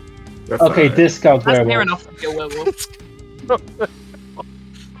 Okay, discount That's werewolf. near enough to be a werewolf.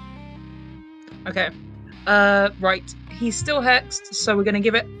 Okay. Right. He's still hexed, so we're going to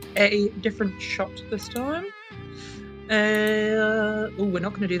give it a different shot this time. We're not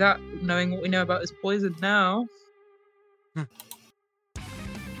going to do that, knowing what we know about his poison now.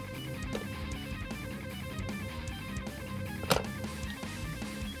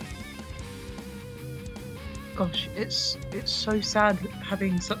 Gosh, it's so sad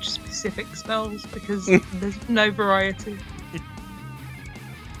having such specific spells because there's no variety.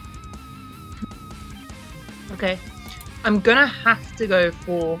 Okay, I'm gonna have to go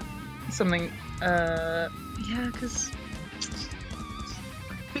for something. Yeah, because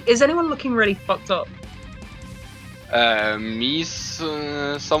is anyone looking really fucked up? Me,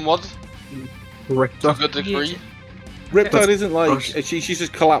 somewhat. Ripped To a off. good degree. Riptide isn't like Oh, she's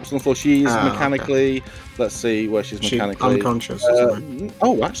just collapsed on the floor. She is Oh, mechanically. Let's see where she's She's mechanically. unconscious. Or something.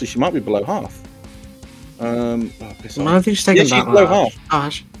 Actually, she might be below half. Piss No, off. I think she's taken she's that below much. half. Oh,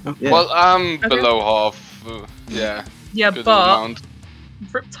 actually, no. Yeah. Well, I'm Okay. below half. Yeah. Yeah, Good but amount.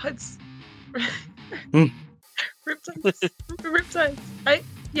 Riptides. Hmm. Riptides.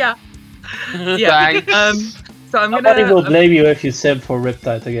 Yeah. Thanks. So I'm Nobody will gonna. blame you if you simp for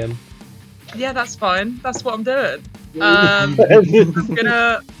Riptide again. Yeah, that's fine. That's what I'm doing. I'm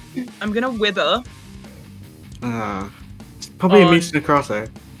gonna wither. It's probably On- immune to necrotic.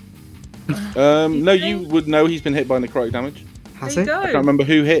 No, you would know he's been hit by necrotic damage. Has There he? you I can't go. remember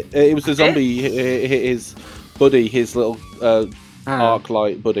who hit. It was the zombie hit his buddy, his little arc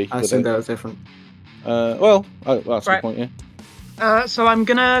light buddy. I with assumed it. that was different. Well, that's a Right. good point. Yeah. So I'm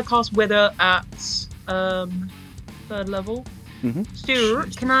gonna cast wither at 3rd level. Mhm. Stu,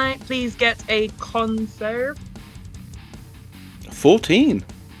 can I please get a con save? 14.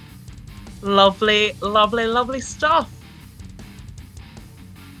 Lovely, lovely, lovely stuff.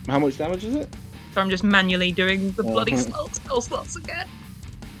 How much damage is it? So I'm just manually doing the bloody Mhm. spell slots again.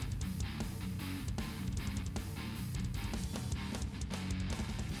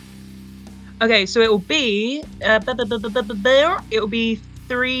 Okay, so it will be it will be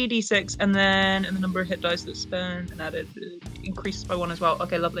 3d6 and then the number of hit dice that's spent and added increases by 1 as well.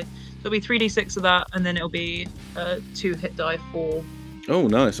 Okay, lovely. So it'll be 3d6 of that, and then it'll be 2 hit die for Oh,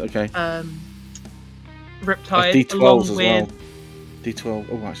 nice. Okay. Riptide, D12s along as with well. D12.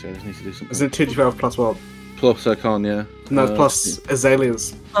 Oh, actually, I just need to do something. Isn't it 2d12 plus what? Plus I can't, yeah. No, plus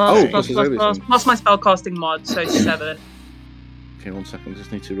Azalea's. plus Azalea's plus my spellcasting mod, so 7. Okay, 1 second. I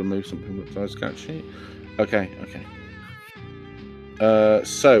just need to remove something with the scout sheet. Okay.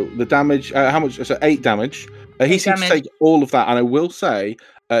 So the damage. How much? So 8 damage. He seems to take all of that, and I will say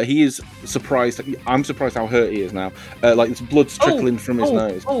he is surprised. I'm surprised how hurt he is now. Like there's blood's trickling from his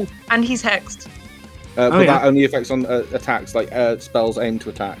nose. Oh, and he's hexed. But that only affects on attacks, like spells aimed to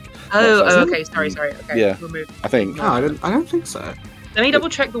attack. Okay. Sorry. Okay. Yeah. Remove. I think. No, I don't think so. Let me double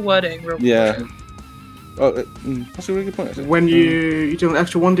check the wording real quick. Yeah. Oh, that's a really good point. Actually. When you do an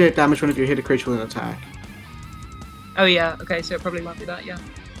extra 1d8 damage whenever you hit a creature with an attack. Oh yeah. Okay, so it probably won't be that. Yeah,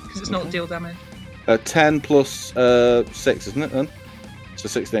 because it's not deal damage. 10 plus 6, isn't it? Then so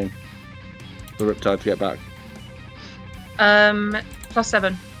 16. The Riptide to get back. Plus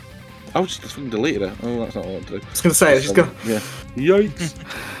 7. Oh, just fucking deleted it. Oh, that's not what I want to do. I was gonna say, she's got. Yeah. Yikes.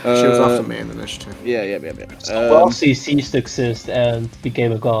 She was after me in the initiative. Yeah. Well, she ceased to exist and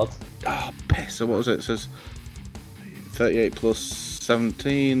became a god. Oh, piss. So what was it? It says 38 plus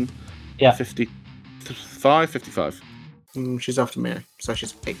 17. Yeah. 55. She's after me, so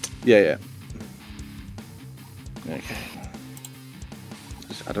she's 8. Yeah. Okay.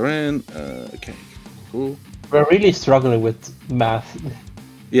 Just add her in. Okay. Cool. We're really struggling with math.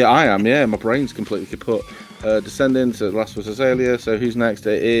 Yeah, I am. Yeah, my brain's completely kaput. Descending to the last was Azalea. So who's next?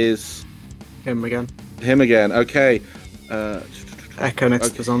 It is Him again. Okay. Echo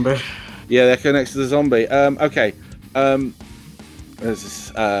next to the zombie. Yeah, the Echo next to the zombie. Okay. There's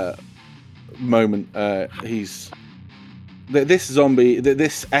this moment. This zombie.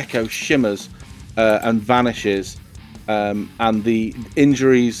 This Echo shimmers and vanishes, and the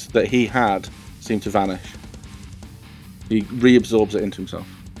injuries that he had seem to vanish. He reabsorbs it into himself.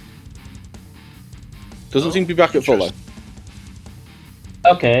 Doesn't seem to be back at full though.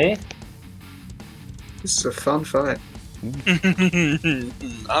 Okay. This is a fun fight.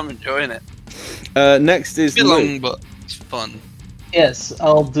 I'm enjoying it. Next is It's a bit Luke. long, but it's fun. Yes,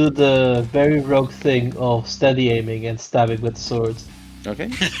 I'll do the very rogue thing of steady aiming and stabbing with the sword. Okay.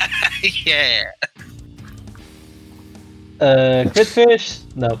 Yeah. Crit fish?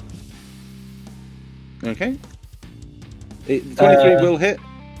 No. Okay. 23 will hit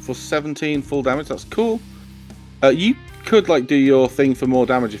for 17 full damage. That's cool. You could do your thing for more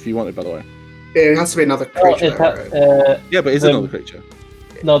damage if you wanted, by the way. It has to be another creature. Right? Yeah, but is it another creature?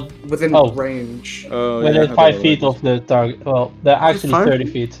 Not Within range. Oh, within yeah, 5 feet of the target. Well, they're actually 5 30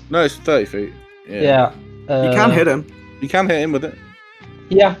 feet. No, it's 30 feet. Yeah. You can hit him. You can hit him with it.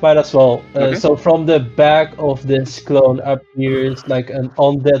 Yeah, might as well. Okay. So from the back of this clone appears like an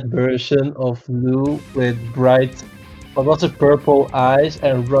undead version of Lou with bright, lots of purple eyes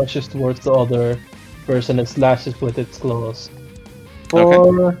and rushes towards the other person and slashes with its claws.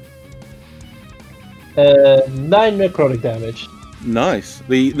 For 9 necrotic damage. Nice.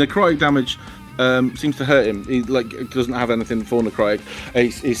 The necrotic damage seems to hurt him. He doesn't have anything for necrotic.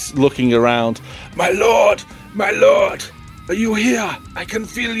 He's looking around. My lord, are you here? I can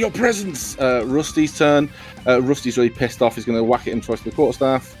feel your presence. Rusty's turn. Rusty's really pissed off. He's going to whack at him twice with the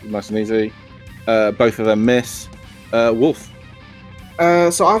quarterstaff. Nice and easy. Both of them miss. Wolf.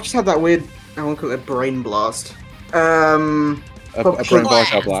 So I've just had that weird, I want to call it a brain blast. A brain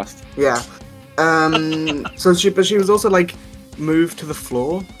vital blast. Yeah. So she was also moved to the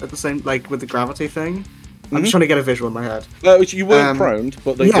floor at the same, with the gravity thing. I'm just trying to get a visual in my head. You weren't prone,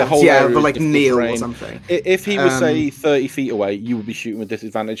 but the whole area but is kneel terrain. or something. If he was say 30 feet away, you would be shooting with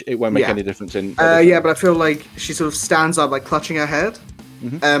disadvantage. It won't make any difference in. But I feel like she sort of stands up, clutching her head,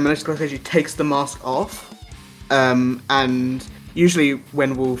 and then she takes the mask off. And usually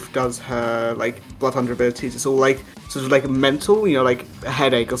when Wolf does her Blood Hunter abilities, it's all sort of mental, a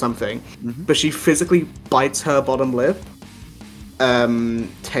headache or something. But she physically bites her bottom lip,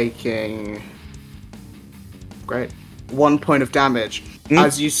 taking 1 point of damage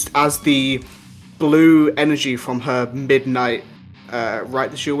as the blue energy from her midnight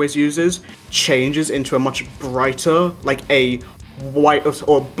right that she always uses changes into a much brighter, a white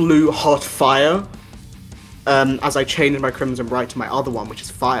or blue hot fire. As I change my Crimson Bright to my other one, which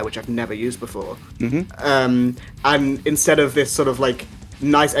is fire, which I've never used before. And instead of this sort of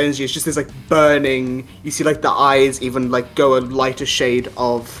nice energy, it's just this burning. You see the eyes even go a lighter shade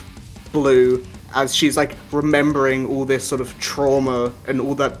of blue as she's remembering all this sort of trauma and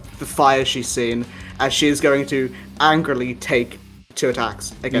all the fire she's seen, as she is going to angrily take 2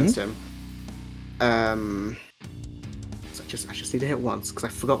 attacks against him. I just need to hit once because I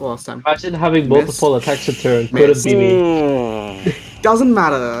forgot last time. Imagine having multiple attacks a turn. Couldn't be me. Doesn't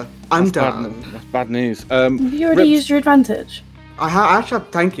matter. I'm done. That's bad news. Have you already used your advantage? Actually,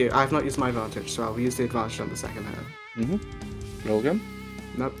 thank you. I have not used my advantage, so I'll use the advantage on the second hit. Roll again.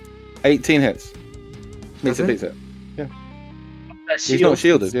 Nope. 18 hits. Meets it, beats it. He's not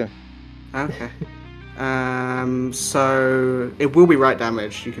shielded, yeah. Okay. So it will be right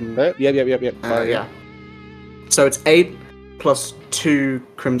damage. You can. Yep. Yeah. So it's 8 plus 2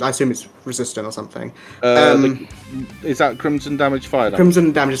 crimson. I assume it's resistant or something. Is that crimson damage fire?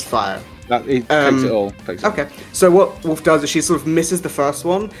 Crimson damage is fire. That takes it all. Okay. So what Wolf does is she sort of misses the first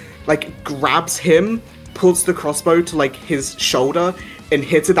one, like grabs him, pulls the crossbow to like his shoulder, and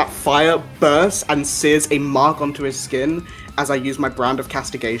hits it. That fire bursts and sears a mark onto his skin as I use my brand of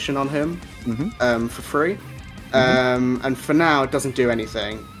castigation on him for free. And for now, it doesn't do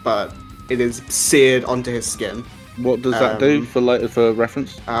anything, but it is seared onto his skin. What does that do for later, for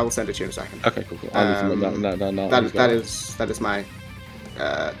reference? I will send it to you in a second. Okay, cool. I need to look that. That is my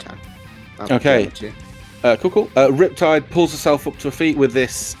turn. Okay. Cool. Riptide pulls herself up to her feet with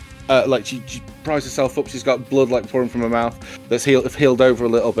this. She pries herself up. She's got blood like pouring from her mouth. That's healed over a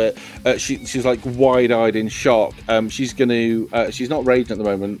little bit. She's like wide-eyed in shock. She's gonna. She's not raging at the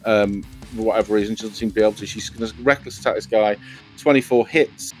moment. For whatever reason, she doesn't seem to be able to. She's gonna reckless attack this guy. 24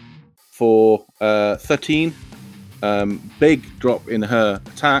 hits for 13. Big drop in her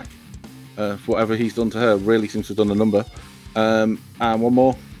attack. For whatever he's done to her, really seems to have done a number. And one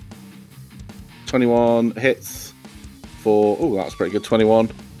more. 21 hits for. Oh, that's pretty good. 21.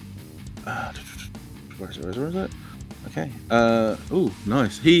 Where is it? Okay.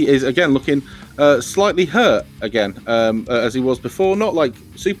 Nice. He is again looking slightly hurt again, as he was before. Not like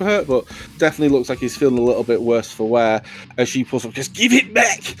super hurt, but definitely looks like he's feeling a little bit worse for wear. As she pulls up, just give it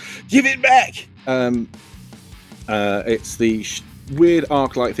back. It's the weird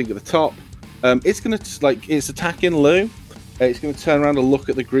arc-like thing at the top. It's gonna it's attacking Lou. It's going to turn around and look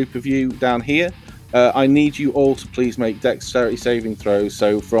at the group of you down here. I need you all to please make dexterity saving throws.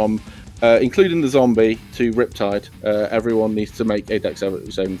 So from, including the zombie to Riptide, everyone needs to make a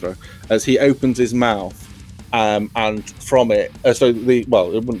dexterity saving throw. As he opens his mouth, and from it, it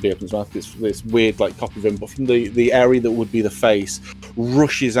wouldn't be open his mouth, it's this weird like copy of him, but from the area that would be the face,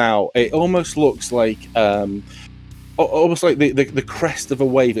 rushes out. It almost looks like... almost like the crest of a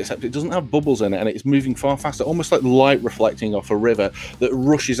wave, except it doesn't have bubbles in it, and it's moving far faster, almost like light reflecting off a river that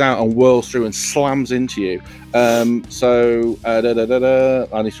rushes out and whirls through and slams into you. I need to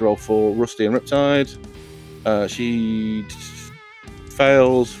roll for Rusty and Riptide. She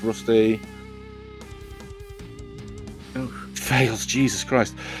fails. Rusty fails. Jesus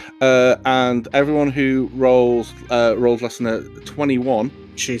Christ! And everyone who rolls less than a 21.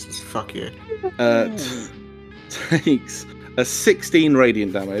 Jesus, fuck you. Takes a 16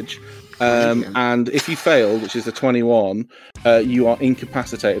 radiant damage, and if you fail, which is a 21, you are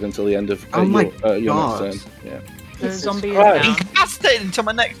incapacitated until the end of your next turn. Yeah. The zombie is down. Incapacitated until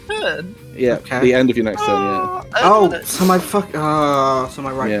my next turn. Yeah, Okay. the end of your next turn. Yeah. So my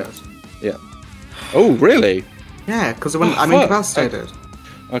right Yeah. goes. Yeah. Oh, really? Yeah, because when I'm fuck. incapacitated.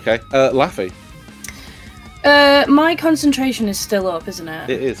 Okay. Laffy. My concentration is still up, isn't it?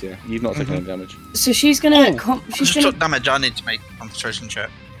 It is. Yeah. You've not taken any damage. So she's gonna. I just took damage. I need to make a concentration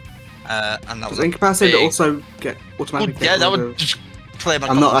check. And that Does was incapacitated big. also get automatically? Yeah, that would just clear my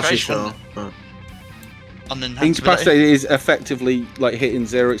I'm not actually concentration. sure. But... Incapacitated is effectively like hitting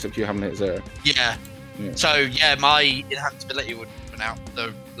 0, except you haven't hit 0. Yeah. So yeah, my enhanceability would run out.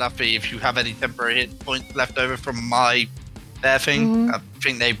 So Laffy, if you have any temporary hit points left over from my bear thing, I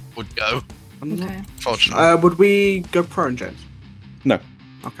think they would go. Okay. Fortunately. Would we go prone, James? No.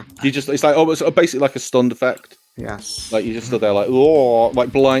 Okay. It's like almost basically like a stunned effect. Yes. Like you just stood there like, oh,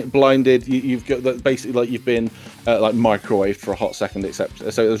 like blinded. You've got that basically like you've been like microwaved for a hot second, except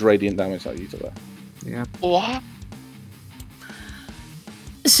so there's radiant damage that you took there. Yeah. What?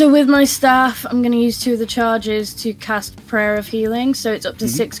 So with my staff, I'm going to use 2 of the charges to cast Prayer of Healing. So it's up to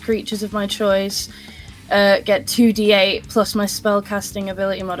 6 creatures of my choice. Get 2d8 plus my spellcasting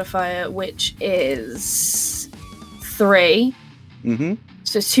ability modifier, which is 3. Mm-hmm.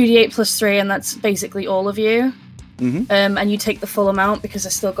 So it's 2d8 plus 3, and that's basically all of you. Mm-hmm. And you take the full amount because I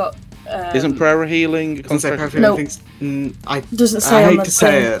still got. Isn't prayer healing? Doesn't say prayer of No. healing. Doesn't say I on hate the to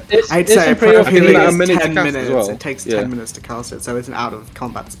say thing. it. I hate to say it. Prayer of I think healing that a is minute to 10 cast as minutes. well. It takes Yeah. 10 minutes to cast it, so it's an out of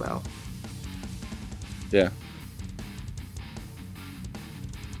combat spell. Yeah.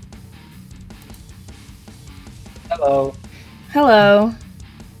 Hello.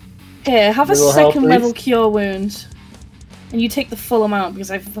 Here, have a Little help, second level please. cure wound. And you take the full amount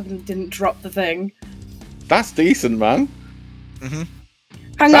because I fucking didn't drop the thing. That's decent, man. Hang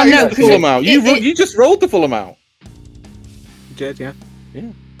That on, is no. the full amount. You just rolled the full amount. You did, yeah.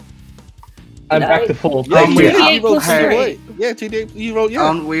 I'm back to full. Yeah, we- 2d8 plus hey. 3. Yeah, 2D. You roll.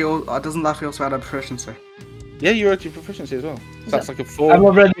 Yeah, We all. Doesn't Laffy also add a proficiency? yeah. You rolled your proficiency as well. So that's like a 4. I'm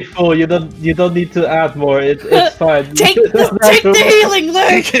already full. You don't need to add more. It's fine. Take the healing,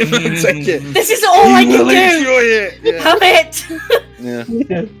 Luke! Take it. Take it. This is all I You can will do! enjoy it. Yeah. Have it! Yeah.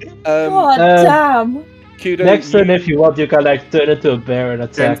 God damn. Kudo, Next turn, if you want, you can like turn into a bear and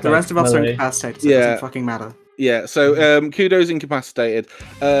attack. James, the rest of us are melee. incapacitated, so Yeah. it doesn't fucking matter. Yeah, so Kudo's incapacitated.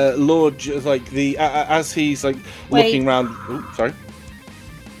 Lord, like as he's like Wait. looking around. Oh, sorry.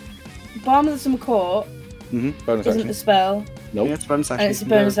 Balm of the Summer Court Bonus isn't action. the spell, Nope. Yeah, it's bonus and action. it's a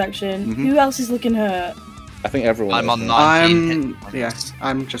bonus action. Mhm. Who else is looking hurt? I think everyone. I'm is, on yeah. 19 hit Yes,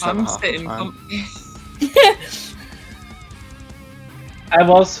 I'm just over I'm half. sitting. I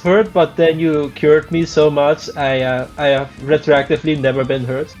was hurt, but then you cured me so much. I have retroactively never been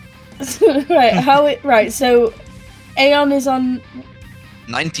hurt. Right, so Aeon is on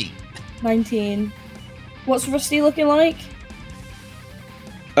 90. 19. What's Rusty looking like?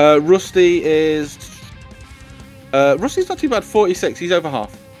 Rusty is. Rusty's not too bad. 46. He's over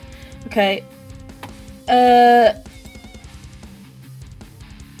half. Okay. And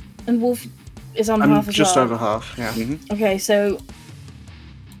Wolf is on I'm half as just well. over half. Yeah. Okay, so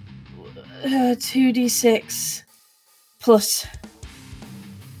 2d6 plus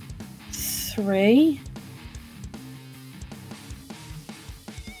 3.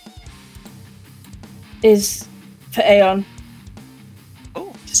 Is for Aeon.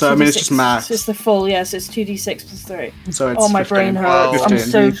 So I mean, it's just 2d6. math. So it's the full, yes, it's 2d6 plus 3. So it's Oh, my 15. brain hurts. I'm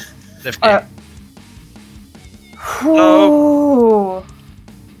 15. so. 15. Ooh.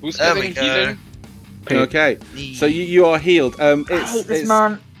 Who's There we getting go. healing? Okay, so you are healed. I hate this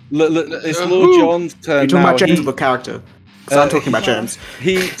man. It's Lord Who? John's turn You're talking now. about James He- or the character? Because I'm talking about yeah. James.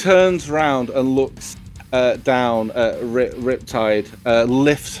 He turns round and looks down at Riptide,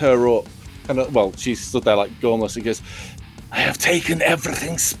 lifts her up, well, she's stood there like gormless, and goes, "I have taken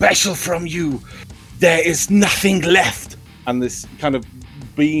everything special from you. There is nothing left." And this kind of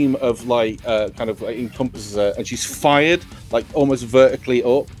beam of light kind of like encompasses her, and she's fired like almost vertically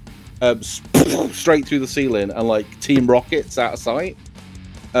up, straight through the ceiling, and like Team Rockets out of sight.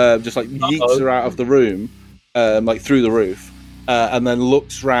 Just like yeets her out of the room, like through the roof, and then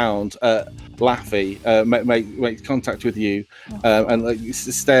looks round at Laffy, makes contact with you, and like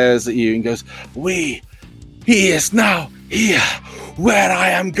stares at you and goes, He is now here, where I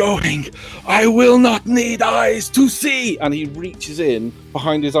am going. I will not need eyes to see." And he reaches in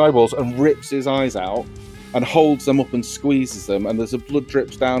behind his eyeballs and rips his eyes out and holds them up and squeezes them, and there's a blood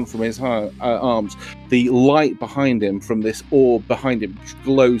drips down from his arms. The light behind him from this orb behind him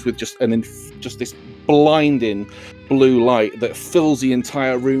glows with just this blinding blue light that fills the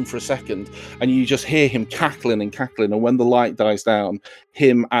entire room for a second, and you just hear him cackling, and when the light dies down,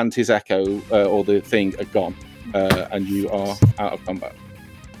 him and his echo or the thing are gone, and you are out of combat.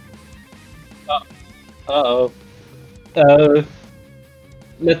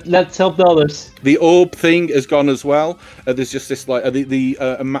 Let's help the others. The orb thing is gone as well. There's just this like the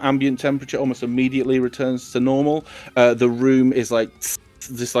ambient temperature almost immediately returns to normal. The room is like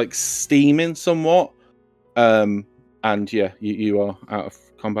just like steaming somewhat, and yeah, you are out of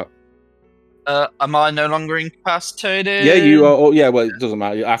combat. Am I no longer incapacitated? Yeah, you are. Oh, yeah, well, it doesn't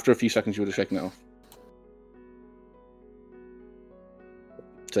matter. After a few seconds, you would have shaken it off.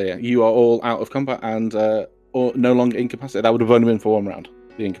 So yeah, you are all out of combat and or no longer incapacitated. That would have only been for one round.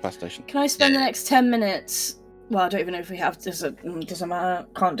 The incapacitation. Can I spend the next 10 minutes? Well, I don't even know if we have. Doesn't matter.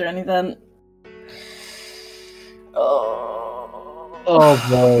 Can't do anything. Oh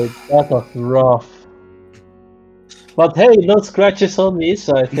boy, that was rough. But hey, no scratches on me,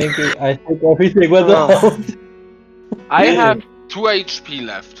 so I think everything went well. I have 2 HP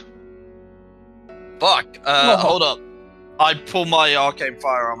left. Fuck. Hold up. I pull my arcane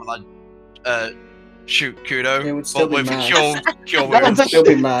firearm and I shoot Kudo, It would still but be with mad. cure That wounds. would still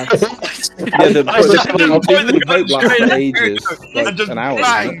be mad. Yeah, the hope lasts ages, like an hour. This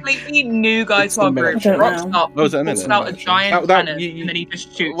Right? completely new guy to our It's a group minute. I don't rocks know. up, Oh, is that a pulls minute? out a giant That- cannon, you- and then he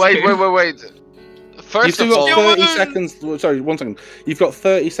just shoots. Wait. You've First still of got all, 30 seconds. Sorry, 1 second. You've got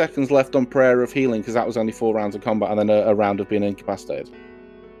 30 seconds left on Prayer of Healing because that was only 4 rounds of combat and then a round of being incapacitated.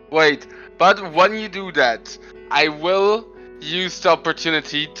 wait. But when you do that, I will use the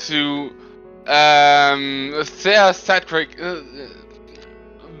opportunity to say a satiric.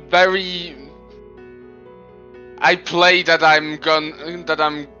 I play that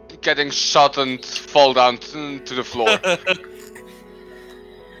I'm getting shot and fall down to the floor.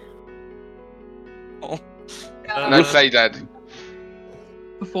 And I say that.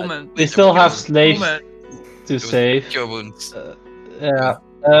 Performance. We still have slaves Performance. to save. Cure wounds. Yeah.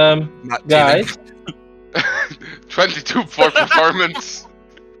 Matt Guys, 22 for performance.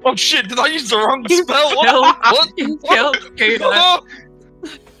 Oh shit, did I use the wrong spell? Kill. What? You What? killed Kudo. Oh,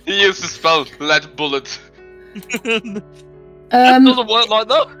 He used the spell Lead Bullet. that doesn't work like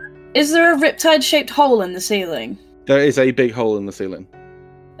that. Is there a Riptide-shaped hole in the ceiling? There is a big hole in the ceiling.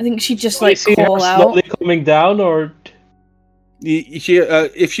 I think she'd just do you see her call out. slowly coming down, or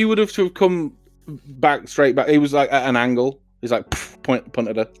If she would have to have come back straight back, it was like at an angle. He's like point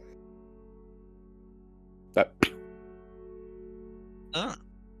at her. Like,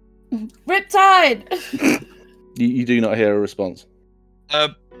 Riptide! you do not hear a response.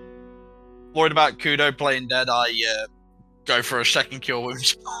 Worried about Kudo playing dead, I go for a second cure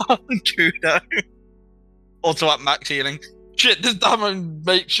wounds on Kudo. Also at max healing. Shit, this time I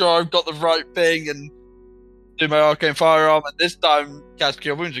make sure I've got the right thing and do my arcane firearm, and this time cast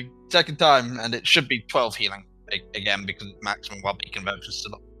cure wounds a second time, and it should be 12 healing again because it's maximum while beacon voucher is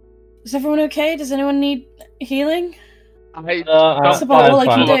still up. Is everyone okay? Does anyone need healing? I That's about all I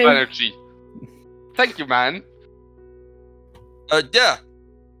can full of do. energy. Thank you, man. Yeah.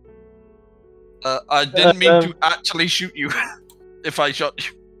 I didn't mean to actually shoot you. If I shot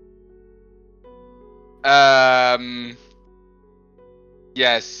you.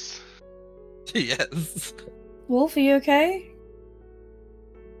 Yes. Yes. Wolf, are you okay?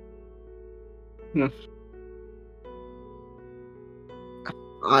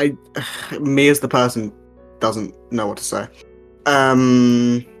 Me as the person doesn't know what to say.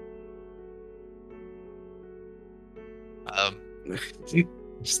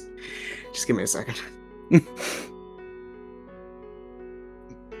 Just give me a second.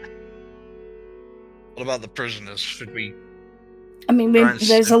 What about the prisoners? Should we? I mean, Try and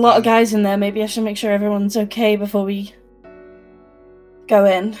there's a step lot in. of guys in there. Maybe I should make sure everyone's okay before we go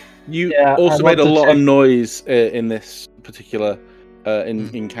in. You Yeah, also I made a want to lot of check- noise in this particular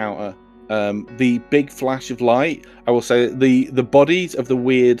encounter. The big flash of light, I will say, the bodies of the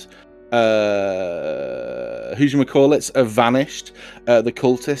weird who's-you-call-its have vanished. The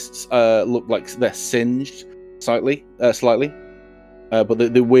cultists look like they're singed slightly, but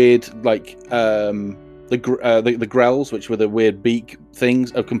the weird the grells, which were the weird beak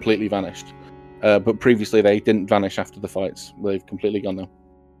things, have completely vanished. But previously they didn't vanish after the fights. They've completely gone now.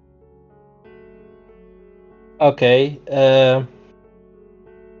 okay.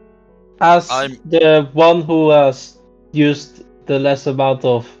 As I'm- the one who has used the less amount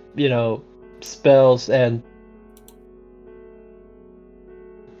of, spells and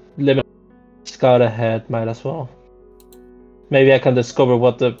limit scout ahead, might as well. Maybe I can discover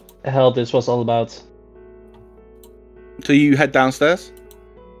what the hell this was all about. So you head downstairs?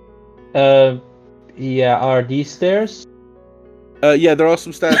 Yeah, are these stairs? Yeah, there are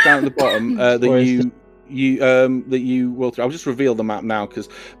some stairs down at the bottom that Or is you will through. I'll just reveal the map now because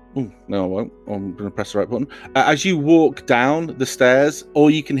no, I won't. I'm going to press the right button. As you walk down the stairs, all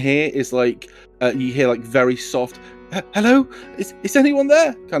you can hear is you hear very soft "Hello, is anyone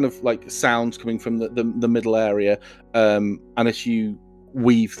there?" kind of sounds coming from the middle area. And as you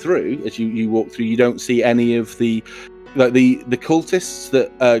weave through, as you walk through, you don't see any of the cultists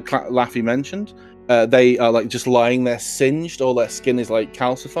that Laffy mentioned. They are just lying there singed. All their skin is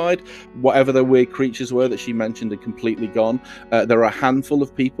calcified. Whatever the weird creatures were that she mentioned are completely gone. There are a handful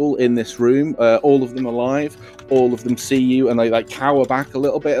of people in this room, all of them alive. All of them see you and they cower back a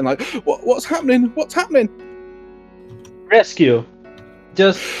little bit and what's happening? What's happening? Rescue.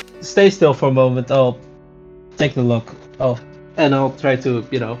 Just stay still for a moment. I'll take a look. And I'll try to,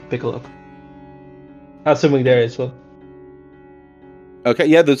 pick a look. Assuming there is one. Okay,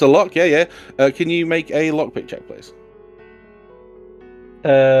 yeah, there's a lock. Yeah. Can you make a lockpick check, please?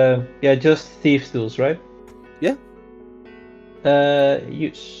 Yeah, just thieves' tools, right? Yeah.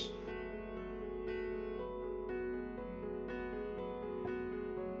 Use.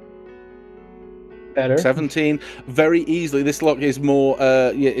 Better. 17, very easily. This lock is more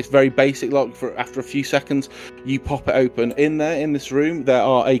it's very basic lock. For after a few seconds you pop it open. In this room there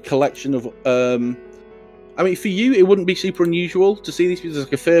are a collection of I mean, for you it wouldn't be super unusual to see these people. There's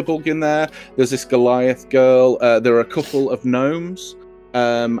a Firbolg in there, there's this Goliath girl, there are a couple of gnomes,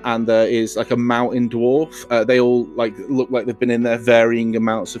 and there is a mountain dwarf. They all look like they've been in there varying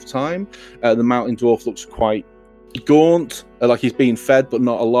amounts of time. The mountain dwarf looks quite gaunt, like he's being fed but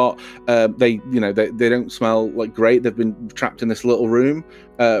not a lot. They don't smell great. They've been trapped in this little room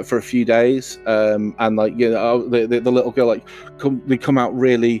for a few days, and the little girl they come out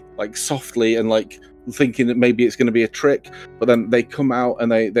really softly and thinking that maybe it's going to be a trick, but then they come out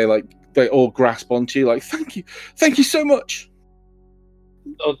and they all grasp onto you thank you so much.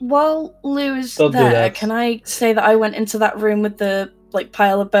 While Lou is Don't do there, that. can I say that I went into that room with the like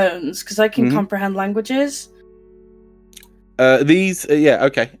pile of bones because I can Mhm. comprehend languages. These, yeah,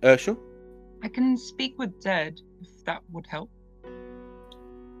 okay, sure. I can speak with dead if that would help.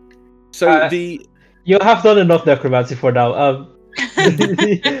 So You have done enough necromancy for now.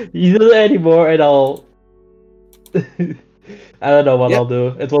 You do any more, and I'll. I don't know what Yep. I'll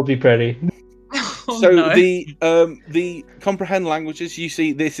do. It won't be pretty. Oh, so no. the comprehend languages, you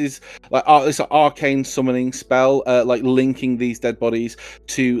see, this is like it's an arcane summoning spell, like linking these dead bodies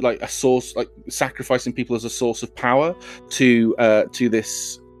to like a source, like sacrificing people as a source of power to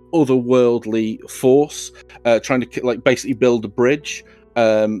this otherworldly force, trying to like basically build a bridge.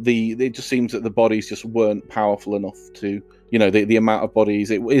 It just seems that the bodies just weren't powerful enough to, the amount of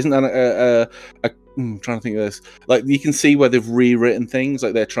bodies. It isn't I'm trying to think of this. Like, you can see where they've rewritten things,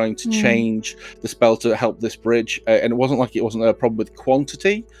 like they're trying to change the spell to help this bridge, and it wasn't a problem with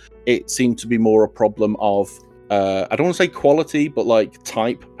quantity. It seemed to be more a problem of I don't want to say quality, but like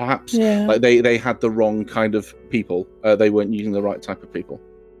type, perhaps. Yeah. Like they had the wrong kind of people. They weren't using the right type of people.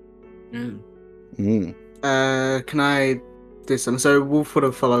 Can I do something? So Wolf would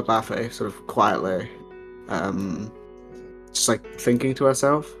have followed Laffy sort of quietly, just like thinking to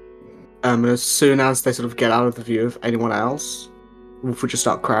herself. And as soon as they sort of get out of the view of anyone else, Wolf would just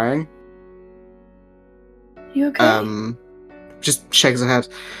start crying. You okay? Just shakes her head.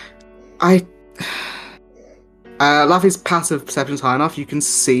 Laffy's passive perception's high enough. You can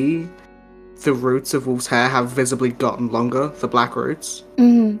see the roots of Wolf's hair have visibly gotten longer, the black roots.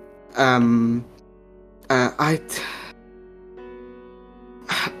 Mm.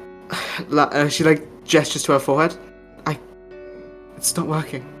 She like gestures to her forehead. It's not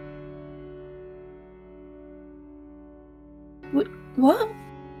working. What?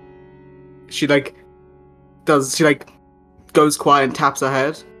 She goes quiet and taps her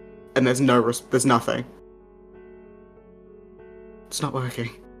head, and there's nothing. It's not working.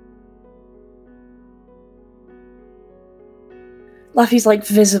 Laffy's like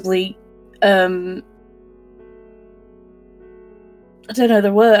visibly, I don't know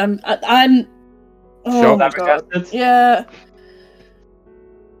the word. I'm. Oh Sure. my god. Yeah.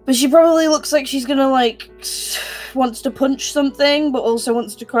 But she probably looks like she's gonna wants to punch something, but also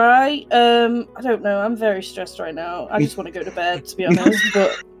wants to cry. I don't know. I'm very stressed right now. I just want to go to bed, to be honest.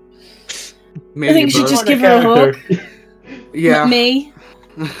 But I think you should just give her a hug. Yeah. Me.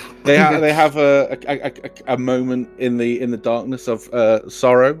 They have a moment in the darkness of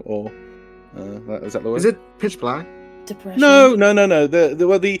sorrow, or is that the word? Is it pitch black? Depression. No.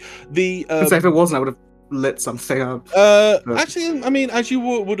 The If it wasn't, I would have lit something up. Actually, I mean, as you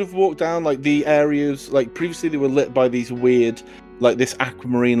would have walked down, like the areas, like previously they were lit by these weird, like this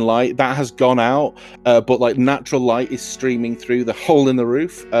aquamarine light that has gone out, but like natural light is streaming through the hole in the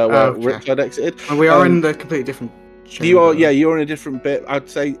roof where Riptide exited. And we are in the completely different chamber. You're in a different bit. I'd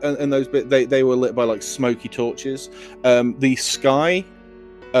say in those bits they were lit by like smoky torches. The sky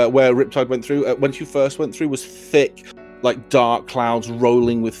where Riptide went through, when you first went through, was thick, like dark clouds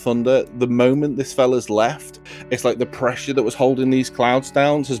rolling with thunder. The moment this fella's left, it's like the pressure that was holding these clouds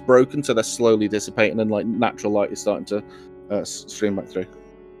down has broken, so they're slowly dissipating, and like natural light is starting to stream back through.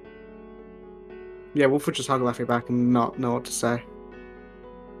 Yeah, Wolf would just hug Laffy back and not know what to say.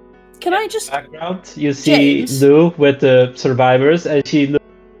 Can I just Background, you see Lou with the survivors, and she looks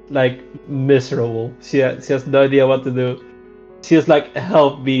like miserable. She has no idea what to do. She has like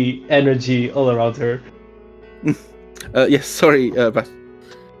help me energy all around her. Yes, sorry, Beth.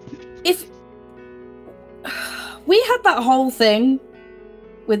 If we had that whole thing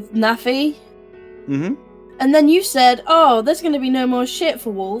with Naffy, and then you said, "Oh, there's going to be no more shit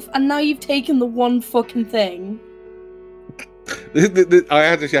for Wolf," and now you've taken the one fucking thing. I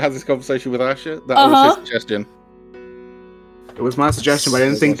actually had this conversation with Asher. That was his suggestion. It was my suggestion, but I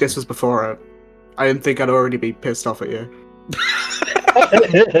didn't think this was before it. I didn't think I'd already be pissed off at you.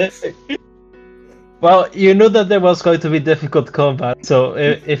 Well, you knew that there was going to be difficult combat, so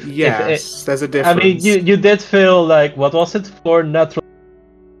if there's a difference. I mean, you did feel like, what was it, for natural?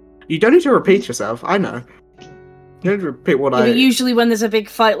 You don't need to repeat yourself. I know. You don't need to repeat what But usually when there's a big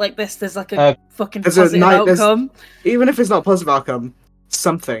fight like this, there's like a fucking there's positive outcome. Even if it's not a positive outcome,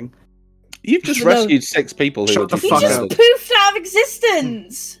 something. You've just rescued 6 people who Shut the He fuck just up. poofed out of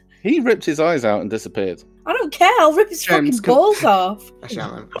existence. He ripped his eyes out and disappeared. I don't care. I'll rip his James, fucking balls off. Actually,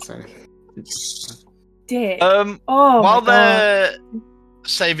 I'm not saying. Dick. While Oh my god. they're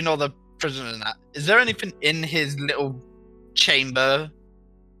saving all the prisoners and that, is there anything in his little chamber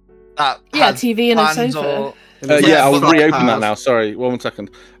that Yeah, has TV and a plans sofa. or... Yeah, I'll Fuck reopen that off. now. Sorry, one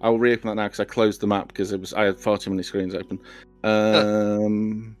second. I'll reopen that now because I closed the map because I had far too many screens open.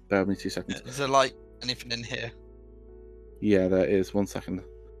 Bear with me 2 seconds. Is there like anything in here? Yeah, there is. 1 second.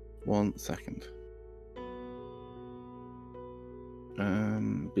 1 second.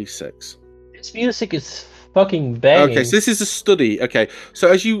 B6. This music is fucking banging. Okay, so this is a study. Okay, so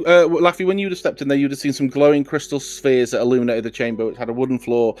as you, Laffy, when you would have stepped in there, you'd have seen some glowing crystal spheres that illuminated the chamber. It had a wooden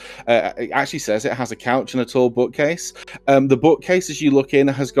floor. It actually says it has a couch and a tall bookcase. The bookcase, as you look in,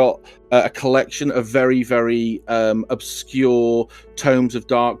 has got a collection of very, very obscure tomes of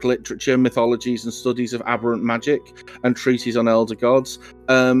dark literature, mythologies, and studies of aberrant magic and treatises on elder gods.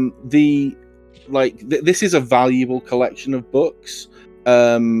 This is a valuable collection of books.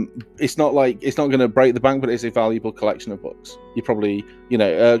 It's not going to break the bank, but it's a valuable collection of books. You probably,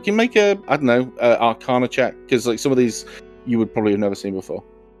 can make a, I don't know, Arcana check, because like some of these you would probably have never seen before.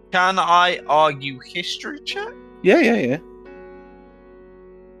 Can I argue history check? Yeah.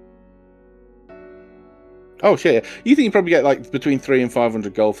 Oh shit! Yeah. You think you probably get like between 300 and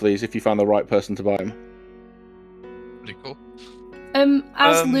 500 gold for these if you found the right person to buy them. Pretty cool.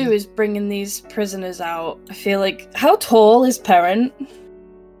 As Lou is bringing these prisoners out, I feel like, how tall is Parent?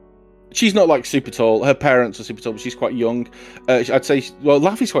 She's not like super tall. Her parents are super tall, but she's quite young. I'd say,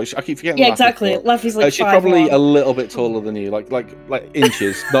 Laffy's quite. I keep forgetting. Yeah, exactly. Laffy's like she's 5'1". probably a little bit taller than you, like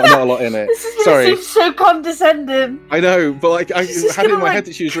inches, not a lot in it. This is Sorry, seem so condescending. I know, but like I She's just had it in gonna, my like- head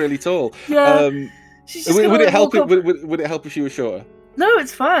that she was really tall. Yeah. She's just Would gonna, it like, help? walk up- Would it help if she was shorter? No,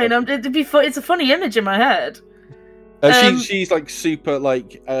 it's fine. It'd be it's a funny image in my head. She's like super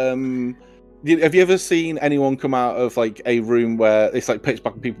like. Have you ever seen anyone come out of like a room where it's like pitch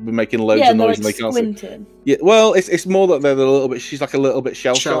black and people have been making loads of noise and they can't see? squinting. Yeah, well, it's more that they're a little bit. She's like a little bit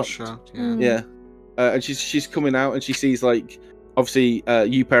shell shocked. Shell-shocked, Mm. yeah. Yeah, and she's coming out and she sees like obviously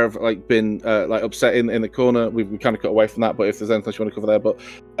you pair have like been like upset in the corner. We kind of cut away from that, but if there's anything you want to cover there, but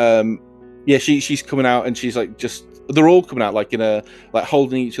yeah, she's coming out and she's like they're all coming out like in a like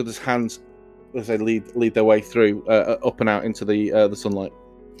holding each other's hands as they lead their way through up and out into the sunlight.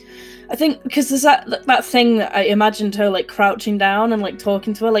 I think because there's that thing that I imagined her like crouching down and like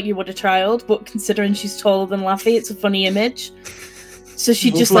talking to her like you would a child, but considering she's taller than Laffy, it's a funny image. So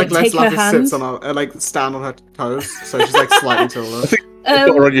she just like take her hand. Sits on her, like stand on her toes, so she's like slightly taller. Put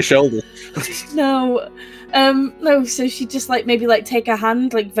her on your shoulder. No, so she just like maybe like take her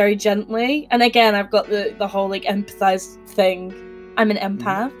hand like very gently, and again I've got the whole like empathize thing. I'm an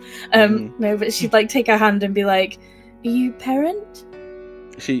empath. No, but she'd like take her hand and be like, "Are you Parent?"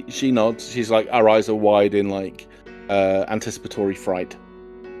 She nods. She's like, her eyes are wide in like anticipatory fright.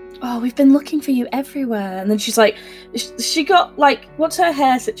 Oh, we've been looking for you everywhere. And then she's like, she got like, what's her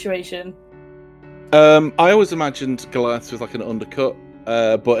hair situation? I always imagined Goliath with like an undercut,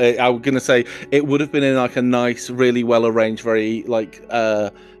 but I'm gonna say it would have been in like a nice, really well arranged, very like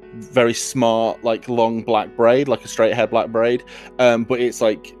very smart, like long black braid, like a straight hair black braid. But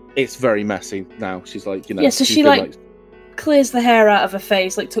it's very messy now. She's like, yeah. So she like clears the hair out of her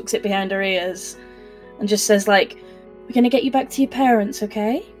face, like tucks it behind her ears, and just says like, "We're gonna get you back to your parents,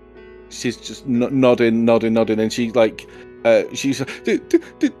 okay?" She's just nodding, and she like, she's like,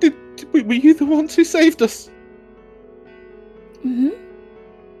 were you the ones who saved us? Mm-hmm.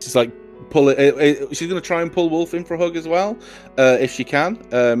 She's like, pull it. She's gonna try and pull Wolf in for a hug as well, if she can.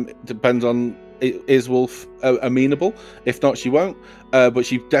 Depends on is Wolf amenable. If not, she won't. But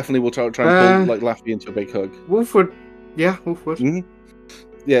she definitely will try and pull like Laffy into a big hug. Wolf would. Yeah, Wolf would. Mm-hmm.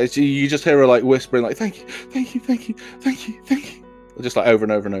 Yeah, you just hear her like whispering, like "Thank you," just like over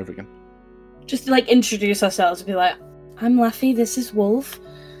and over and over again. Just to like introduce ourselves and be like, "I'm Laffy. This is Wolf.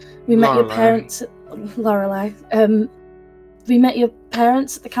 We met your parents, Lorelei. We met your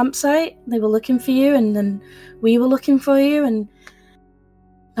parents at the campsite. They were looking for you, and then we were looking for you, and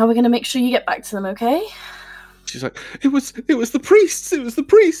now we're gonna make sure you get back to them, okay?" She's like, "It was the priests. It was the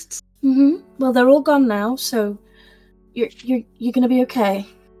priests." Mm-hmm. Well, they're all gone now, so you're gonna be okay.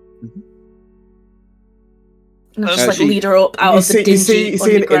 Mm-hmm. And I just like lead her up out of the dingy you see an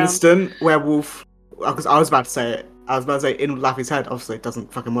underground. instant where Wolf, because I was about to say in Laffy's head, obviously it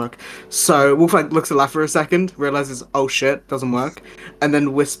doesn't fucking work. So Wolf like looks at Laffy for a second, realizes, oh shit, doesn't work, and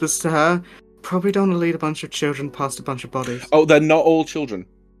then whispers to her, "Probably don't want to lead a bunch of children past a bunch of bodies." Oh, they're not all children.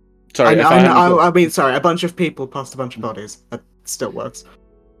 Sorry, I mean, sorry, a bunch of people past a bunch of bodies. That still works.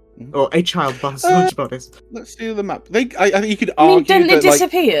 Or a child past a bunch of bodies. Let's see the map. I think you could I mean, argue didn't they that, like,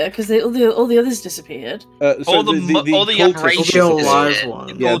 disappear? Because all the others disappeared. so all the cultists- apparitions. All the alive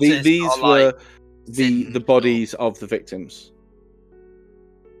ones. Yeah, cultists these are, were like, the bodies of the victims.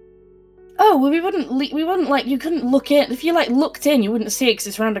 Oh well, we wouldn't like you couldn't look in. If you like looked in, you wouldn't see it because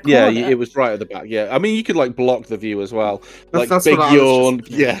it's around a Yeah, corner. it was right at the back. Yeah, I mean, you could like block the view as well. Like That's big what I was yawn.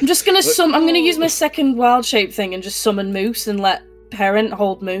 just- Yeah. I'm just gonna I'm gonna use my second wild shape thing and just summon Moose and let Parent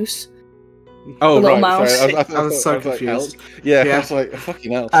hold Moose. Oh, The little right. mouse. Sorry. I was so like, confused. elk. Yeah, Yeah. I was like,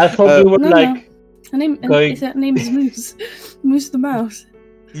 fucking hell. I thought we were No, like Her name, going- her name is Moose. Moose the mouse.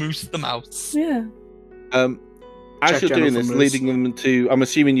 Moose the mouse. Yeah. As Check you're channel doing for this, moose. leading them to, I'm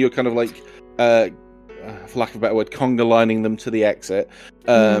assuming you're kind of like, for lack of a better word, conga lining them to the exit.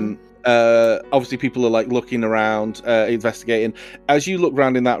 Obviously, people are like looking around, investigating. As you look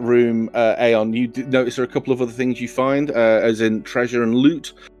around in that room, Aeon, you notice there are a couple of other things you find, as in treasure and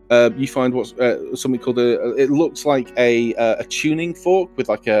loot. You find what's something called it looks like a tuning fork with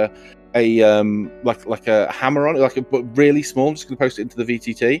like a hammer on it, but really small. I'm just going to post it into the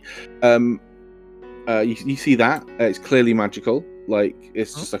VTT. You see that it's clearly magical, like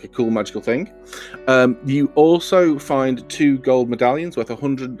it's just like a cool magical thing. You also find 2 gold medallions worth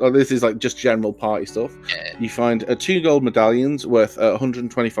 100. This is like just general party stuff. You find 2 gold medallions worth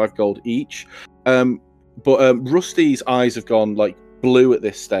 125 gold each. But Rusty's eyes have gone like blue at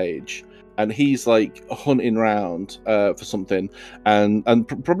this stage, and he's like hunting around for something, and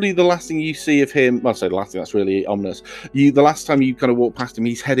probably the last thing you see of him, I'll say the last thing, that's really ominous. The last time you kind of walk past him,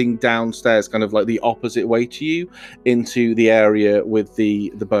 he's heading downstairs, kind of like the opposite way to you, into the area with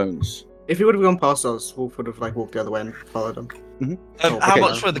the bones. If he would have gone past us, Wolf would have like walked the other way and followed him. Mm-hmm. How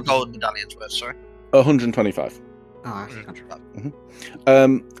much were the gold medallions worth? Sorry. 125. Oh,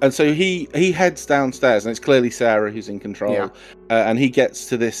 And so he heads downstairs, and it's clearly Sarah who's in control. Yeah. And he gets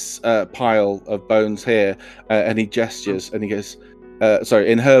to this pile of bones here, and he gestures, and he goes,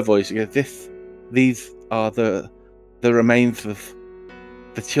 sorry, in her voice, he goes, these are the remains of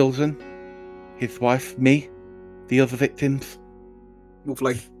the children, his wife, me, the other victims. Wolf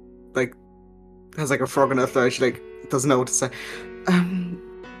like has like a frog in her throat. She like doesn't know what to say.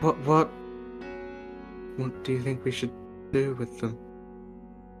 What do you think we should do with them?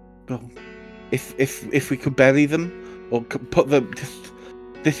 Well, if we could bury them or put them,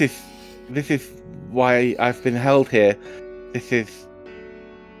 this is why I've been held here. This is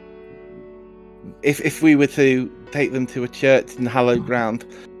if we were to take them to a church in hallowed ground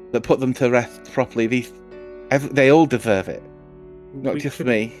that put them to rest properly, they all deserve it, not We just could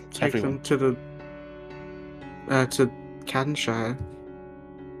me. Take Everyone. them to Caddenshire.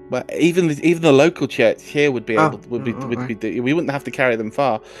 But even the local church here would be able would be right. we wouldn't have to carry them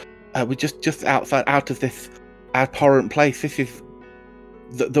far. We're just outside, out of this abhorrent place. This is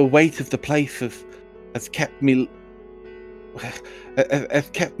the weight of the place has kept me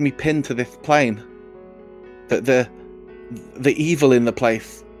pinned to this plane. The evil in the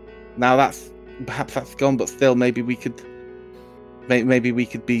place. Now perhaps that's gone, but still maybe we could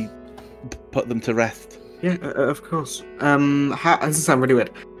put them to rest. Yeah, of course. This doesn't sound really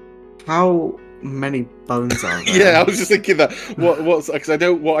weird. How many bones are there? Yeah, I was just thinking that. What's because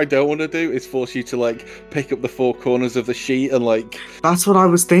what I don't want to do is force you to like pick up the 4 corners of the sheet and like. That's what I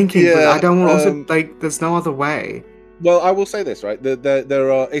was thinking. But Yeah, I don't want also like. There's no other way. Well, I will say this, right?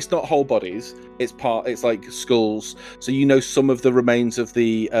 There are. It's not whole bodies. It's like skulls. So some of the remains of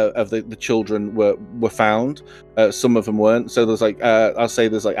the children were found. Some of them weren't. So there's like I'll say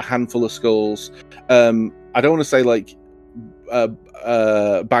there's like a handful of skulls. I don't want to say like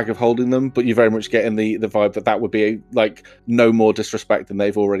bag of holding them, but you're very much getting the vibe that would be like no more disrespect than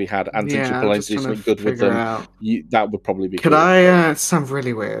they've already had. And since you're planning to do something good with them, that would probably be. Could good. I? It sounds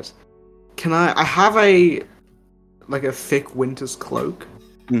really weird. Can I? I have a thick winter's cloak.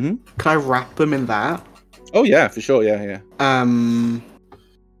 Mm-hmm. Could I wrap them in that? Oh yeah, for sure. Yeah.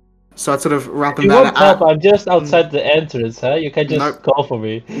 So I'd sort of wrap them You that. won't help. I'm just outside the entrance, huh? You can just Nope. call for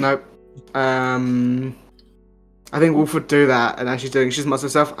me. Nope. I think Wolf would do that, and as she's doing, she smarts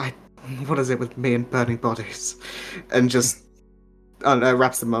herself. What is it with me and burning bodies? And just, I don't know,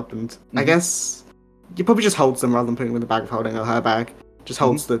 wraps them up, and I guess you probably just holds them rather than putting them in the bag of holding or her bag. Just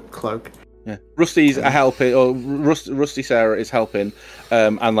holds the cloak. Yeah, Rusty's helping, or Rusty Sarah is helping,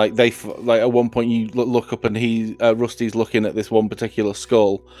 and like at one point you look up and Rusty's looking at this one particular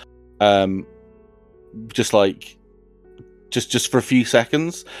skull, just for a few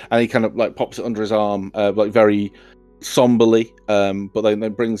seconds, and he kind of like pops it under his arm, like very somberly, but then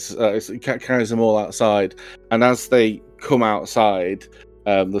brings carries them all outside, and as they come outside,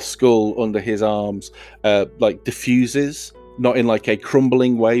 the skull under his arms like diffuses. Not in like a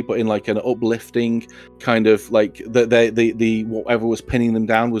crumbling way, but in like an uplifting kind of like the whatever was pinning them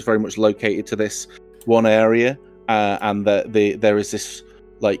down was very much located to this one area, and there is this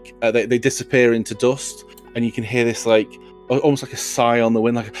like they disappear into dust, and you can hear this like almost like a sigh on the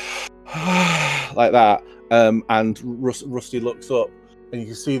wind, like like that. And Rusty looks up, and you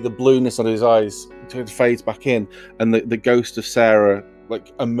can see the blueness on his eyes fades back in, and the ghost of Sarah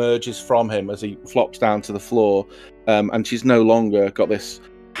like emerges from him as he flops down to the floor, and she's no longer got this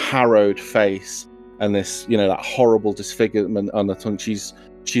harrowed face and this, that horrible disfigurement on her tongue. She's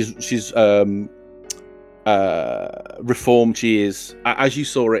reformed. She is, as you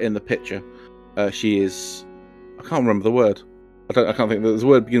saw it in the picture. She is. I can't remember the word. I can't think. There's a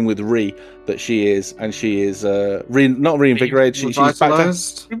word beginning with "re" that she is, and she is not reinvigorated. She's back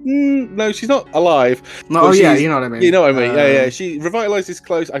to. No, she's not alive. No, oh yeah, you know what I mean. You know what I mean. Yeah. She revitalized is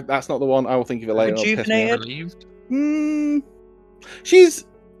close. That's not the one. I will think of it later. Rejuvenated. She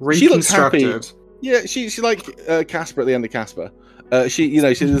looks happy. Yeah, she's like Casper at the end of Casper.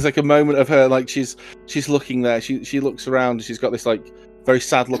 There's like a moment of her like she's looking there. She looks around. And she's got this like very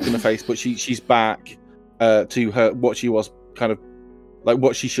sad look in her face, but she's back to her what she was, kind of like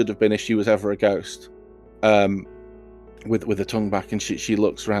what she should have been if she was ever a ghost, with her tongue back, and she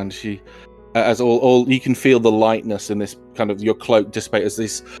looks around. She as all you can feel the lightness in this kind of your cloak dissipate as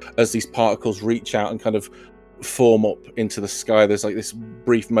these particles reach out and kind of form up into the sky. There's like this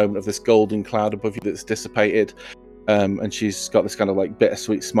brief moment of this golden cloud above you that's dissipated, and she's got this kind of like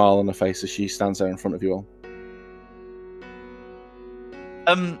bittersweet smile on her face as she stands there in front of you all.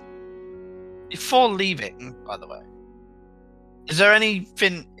 Before leaving, by the way, is there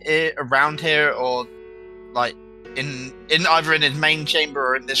anything around here, or like in either in his main chamber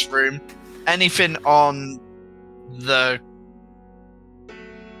or in this room, anything on the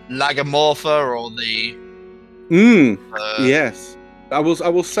Lagomorpha or the? Yes, I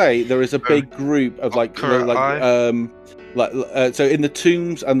will say there is a big group of so in the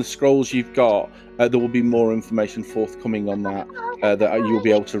tombs and the scrolls you've got. There will be more information forthcoming on that that you will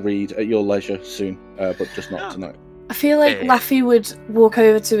be able to read at your leisure soon, but just not tonight. I feel like Laffy would walk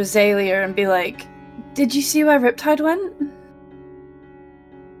over to Azalea and be like, "Did you see where Riptide went?"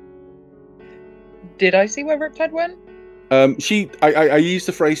 Did I see where Riptide went? I used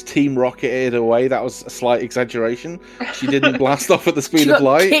the phrase "Team Rocketed away." That was a slight exaggeration. She didn't blast off at the speed of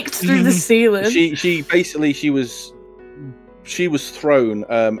light. Kicked through the ceiling. She was thrown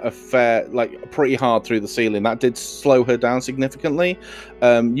pretty hard through the ceiling. That did slow her down significantly.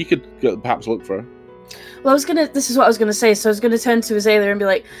 You could perhaps look for her. Well, this is what I was gonna say. So I was gonna turn to Azalea and be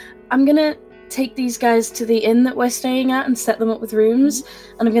like, "I'm gonna take these guys to the inn that we're staying at and set them up with rooms,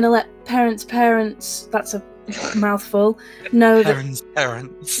 and I'm gonna let parents. That's a mouthful. Know that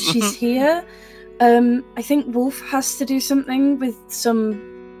she's here. I think Wolf has to do something with some.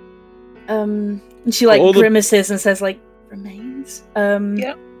 And she grimaces and says like remains.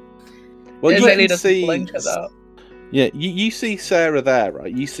 Yeah. Well, you can see that. Yeah, you see Sarah there,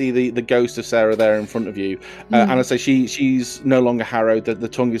 right? You see the ghost of Sarah there in front of you, and I say she's no longer harrowed. The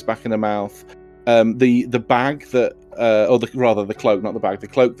tongue is back in her mouth. The bag that, the cloak, not the bag. The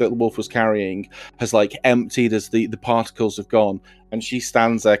cloak that the wolf was carrying has like emptied as the particles have gone, and she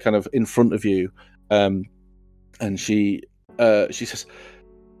stands there kind of in front of you, and she says,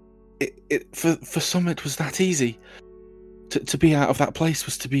 "It for some it was that easy. To be out of that place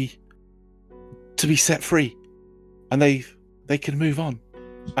was to be set free." And they can move on,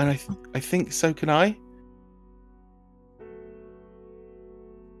 and I think so can I.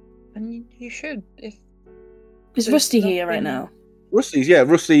 And you should. Is Rusty here right now?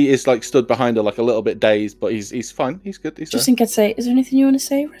 Rusty is like stood behind her, like a little bit dazed, but he's fine. He's good. He's just think I'd say, is there anything you want to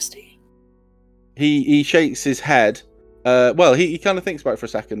say, Rusty? He shakes his head. He kind of thinks about it for a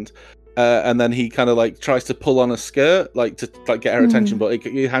second, and then he kind of like tries to pull on a skirt, like to like get her attention, but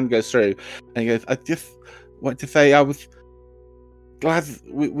your hand goes through, and he goes, "I just want to say I was glad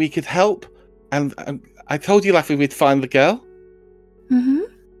we could help, and I told you, Laffy, we'd find the girl."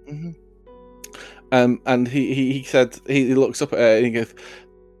 And he said, he looks up at her and he goes,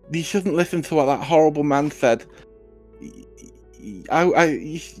 "You shouldn't listen to what that horrible man said.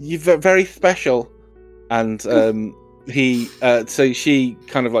 You're very special." And so she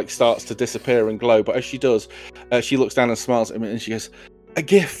kind of like starts to disappear and glow, but as she does, she looks down and smiles at him and she goes, "A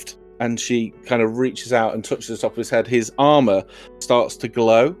gift." And she kind of reaches out and touches the top of his head. His armor starts to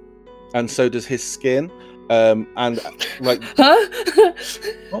glow, and so does his skin. And like, huh?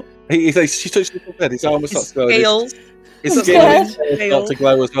 She touches his head. His armor starts to glow. His skin starts to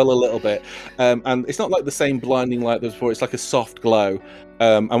glow as well a little bit. And it's not like the same blinding light that was before. It's like a soft glow.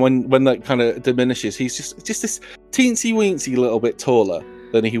 And when that kind of diminishes, he's just this teensy weensy little bit taller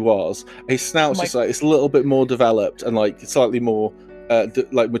than he was. His snout's just like it's a little bit more developed and like slightly more.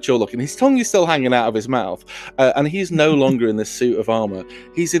 Mature looking. His tongue is still hanging out of his mouth, and he's no longer in this suit of armor.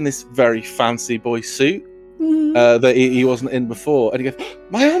 He's in this very fancy boy suit that he wasn't in before. And he goes,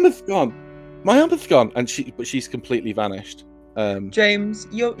 "My armor's gone. And she's completely vanished. James,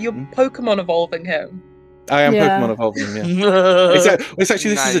 you're Pokemon evolving him. I am Pokemon evolving him. Yeah. It's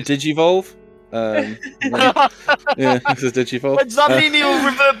actually this is a Digivolve. Yeah, this is Digifall. Does that mean he'll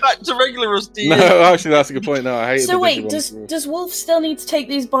revert back to regular Rusty? No, actually, that's a good point. No, I hate So the wait, Digimon. does Wolf still need to take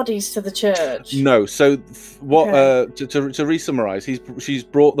these bodies to the church? No, so what? Okay. To re-summarize, she's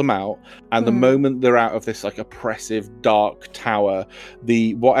brought them out, and the moment they're out of this like oppressive dark tower,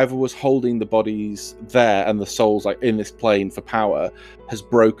 the whatever was holding the bodies there and the souls like in this plane for power has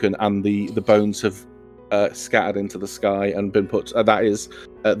broken, and the bones have scattered into the sky and been put. That is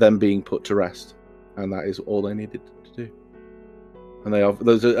them being put to rest, and that is all they needed to do. And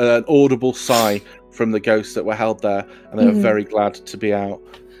there's an audible sigh from the ghosts that were held there, and they are very glad to be out.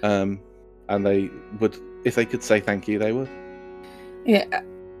 And they would, if they could say thank you, they would. Yeah,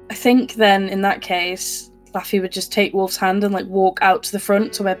 I think then in that case, Laffy would just take Wolf's hand and like walk out to the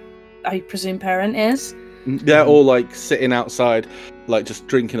front to where I presume Parent is. They're all like sitting outside, like just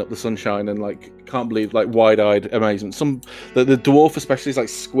drinking up the sunshine and like can't believe, like wide-eyed amazement. The dwarf especially is like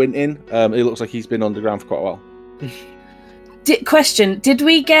squinting. It looks like he's been underground for quite a while. Question: did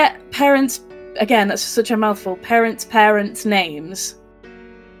we get Parents? Again, that's such a mouthful. Parents' names.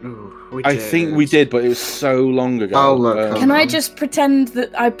 Ooh, I think we did, but it was so long ago. Oh, look. Can I just pretend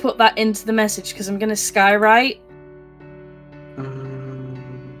that I put that into the message because I'm going to skywrite?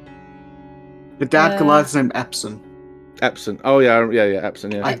 The dad Goliath's name Epson. Epson. Oh yeah,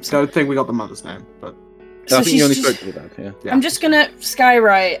 Epson. Yeah. I don't think we got the mother's name, but So I think you only she's spoke to the dad. Yeah. I'm just going to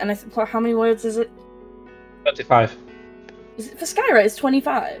skywrite, and how many words is it? 25. Is it for skywrite? It's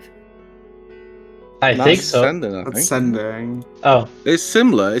 25. I That's think so. Sending, I think. sending. Oh, It's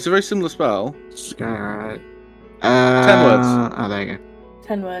similar. It's a very similar spell. Skywrite. 10 words. Oh, there you go.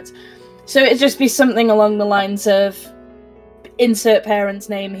 10 words. So it'd just be something along the lines of insert Parent's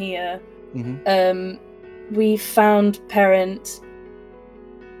name here. We found Parent.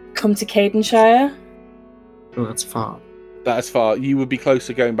 Come to Cadenshire. Oh, that's far. That is far. You would be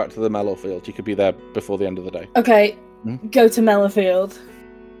closer going back to the Mellow Field. You could be there before the end of the day. Okay, go to Mellorfield.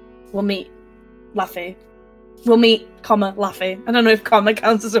 We'll meet Laffy. We'll meet, Laffy. I don't know if comma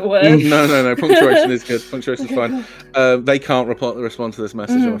counts as a word. No. Punctuation is good. Punctuation is fine. They can't respond to this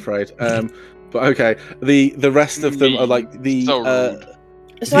message, I'm afraid. But okay, the rest of them are like the.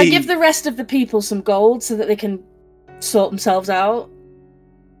 So I give the rest of the people some gold so that they can sort themselves out.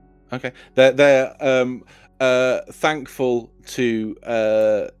 Okay, they're thankful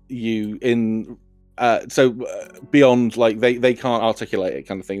to you in. So beyond like they can't articulate it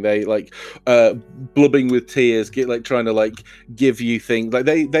kind of thing. They like blubbing with tears, trying to like give you things. Like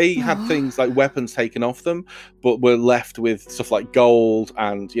they had things like weapons taken off them, but were left with stuff like gold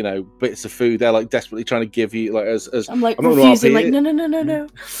and bits of food. They're like desperately trying to give you like as I'm like refusing, like no.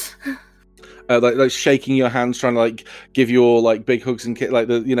 Like shaking your hands, trying to like give you all like big hugs and like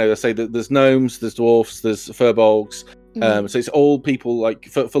they say that there's gnomes, there's dwarfs, there's furbolgs. So it's all people like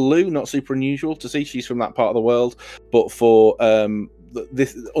for Lou, not super unusual to see. She's from that part of the world, but for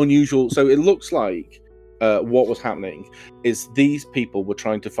this unusual. So it looks like what was happening is these people were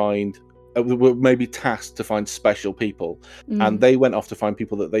trying to find, were maybe tasked to find special people, and they went off to find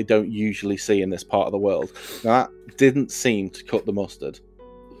people that they don't usually see in this part of the world. Now, that didn't seem to cut the mustard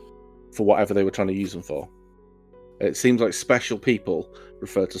for whatever they were trying to use them for. It seems like special people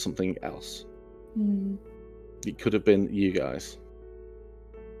refer to something else. It could have been you guys.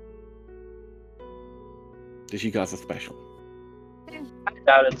 Because you guys are special. I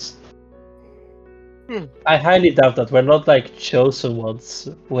doubt it. I highly doubt that. We're not like chosen ones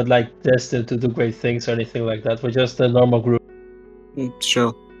with like destined to do great things or anything like that. We're just a normal group.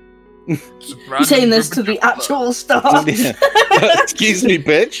 Sure. I'm saying this to the actual staff. Excuse me,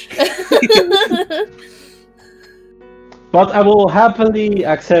 bitch. But I will happily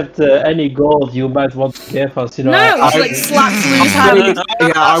accept any gold you might want to give us. No, it's like slaps Lou's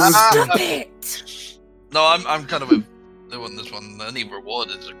hand. Stop it. No, I'm kind of with Lou on this one. Any reward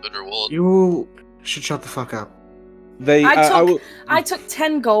is a good reward. You should shut the fuck up. I took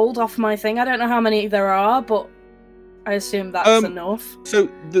 10 gold off my thing. I don't know how many there are, but I assume that's enough. So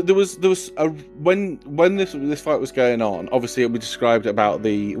there was when this fight was going on. Obviously, we described about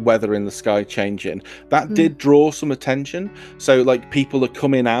the weather in the sky changing. That did draw some attention. So like people are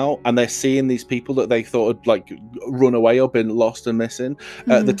coming out and they're seeing these people that they thought had like run away or been lost and missing.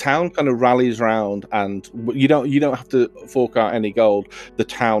 The town kind of rallies around, and you don't have to fork out any gold. The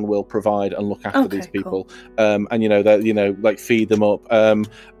town will provide and look after these people, cool. And like feed them up.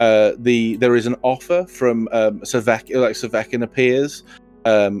 There is an offer from Savek. Like Savekin appears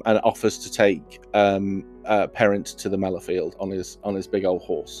and offers to take Parent to the Mellorfield on his big old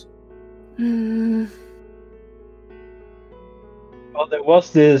horse. Well, there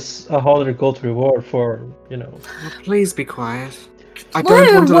was this 100 gold reward for Please be quiet. I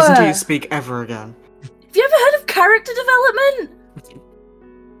don't want to listen to Whoa. you speak ever again. Have you ever heard of character development?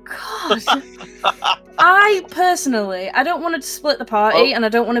 God. I personally, I don't want to split the party, and I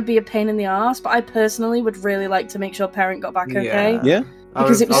don't want to be a pain in the ass, but I personally would really like to make sure Parent got back okay. Yeah.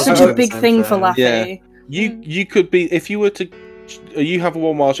 Because it was I such doing a the big same thing for Laffy. You could be, if you were to, you have a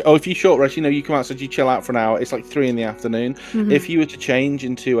 1 mile. If you short rest, you come outside, you chill out for an hour. It's like 3 in the afternoon. Mhm. If you were to change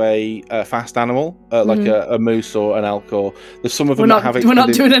into a fast animal, like a moose or an elk, or there's some of them that have We're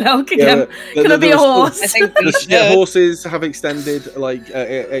not doing an elk again. Can I be a horse? I think we should. Yeah, horses have extended like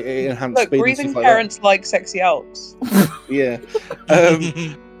enhanced Look, speed and breathing stuff like parents like sexy elks. that.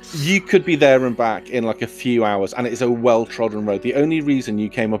 Yeah. You could be there and back in like a few hours, and it's a well-trodden road. The only reason you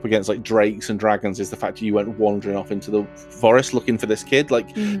came up against like drakes and dragons is the fact that you went wandering off into the forest looking for this kid.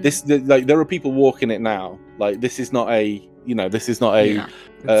 Like there are people walking it now. Like this is not a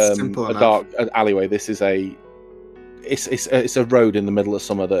dark alleyway. This is it's a road in the middle of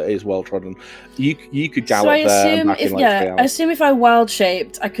summer that is well-trodden. You could gallop there and back in like 3 hours. I assume if I wild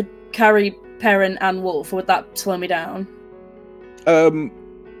shaped, I could carry Perrin and Wolf. Or would that slow me down?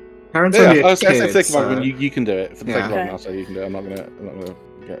 Parents Yeah, only a I was kid, thinking so... about you can do it for the sake of Okay. argument. I'll say you can do it. I'm not gonna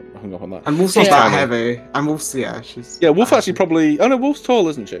get hung up on that. And Wolf's not Yeah. that heavy. And Wolf's, she's... Yeah, Wolf actually probably. Oh no, Wolf's tall,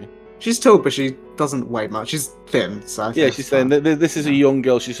 isn't she? She's tall, but she doesn't weigh much. She's thin, so... I Yeah, think she's it's saying fine. this is a young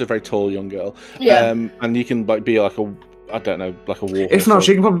girl. She's a very tall young girl. Yeah. And you can like be like a, I don't know, like a wolf. If not,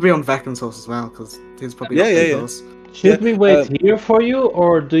 she can probably be on Vecken's horse as well, because he's probably not big horse. Should we wait here for you,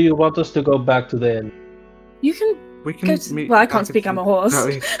 or do you want us to go back to the inn? You can. We can Go to... meet Well, I back can't at speak. the- I'm a horse. No,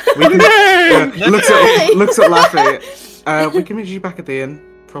 we can, looks at Laffy. We can meet you back at the inn,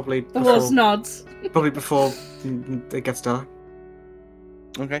 probably The horse nods. before it gets dark.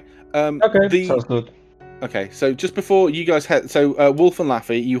 Okay. Okay, sounds good. Okay, so just before you guys head, so Wolf and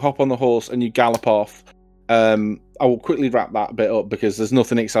Laffy, you hop on the horse and you gallop off. I will quickly wrap that bit up because there's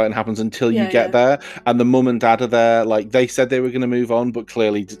nothing exciting happens until you get there, and the mum and dad are there. Like they said they were going to move on, but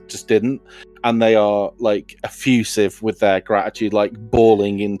clearly just didn't, and they are like effusive with their gratitude, like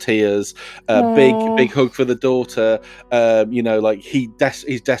bawling in tears. Big hug for the daughter. Like he's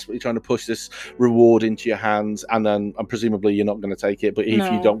desperately trying to push this reward into your hands, and then presumably you're not going to take it, but if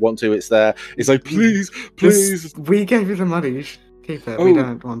you don't want to, it's there. It's like please. We gave you the money. You should keep it. We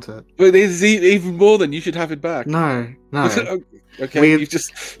don't want it. But it's even more than you should have it back. No. Okay,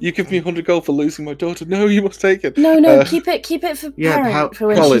 you give me 100 gold for losing my daughter. No, you must take it. No, keep it for Parent for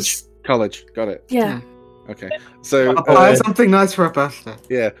when she's... College, got it. Yeah. Okay, so I had something nice for her birthday.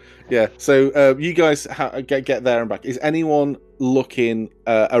 Yeah. So you guys get there and back. Is anyone looking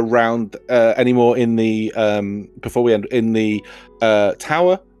around anymore in the before we end in the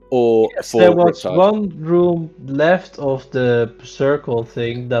tower? Or yes, there was one room left of the circle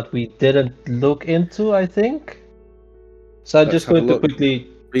thing that we didn't look into, I think. So I'm just going to quickly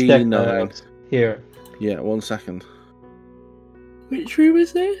check that out here. Yeah, 1 second. Which room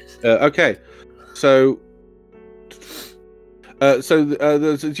is this? Okay, so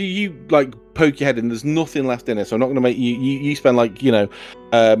you like poke your head in. There's nothing left in it, so I'm not going to make you spend like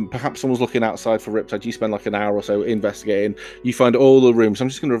perhaps someone's looking outside for Riptide. You spend like an hour or so investigating. You find all the rooms. I'm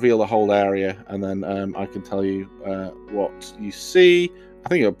just going to reveal the whole area, and then I can tell you what you see. I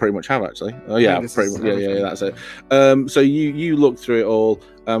think you pretty much have actually. Oh yeah, pretty much. Yeah, that's it. So you look through it all,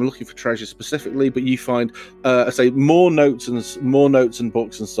 looking for treasure specifically, but you find, more notes and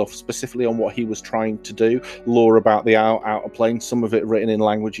books and stuff specifically on what he was trying to do, lore about the outer plane. Some of it written in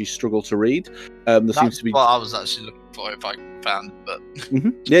language you struggle to read. Seems to be what I was actually looking for if I found, but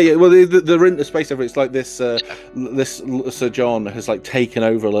yeah. Well, they're in the space over. It's like this Sir John has like taken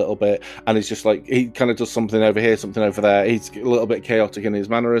over a little bit, and it's just like he kind of does something over here, something over there. He's a little bit chaotic in his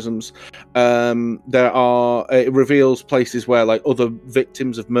mannerisms. It reveals places where like other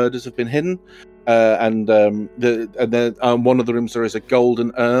victims of murders have been hidden, and one of the rooms there is a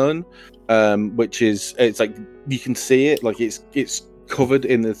golden urn, which is it's like you can see it, like it's covered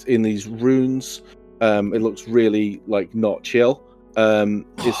in these runes. It looks really like not chill.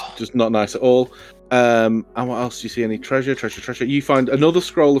 It's just not nice at all. And what else do you see? Any treasure? You find another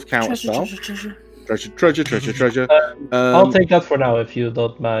scroll of counterspell. Treasure. I'll take that for now if you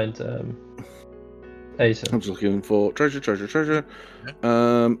don't mind. Ace. I'm just looking for treasure.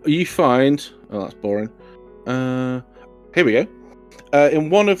 You find. Oh, that's boring. Here we go. In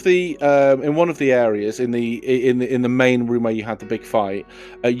one of the areas in the main room where you had the big fight,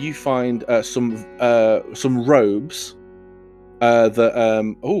 you find some robes.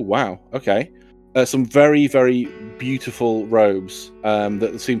 Oh wow, okay. Some very, very beautiful robes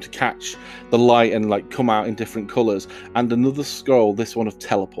that seem to catch the light and like come out in different colours, and another scroll, this one of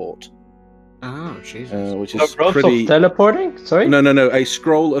teleport. Oh, Jesus. which The is ropes pretty. of teleporting? Sorry? No. A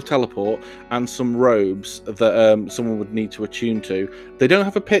scroll of teleport and some robes that someone would need to attune to. They don't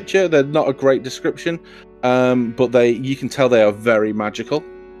have a picture. They're not a great description, but you can tell they are very magical,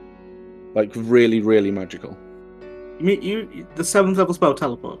 like really, really magical. You mean the 7th level spell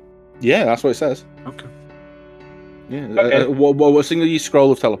teleport? Yeah, that's what it says. Okay. Yeah. Okay. What single-use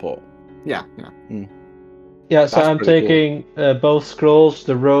scroll of teleport? Yeah. Yeah, so That's I'm pretty cool. taking both scrolls,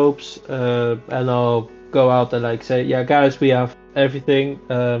 the ropes, and I'll go out and like say, yeah, guys, we have everything.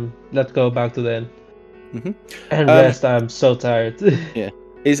 Let's go back to the inn. Mhm. And rest. I'm so tired.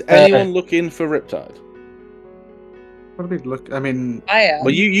 Is anyone looking for Riptide? Probably look. I mean, I am.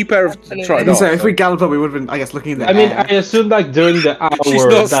 Well, you pair of Absolutely. tried I off. say if so- we galloped up, we would have been, I guess, looking in the I mean, air. I assume like during the hour. She's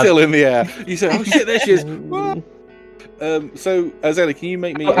not that... still in the air. You say, "Oh shit, there she is." So, Azeli, can you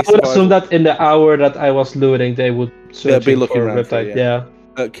make me? I would assume that in the hour that I was looting, they would search be looking for around for Riptide. it, Yeah.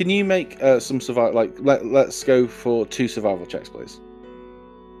 Can you make some survival? Like, let's go for 2 survival checks, please.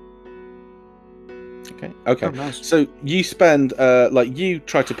 Okay. Oh, nice. So you spend you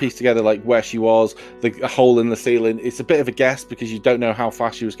try to piece together like where she was, the hole in the ceiling. It's a bit of a guess because you don't know how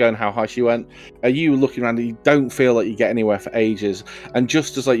fast she was going, how high she went. You looking around and you don't feel like you get anywhere for ages. And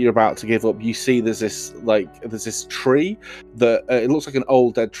just as like you're about to give up, you see there's this tree that it looks like an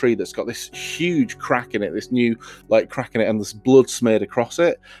old dead tree that's got this huge crack in it, this new like crack in it, and there's blood smeared across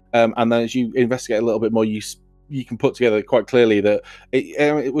it. And then as you investigate a little bit more, you can put together quite clearly that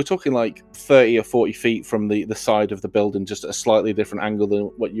we're talking like 30 or 40 feet from the side of the building, just at a slightly different angle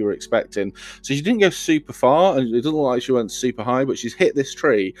than what you were expecting. So she didn't go super far, and it doesn't look like she went super high, but she's hit this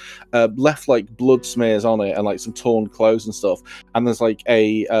tree, left like blood smears on it and like some torn clothes and stuff. And there's like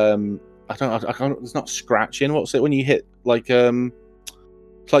a I can't. There's not scratching. What's it when you hit like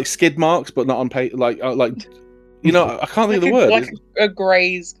it's like skid marks, but not on paper. Like you know, I can't think of the word. Like a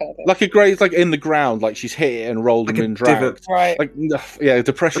graze kind of. Like a graze, like in the ground, like she's hit it and rolled Like and a been dragged. divot. Right. Like a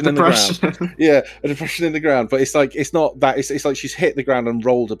depression in the ground. Yeah, a depression in the ground. But it's like it's not that. It's like she's hit the ground and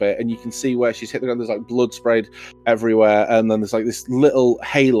rolled a bit, and you can see where she's hit the ground. There's like blood sprayed everywhere, and then there's like this little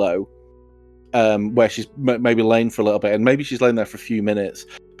halo where she's maybe lain for a little bit, and maybe she's lain there for a few minutes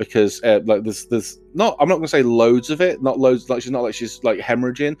because like there's not. I'm not going to say loads of it. Not loads. Like she's like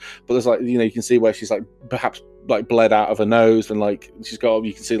hemorrhaging, but there's like you can see where she's like perhaps like bled out of her nose, and like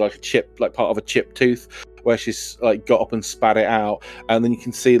you can see like a chip, like part of a chipped tooth where she's like got up and spat it out, and then you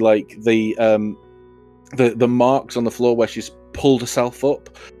can see like the marks on the floor where she's pulled herself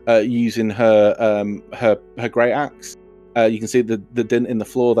up using her great axe. You can see the dent in the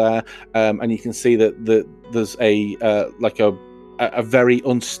floor there, and you can see that there's a very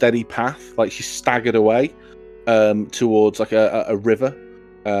unsteady path, like she staggered away towards like a river,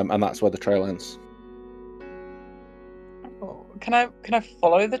 and that's where the trail ends. Can I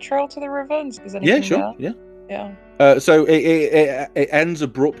follow the trail to the river? And is anything Yeah, sure. there? Yeah. So it ends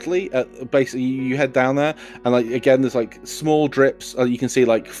abruptly. Basically, you head down there, and like again, there's like small drips. You can see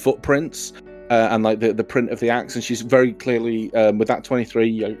like footprints and like the print of the axe. And she's very clearly with that 23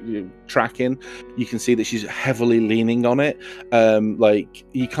 you're tracking. You can see that she's heavily leaning on it. Like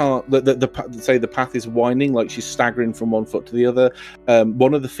you can't. The path is winding. Like she's staggering from one foot to the other.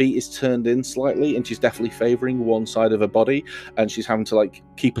 One of the feet is turned in slightly, and she's definitely favouring one side of her body, and she's having to like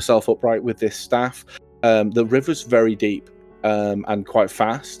keep herself upright with this staff. The river's very deep and quite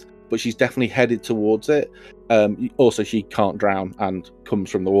fast, but she's definitely headed towards it. Also, she can't drown and comes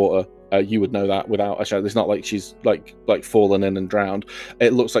from the water. You would know that without a shadow. It's not like she's like fallen in and drowned.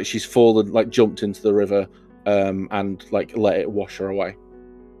 It looks like she's fallen, like jumped into the river, and like let it wash her away.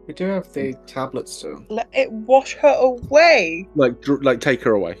 We do have the tablets still. Let it wash her away. Like take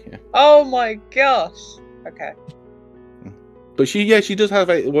her away. Yeah. Oh my gosh. Okay. But she does have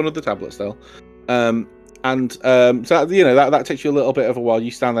one of the tablets still. So that takes you a little bit of a while.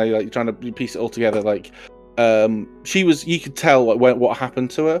 You stand there like trying to piece it all together. Like you could tell like what happened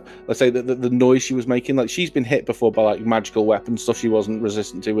to her. Let's say that the noise she was making, like she's been hit before by like magical weapons, stuff she wasn't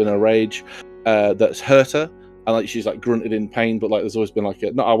resistant to in her rage, that's hurt her, and like she's like grunted in pain. But like there's always been like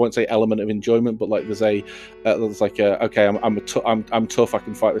I won't say element of enjoyment, but like there's okay, I'm tough, I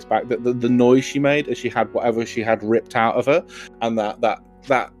can fight this back. The noise she made as she had whatever she had ripped out of her, and that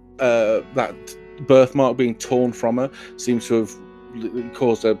birthmark being torn from her seems to have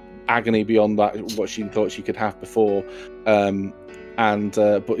caused her agony beyond that what she thought she could have before. But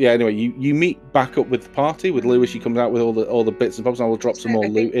yeah, anyway, you meet back up with the party with Lewis. She comes out with all the bits and bobs, and I will drop some more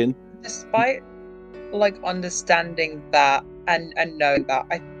loot in. Despite like understanding that and knowing that,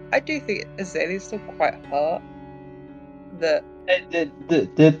 I do think Azalea's still quite hurt. That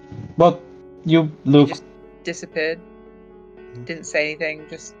what you look just disappeared. Didn't say anything.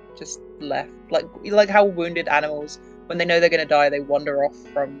 Just just left. Like how wounded animals, when they know they're gonna die, they wander off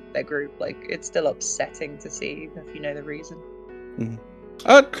from their group. Like it's still upsetting to see, even if you know the reason.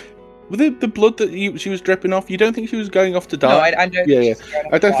 With the blood that she was dripping off, you don't think she was going off to die? No, I don't think she's going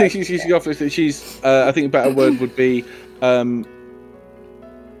off I don't to think die. she's going off. She's. I think a better word would be. Going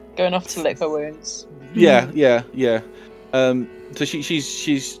off to lick her wounds. Yeah. So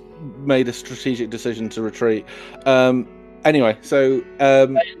she's made a strategic decision to retreat. Anyway, so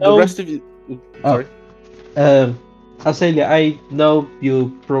the rest of you. Sorry. Azalea, I know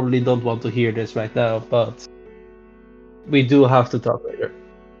you probably don't want to hear this right now, but we do have to talk later.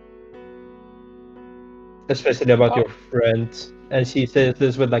 Especially about your friend. And she says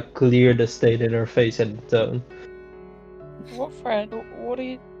this with like clear disdain in her face and tone. What friend?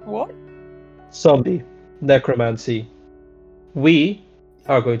 What? Zombie. Necromancy. We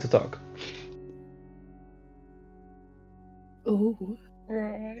are going to talk. Ooh.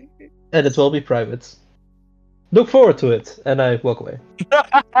 Right. And it will be private. Look forward to it. And I walk away.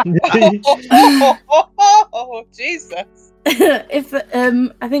 Oh, Jesus. If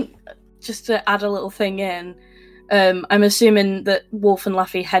I think just to add a little thing in, I'm assuming that Wolf and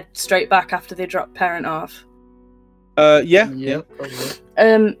Laffy head straight back after they drop Parent off. Yeah.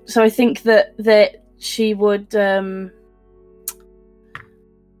 Probably. So I think that she would.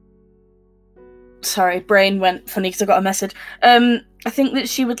 Sorry, brain went funny because I got a message. I think that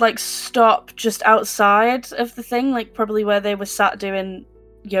she would like stop just outside of the thing, like probably where they were sat doing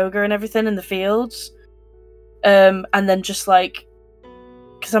yoga and everything in the fields. And then just like,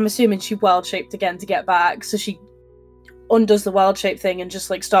 because I'm assuming she wild shaped again to get back, so she undoes the wild shape thing and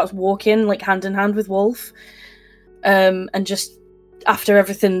just like starts walking like hand in hand with Wolf. And just after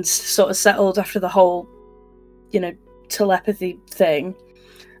everything's sort of settled, after the whole, telepathy thing,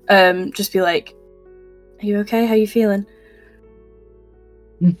 just be like, "Are you okay? How you feeling?"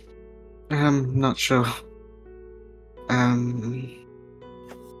 Not sure. I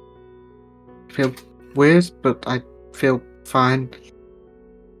feel weird, but I feel fine.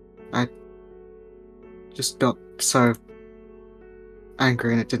 I just got so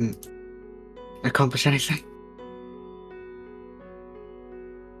angry and it didn't accomplish anything.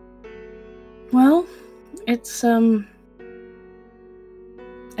 Well, it's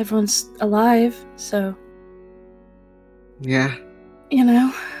everyone's alive, so Yeah.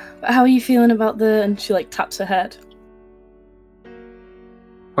 But how are you feeling about and she like taps her head.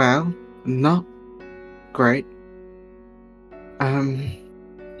 Well, not great.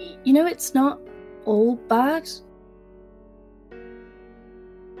 It's not all bad.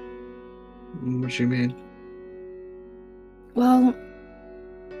 What do you mean? Well,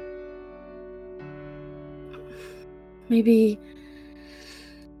 maybe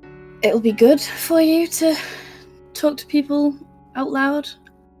it'll be good for you to talk to people out loud.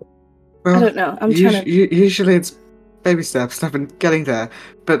 Well, I don't know. I'm trying to. Usually it's baby steps. I've been getting there,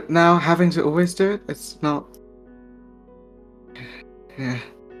 but now having to always do it, it's not. Yeah.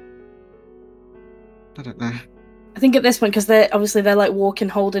 I don't know. I think at this point, because they're like walking,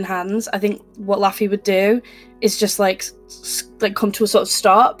 holding hands. I think what Laffy would do is just like come to a sort of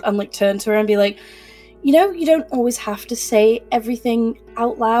stop and like turn to her and be like, you don't always have to say everything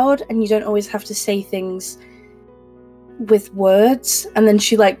out loud, and you don't always have to say things with words. And then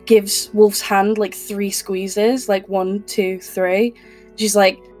she like gives Wolf's hand like 3 squeezes, like 1, 2, 3. She's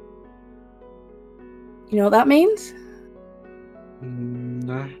like, you know what that means?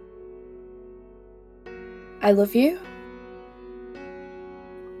 No. I love you.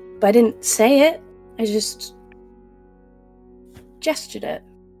 But I didn't say it. I just gestured it.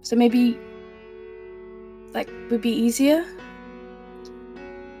 So maybe that would be easier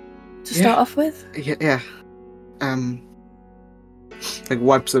to start off with. Yeah. Like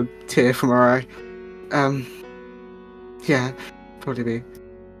wipes a tear from her eye. Yeah, probably be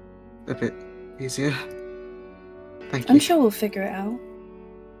a bit easier. Thank you. I'm sure we'll figure it out.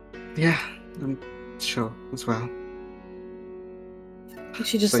 Yeah, I'm sure as well.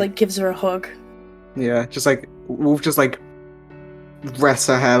 She just like gives her a hug. Yeah, just like Wolf just like rests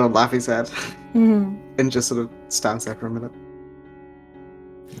her head on Laffy's head Mm-hmm. and just sort of stands there for a minute.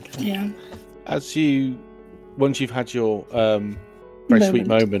 Yeah. Once you've had your very sweet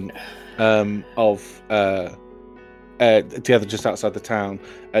moment of together just outside the town,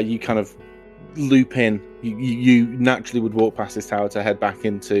 you kind of loop in. You naturally would walk past this tower to head back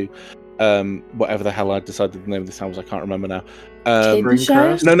into whatever the hell I decided the name of this town was. I can't remember now.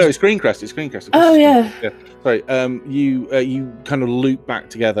 Greencrest? No, it's Greencrest. It's Greencrest. Oh yeah. Sorry. You kind of loop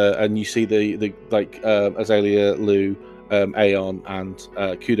back together, and you see the Azalea, Lou, Aeon and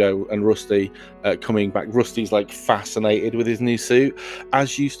Kudo and Rusty coming back. Rusty's like fascinated with his new suit.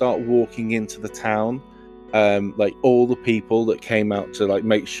 As you start walking into the town, like all the people that came out to like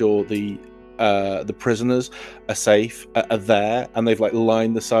make sure the prisoners are safe are there, and they've like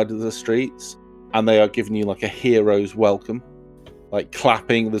lined the side of the streets, and they are giving you like a hero's welcome, like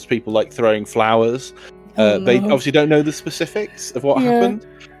clapping. There's people like throwing flowers. They obviously don't know the specifics of what happened.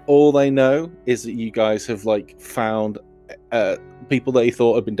 All they know is that you guys have like found people that he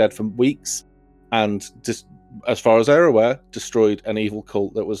thought had been dead for weeks, and just as far as they're aware, destroyed an evil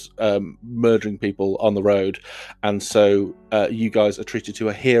cult that was murdering people on the road. And so you guys are treated to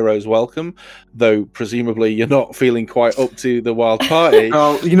a hero's welcome, though presumably you're not feeling quite up to the wild party.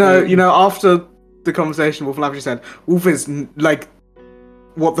 Oh, you know, after the conversation, Wolf actually said, Wolf is like,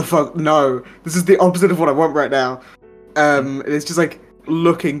 what the fuck? No, this is the opposite of what I want right now. It's just like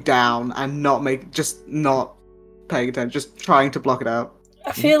looking down and not paying attention, just trying to block it out.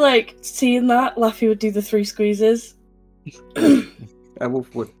 I feel like seeing that, Laffy would do the 3 squeezes.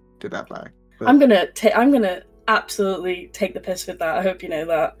 Wolf would do that back. But... I'm gonna absolutely take the piss with that. I hope you know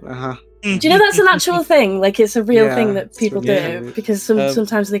that. Uh-huh. Do you know that's an actual thing? Like it's a real thing that people really do because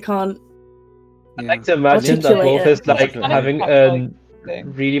sometimes they can't. I like to imagine that Wolf is like having a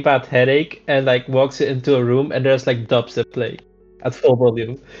really bad headache and like walks into a room and there's like dubstep playing at full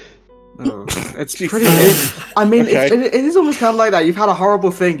volume. Oh, it's pretty. It is almost kind of like that. You've had a horrible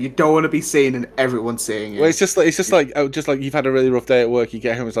thing. You don't want to be seen, and everyone's seeing it. Well, it's just like you've had a really rough day at work. You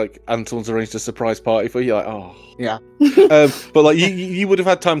get home, it's like, and someone's arranged a surprise party for you. You're like, oh, yeah. But like you would have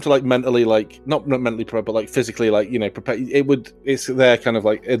had time to like mentally, like not mentally prepare, but like physically, like prepare. It's there, kind of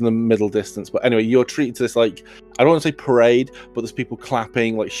like in the middle distance. But anyway, you're treated to this like, I don't want to say parade, but there's people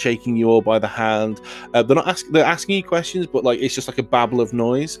clapping, like shaking you all by the hand. They're asking you questions, but like it's just like a babble of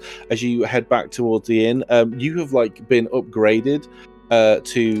noise as you head back towards the inn. You have like been upgraded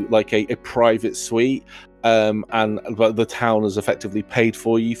to like a private suite, and the town has effectively paid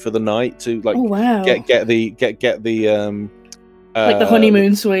for you for the night to like get the like the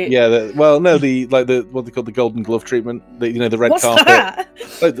honeymoon suite. Yeah, the what they call the golden glove treatment. The red What's carpet. That?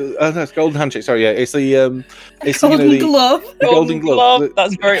 No, it's golden handshake. Sorry, yeah, it's the golden glove. The golden glove.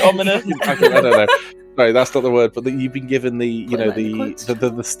 That's very ominous. I don't know. Sorry, that's not the word, but you've been given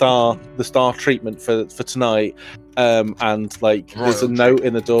the star treatment for tonight, and like there's a note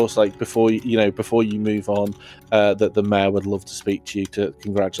in the door, so, like before you move on, that the mayor would love to speak to you to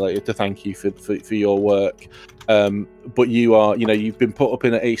congratulate you, to thank you for your work. But you are, you've been put up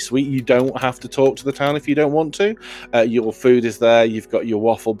in a suite. You don't have to talk to the town if you don't want to. Your food is there. You've got your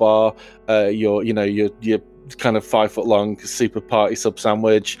waffle bar. Your kind of 5 foot long super party sub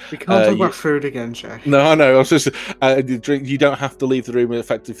sandwich. We can't talk about food again, Jack. No, I know. I was just drink. You don't have to leave the room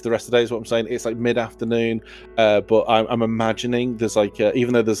effectively for the rest of the day. Is what I'm saying. It's like mid-afternoon, but I'm imagining there's like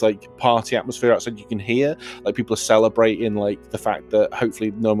even though there's like party atmosphere outside, you can hear like people are celebrating like the fact that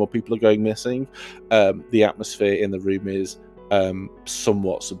hopefully no more people are going missing. The atmosphere in the room is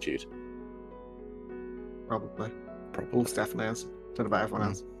somewhat subdued. Probably. Wolf definitely is. Don't know about everyone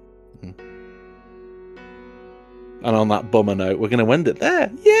else. Mm-hmm. And on that bummer note, we're going to end it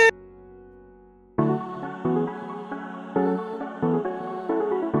there. Yeah.